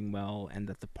weren't doing well and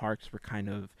that the parks were kind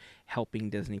of helping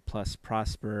Disney Plus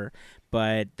prosper,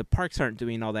 but the parks aren't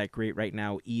doing all that great right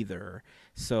now either.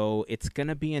 So it's going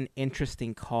to be an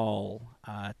interesting call,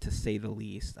 to say the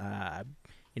least. I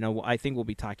think we'll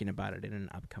be talking about it in an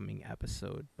upcoming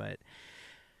episode, but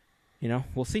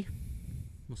we'll see.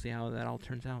 We'll see how that all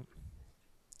turns out.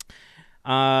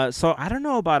 So I don't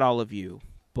know about all of you,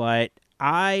 but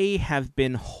I have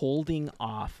been holding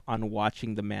off on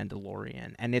watching The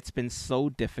Mandalorian, and it's been so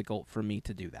difficult for me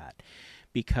to do that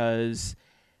because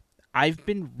I've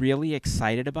been really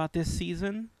excited about this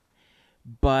season,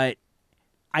 but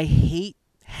I hate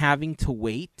having to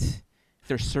wait.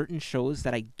 There's certain shows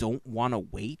that I don't want to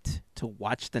wait to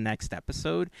watch the next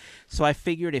episode. So I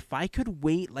figured if I could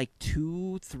wait like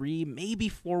 2, 3, maybe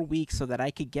 4 weeks so that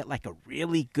I could get like a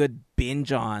really good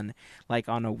binge on, like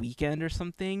on a weekend or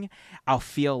something, I'll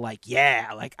feel like,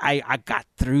 yeah, like I got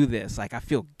through this. Like I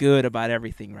feel good about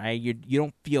everything, right? You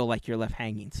don't feel like you're left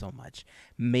hanging so much.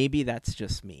 Maybe that's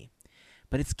just me.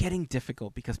 But it's getting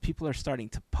difficult because people are starting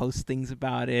to post things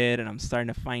about it, and I'm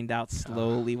starting to find out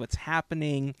slowly what's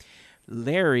happening.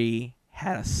 Larry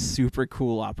had a super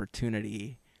cool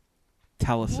opportunity.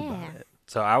 Tell us about it.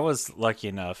 So I was lucky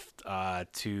enough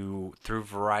through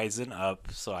Verizon Up.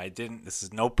 So this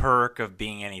is no perk of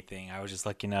being anything. I was just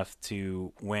lucky enough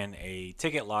to win a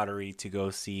ticket lottery to go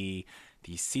see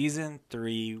the season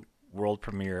 3 world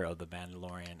premiere of The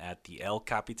Mandalorian at the El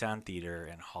Capitan Theater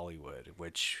in Hollywood,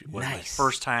 which was my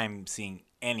first time seeing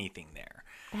anything there.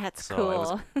 That's so cool. It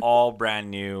was all brand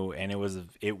new, and it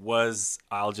was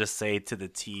I'll just say to the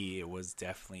T, it was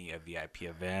definitely a VIP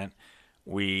event.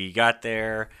 We got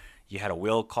there, you had a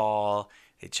will call,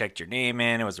 they checked your name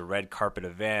in, it was a red carpet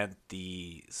event.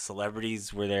 The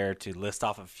celebrities were there to list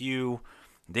off a few.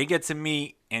 Didn't get to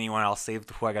meet anyone. I'll save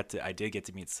who I did get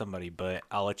to meet somebody, but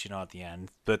I'll let you know at the end.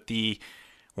 But the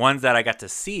ones that I got to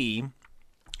see,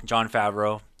 Jon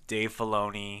Favreau, Dave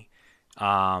Filoni,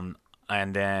 and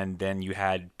then you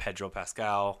had Pedro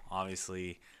Pascal,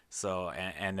 obviously. So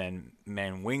and then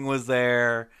Man Wing was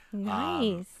there.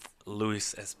 Nice.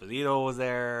 Luis Espedito was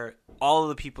there. All of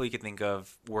the people you could think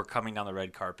of were coming down the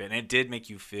red carpet, and it did make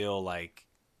you feel like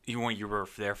when you were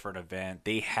there for an event.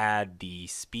 They had the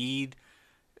Speed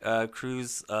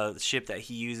cruise ship that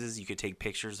he uses. You could take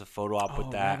pictures, a photo op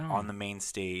with that on the main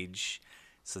stage.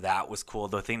 So that was cool.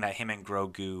 The thing that him and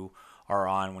Grogu are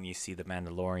on when you see The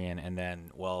Mandalorian. And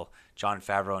then, Jon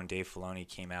Favreau and Dave Filoni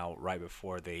came out right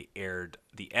before they aired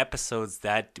the episodes.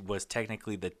 That was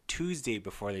technically the Tuesday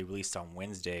before they released on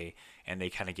Wednesday, and they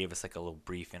kind of gave us like a little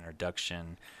brief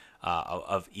introduction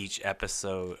of each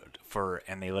episode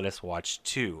and they let us watch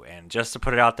 2. And just to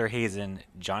put it out there, Hazen,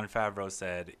 Jon Favreau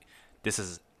said, this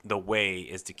is the way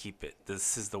is to keep it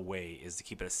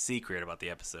a secret about the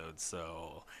episode.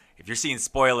 So if you're seeing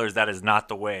spoilers, that is not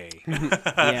the way.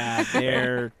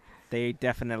 Yeah, they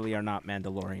definitely are not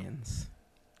Mandalorians.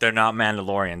 They're not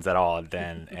Mandalorians at all,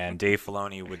 then, and Dave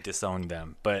Filoni would disown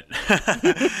them. But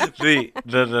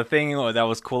the thing that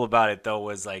was cool about it though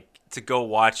was like to go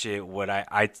watch it. What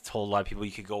I told a lot of people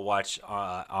you could go watch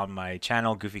on my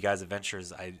channel, Goofy Guys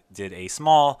Adventures. I did a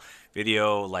small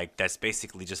video like that's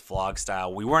basically just vlog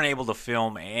style. We weren't able to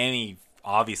film any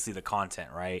obviously the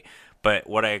content, right? But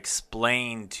what I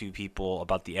explained to people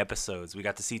about the episodes, we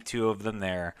got to see 2 of them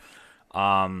there.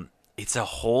 It's a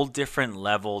whole different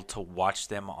level to watch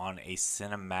them on a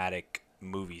cinematic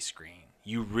movie screen.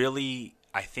 You really,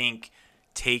 I think,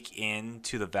 take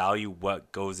into the value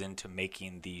what goes into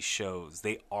making these shows.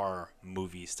 They are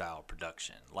movie style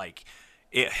production. Like,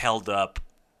 it held up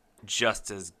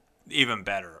just as even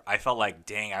better. I felt like,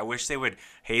 dang, I wish they would,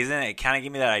 Hazen, it kind of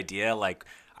gave me that idea. Like,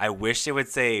 I wish they would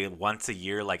say once a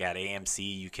year, like at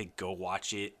AMC, you could go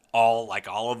watch it all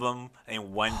of them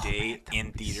in one day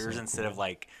in theaters instead of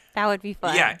like, That would be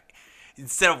fun. yeah,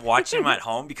 instead of watching them at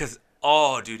home because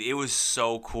oh, dude, it was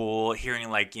so cool hearing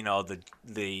like the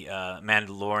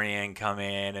Mandalorian come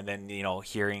in and then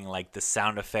hearing like the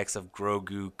sound effects of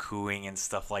Grogu cooing and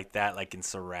stuff like that, like in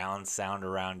surround sound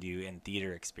around you in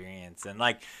theater experience, and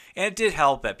it did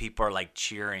help that people are like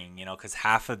cheering, because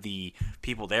half of the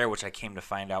people there, which I came to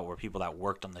find out, were people that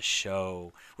worked on the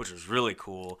show, which was really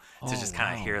cool to just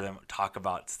kind of hear them talk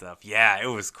about stuff. Yeah, it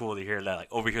was cool to hear that, like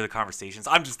overhear the conversations.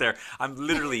 I'm just there. I'm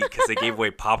literally because they gave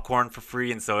away popcorn for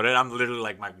free and soda. I'm literally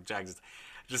like Michael Jackson,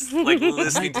 just like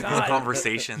listening to these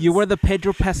conversations. You were the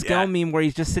Pedro Pascal meme where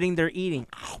he's just sitting there eating.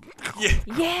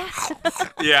 Yeah.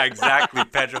 Yeah, exactly.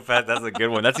 Pedro Pet, that's a good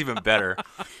one. That's even better.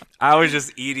 I was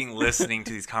just eating, listening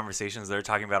to these conversations they're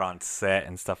talking about on set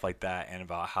and stuff like that, and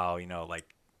about how, like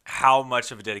how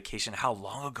much of a dedication, how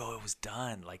long ago it was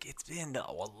done. Like, it's been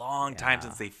a long time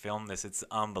since they filmed this. It's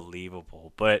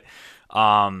unbelievable. But,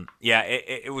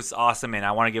 it was awesome, and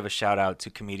I want to give a shout out to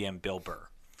comedian Bill Burr.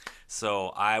 So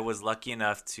I was lucky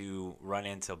enough to run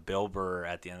into Bill Burr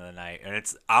at the end of the night, and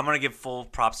I'm gonna give full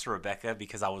props to Rebecca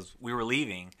because we were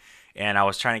leaving, and I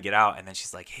was trying to get out, and then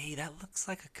she's like, "Hey, that looks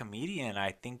like a comedian.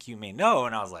 I think you may know."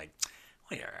 And I was like,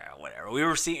 "Whatever." We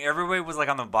were seeing everybody was like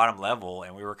on the bottom level,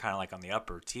 and we were kind of like on the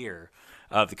upper tier,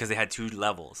 because they had 2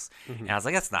 levels, and I was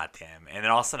like, "That's not them." And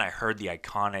then all of a sudden, I heard the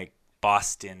iconic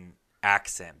Boston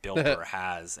accent Bill Burr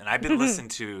has, and I've been listening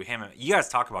to him. You guys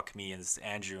talk about comedians,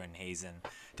 Andrew and Hazen.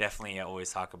 Definitely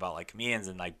always talk about like comedians,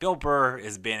 and like Bill Burr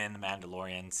has been in The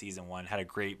Mandalorian season 1, had a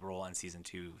great role in season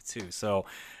 2 too. So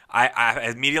I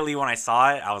immediately when I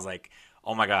saw it, I was like,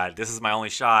 oh my god, this is my only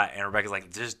shot. And Rebecca's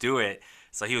like, just do it.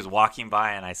 So he was walking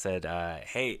by, and I said,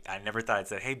 hey, I never thought I'd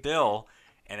said, hey Bill.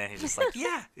 And then he's just like,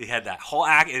 yeah. He had that whole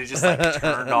act. It just like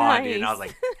turned on, dude. And I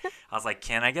was like,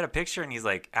 can I get a picture? And he's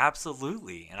like,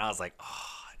 absolutely. And I was like, oh.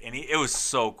 And it was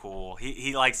so cool.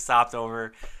 He like stopped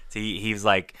over. He's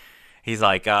like, you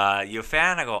a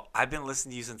fan? I go, I've been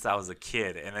listening to you since I was a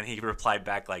kid. And then he replied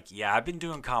back like, yeah, I've been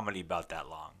doing comedy about that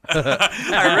long.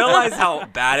 I realized how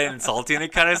bad and insulting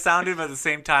it kind of sounded, but at the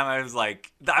same time, I was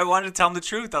like, I wanted to tell him the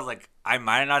truth. I was like, I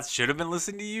might not should have been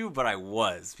listening to you, but I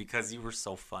was because you were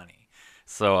so funny.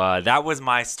 So that was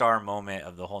my star moment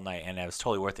of the whole night, and it was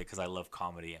totally worth it because I love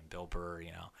comedy, and Bill Burr,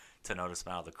 to notice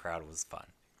smile of the crowd was fun.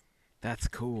 That's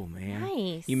cool, man.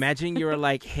 Nice. Imagine you were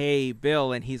like, hey,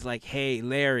 Bill, and he's like, hey,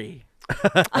 Larry.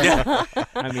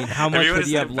 I mean, how much would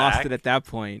you have lost it at that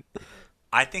point?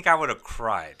 I think I would have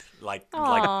cried,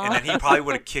 and then he probably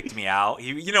would have kicked me out.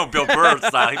 Bill Burr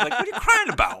style. He'd be like, "What are you crying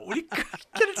about?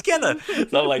 Get it together,"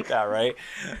 something like that, right?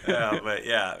 But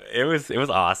yeah, it was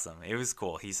awesome. It was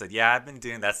cool. He said, "Yeah, I've been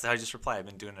doing." That's how I just replied. I've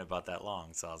been doing it about that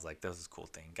long. So I was like, "That was a cool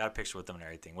thing." Got a picture with them and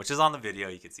everything, which is on the video.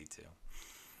 You can see too.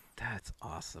 That's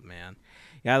awesome, man.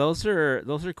 Yeah, those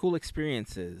are cool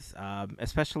experiences,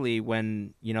 especially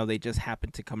when they just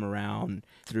happen to come around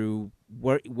through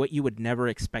what you would never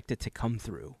expect it to come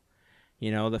through.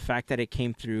 The fact that it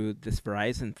came through this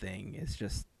Verizon thing is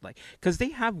just like, because they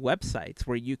have websites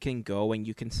where you can go and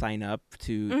you can sign up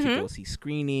to go see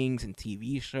screenings and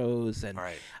TV shows, and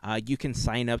right. You can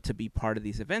sign up to be part of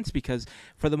these events because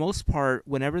for the most part,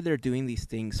 whenever they're doing these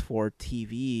things for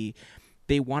TV,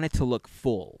 they want it to look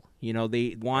full.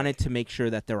 They wanted to make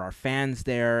sure that there are fans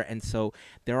there. And so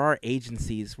there are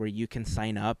agencies where you can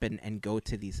sign up and go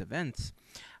to these events.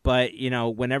 But,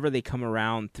 whenever they come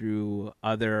around through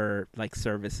other like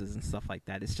services and stuff like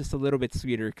that, it's just a little bit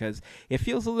sweeter because it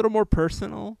feels a little more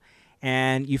personal.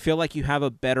 And you feel like you have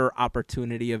a better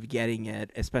opportunity of getting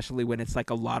it, especially when it's like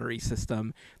a lottery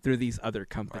system through these other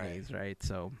companies, right?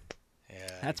 So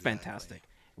that's fantastic.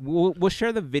 We'll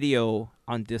share the video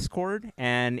on Discord,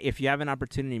 and if you have an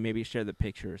opportunity, maybe share the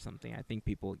picture or something. I think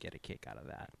people will get a kick out of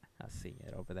that, seeing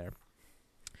it over there.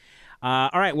 All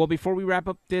right. Well, before we wrap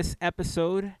up this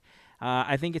episode,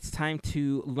 I think it's time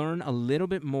to learn a little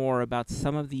bit more about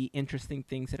some of the interesting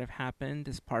things that have happened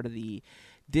as part of the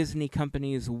Disney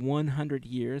Company's 100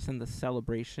 years and the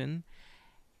celebration.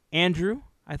 Andrew,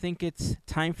 I think it's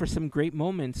time for some great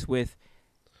moments with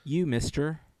you,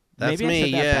 mister. That's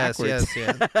Maybe me. I said that backwards.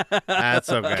 Yeah. That's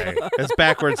okay. It's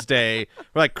backwards day.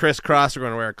 We're like crisscross. We're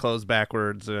going to wear our clothes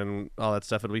backwards and all that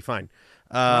stuff. It'll be fine.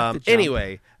 have to jump.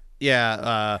 Anyway,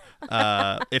 yeah.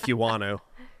 If you want to.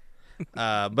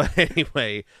 But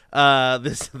anyway,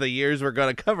 the years we're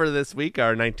going to cover this week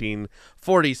are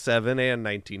 1947 and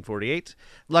 1948.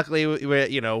 Luckily,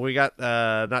 we got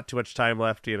not too much time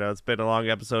left. It's been a long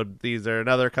episode. These are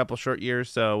another couple short years,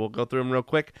 so we'll go through them real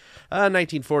quick.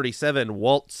 1947,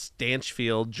 Walt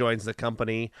Stanchfield joins the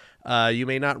company. You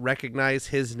may not recognize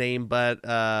his name, but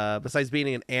besides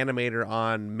being an animator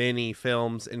on many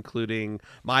films, including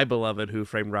my beloved Who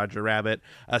Framed Roger Rabbit,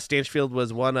 Stanchfield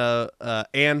was one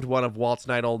of Walt's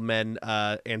 9 old men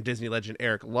and Disney legend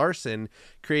Eric Larson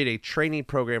created a training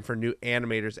program for new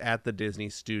animators at the Disney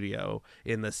studio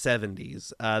in the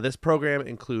 70s. This program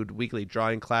included weekly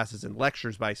drawing classes and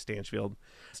lectures by Stanchfield.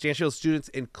 Stanchfield's students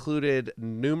included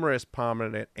numerous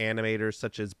prominent animators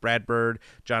such as Brad Bird,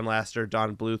 John Lasseter,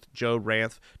 Don Bluth, Joe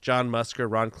Ranft, John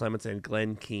Musker, Ron Clements, and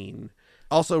Glenn Keane.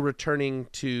 Also returning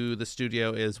to the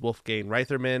studio is Wolfgang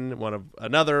Reitherman,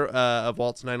 another of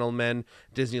Walt's 9 old men,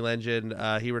 Disney legend.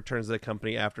 He returns to the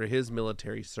company after his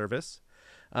military service.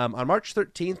 On March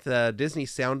 13th, Disney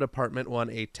Sound Department won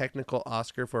a technical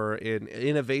Oscar for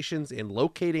innovations in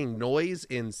locating noise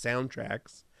in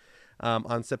soundtracks.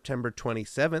 On September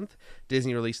 27th,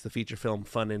 Disney released the feature film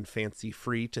Fun and Fancy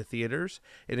Free to theaters.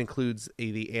 It includes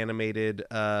the animated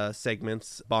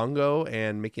segments Bongo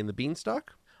and Mickey and the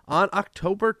Beanstalk. On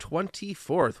October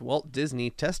 24th, Walt Disney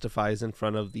testifies in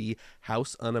front of the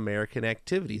House Un-American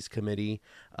Activities Committee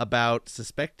about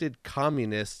suspected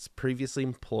communists previously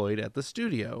employed at the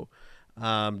studio.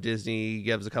 Disney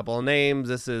gives a couple of names.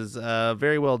 This is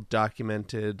very well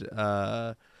documented.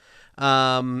 Other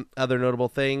notable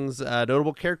things,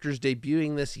 notable characters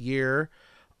debuting this year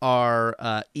are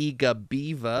Iga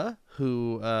Beaver,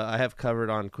 who I have covered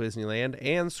on Quizneyland,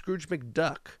 and Scrooge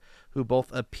McDuck, who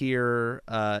both appear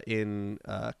in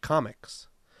comics.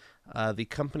 The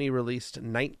company released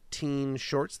 19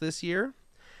 shorts this year.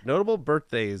 Notable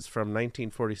birthdays from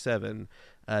 1947,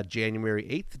 January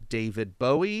 8th, David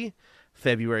Bowie.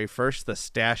 February 1st, the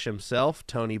Stash himself,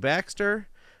 Tony Baxter.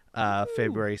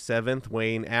 February 7th,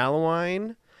 Wayne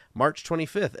Allwine. March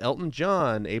 25th, Elton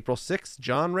John. April 6th,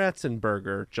 John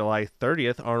Ratzenberger. July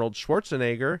 30th, Arnold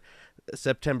Schwarzenegger.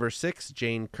 September 6th,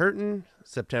 Jane Curtin.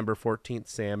 September 14th,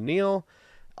 Sam Neill.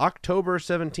 October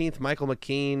 17th, Michael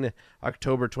McKean.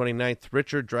 October 29th,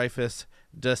 Richard Dreyfuss.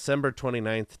 December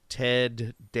 29th,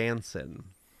 Ted Danson.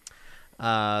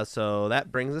 So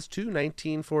that brings us to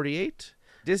 1948.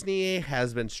 Disney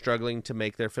has been struggling to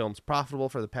make their films profitable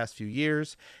for the past few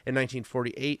years. In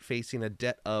 1948, facing a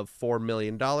debt of $4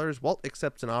 million, Walt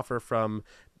accepts an offer from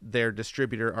their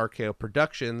distributor RKO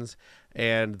Productions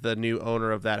and the new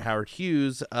owner of that, Howard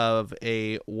Hughes, of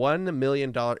a $1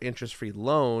 million interest-free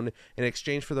loan in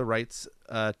exchange for the rights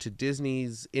to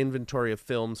Disney's inventory of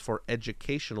films for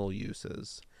educational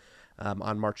uses.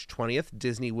 On March 20th,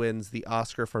 Disney wins the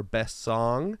Oscar for Best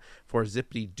Song for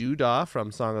Zippity Doo-Dah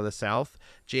from Song of the South.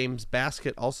 James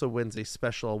Baskett also wins a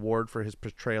special award for his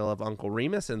portrayal of Uncle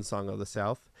Remus in Song of the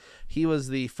South. He was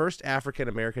the first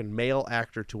African-American male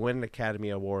actor to win an Academy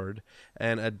Award,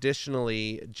 and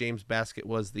additionally, James Baskett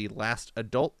was the last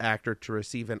adult actor to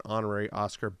receive an honorary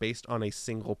Oscar based on a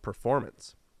single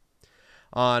performance.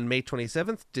 On May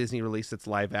 27th, Disney released its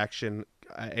live-action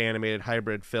animated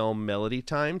hybrid film Melody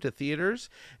Time to theaters.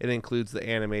 It includes the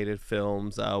animated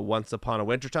films Once Upon a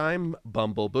Wintertime,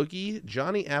 Bumble Boogie,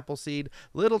 Johnny Appleseed,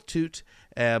 Little Toot,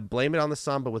 Blame It on the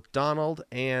Samba with Donald,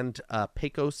 and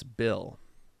Pecos Bill.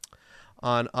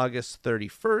 On August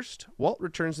 31st, Walt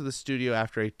returns to the studio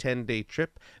after a 10-day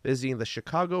trip visiting the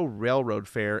Chicago Railroad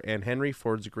Fair and Henry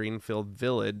Ford's Greenfield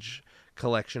Village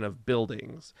collection of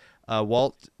buildings.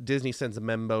 Walt Disney sends a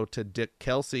memo to Dick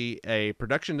Kelsey, a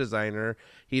production designer.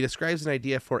 He describes an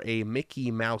idea for a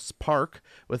Mickey Mouse Park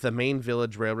with a main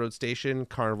village railroad station,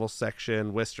 carnival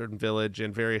section, Western Village,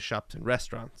 and various shops and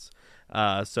restaurants.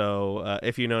 So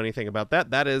if you know anything about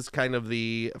that, that is kind of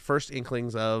the first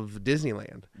inklings of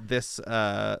Disneyland. This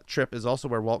trip is also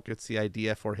where Walt gets the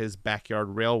idea for his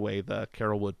backyard railway, the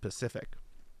Carolwood Pacific.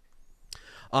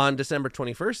 On December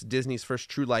 21st, Disney's first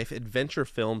true life adventure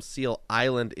film, Seal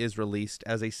Island, is released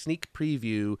as a sneak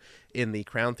preview in the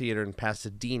Crown Theater in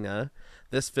Pasadena.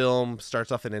 This film starts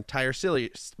off an entire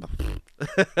series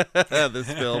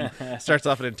This film starts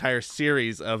off an entire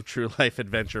series of true life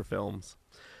adventure films.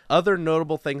 Other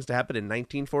notable things to happen in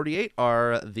 1948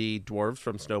 are the dwarves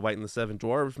from Snow White and the Seven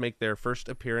Dwarfs make their first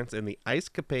appearance in the Ice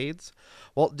Capades.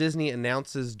 Walt Disney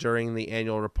announces during the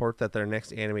annual report that their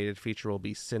next animated feature will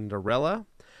be Cinderella.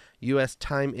 U.S.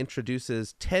 Time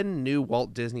introduces 10 new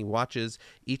Walt Disney watches,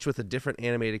 each with a different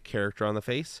animated character on the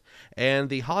face. And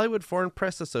the Hollywood Foreign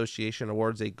Press Association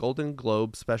awards a Golden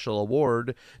Globe Special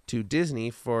Award to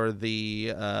Disney for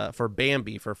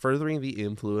Bambi for furthering the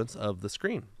influence of the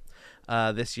screen.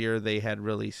 This year they had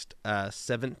released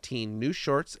 17 new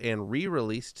shorts and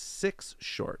re-released 6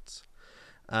 shorts.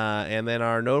 And then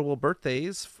our notable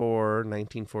birthdays for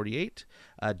 1948,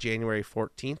 January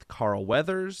 14th, Carl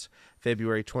Weathers,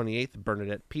 February 28th,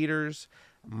 Bernadette Peters,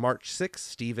 March 6th,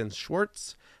 Steven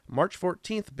Schwartz, March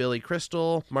 14th, Billy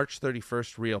Crystal, March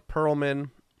 31st, Rio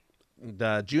Perlman,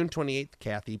 June 28th,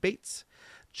 Kathy Bates,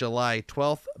 July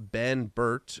 12th, Ben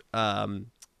Burt.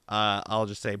 I'll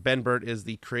just say Ben Burt is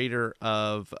the creator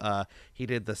of, he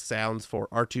did the sounds for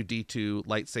R2-D2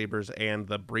 lightsabers and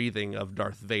the breathing of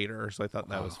Darth Vader. So I thought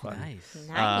that was fun. Nice.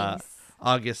 Nice.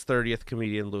 August 30th,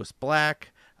 comedian Louis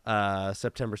Black.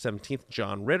 September 17th,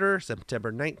 John Ritter.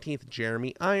 September 19th,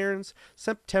 Jeremy Irons.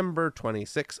 September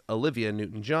 26th, Olivia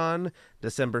Newton-John.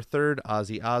 December 3rd,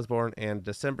 Ozzy Osbourne. And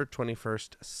December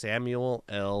 21st, Samuel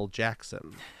L.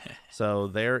 Jackson. So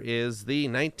there is the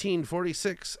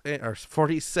 1947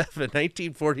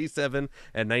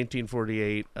 and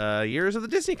 1948 years of the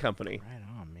Disney Company. Right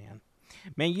on, man.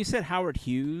 Man, you said Howard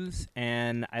Hughes,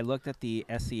 and I looked at the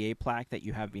SCA plaque that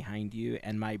you have behind you,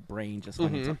 and my brain just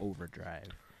went into overdrive.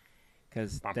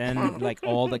 Because then, like,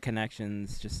 all the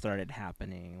connections just started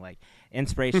happening. Like,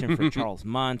 inspiration for Charles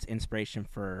Muntz, inspiration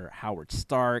for Howard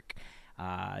Stark.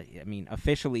 I mean,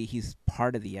 officially, he's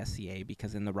part of the SCA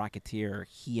because in The Rocketeer,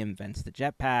 he invents the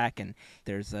jetpack, and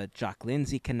there's a Jock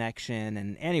Lindsay connection.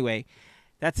 And anyway,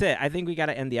 that's it. I think we got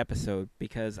to end the episode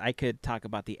because I could talk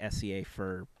about the SCA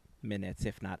for minutes,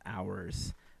 if not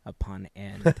hours upon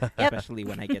end, especially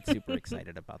when I get super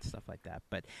excited about stuff like that.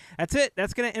 But that's it.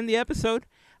 That's going to end the episode.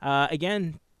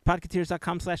 Again,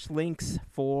 podcateers.com/links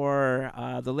for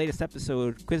the latest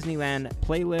episode, Quizneyland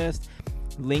playlist,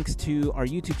 links to our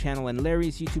YouTube channel and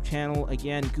Larry's YouTube channel.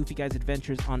 Again, Goofy Guys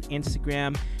Adventures on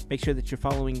Instagram. Make sure that you're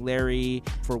following Larry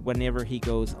for whenever he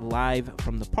goes live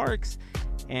from the parks.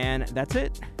 And that's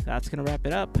it. That's going to wrap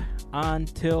it up.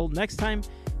 Until next time,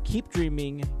 keep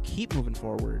dreaming, keep moving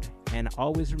forward, and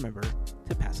always remember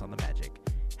to pass on the magic.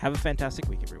 Have a fantastic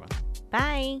week, everyone.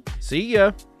 Bye. See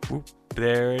ya.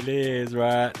 There it is,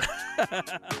 right?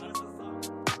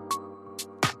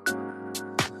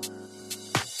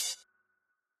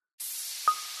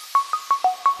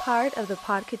 Part of the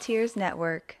Podcateers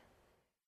Network.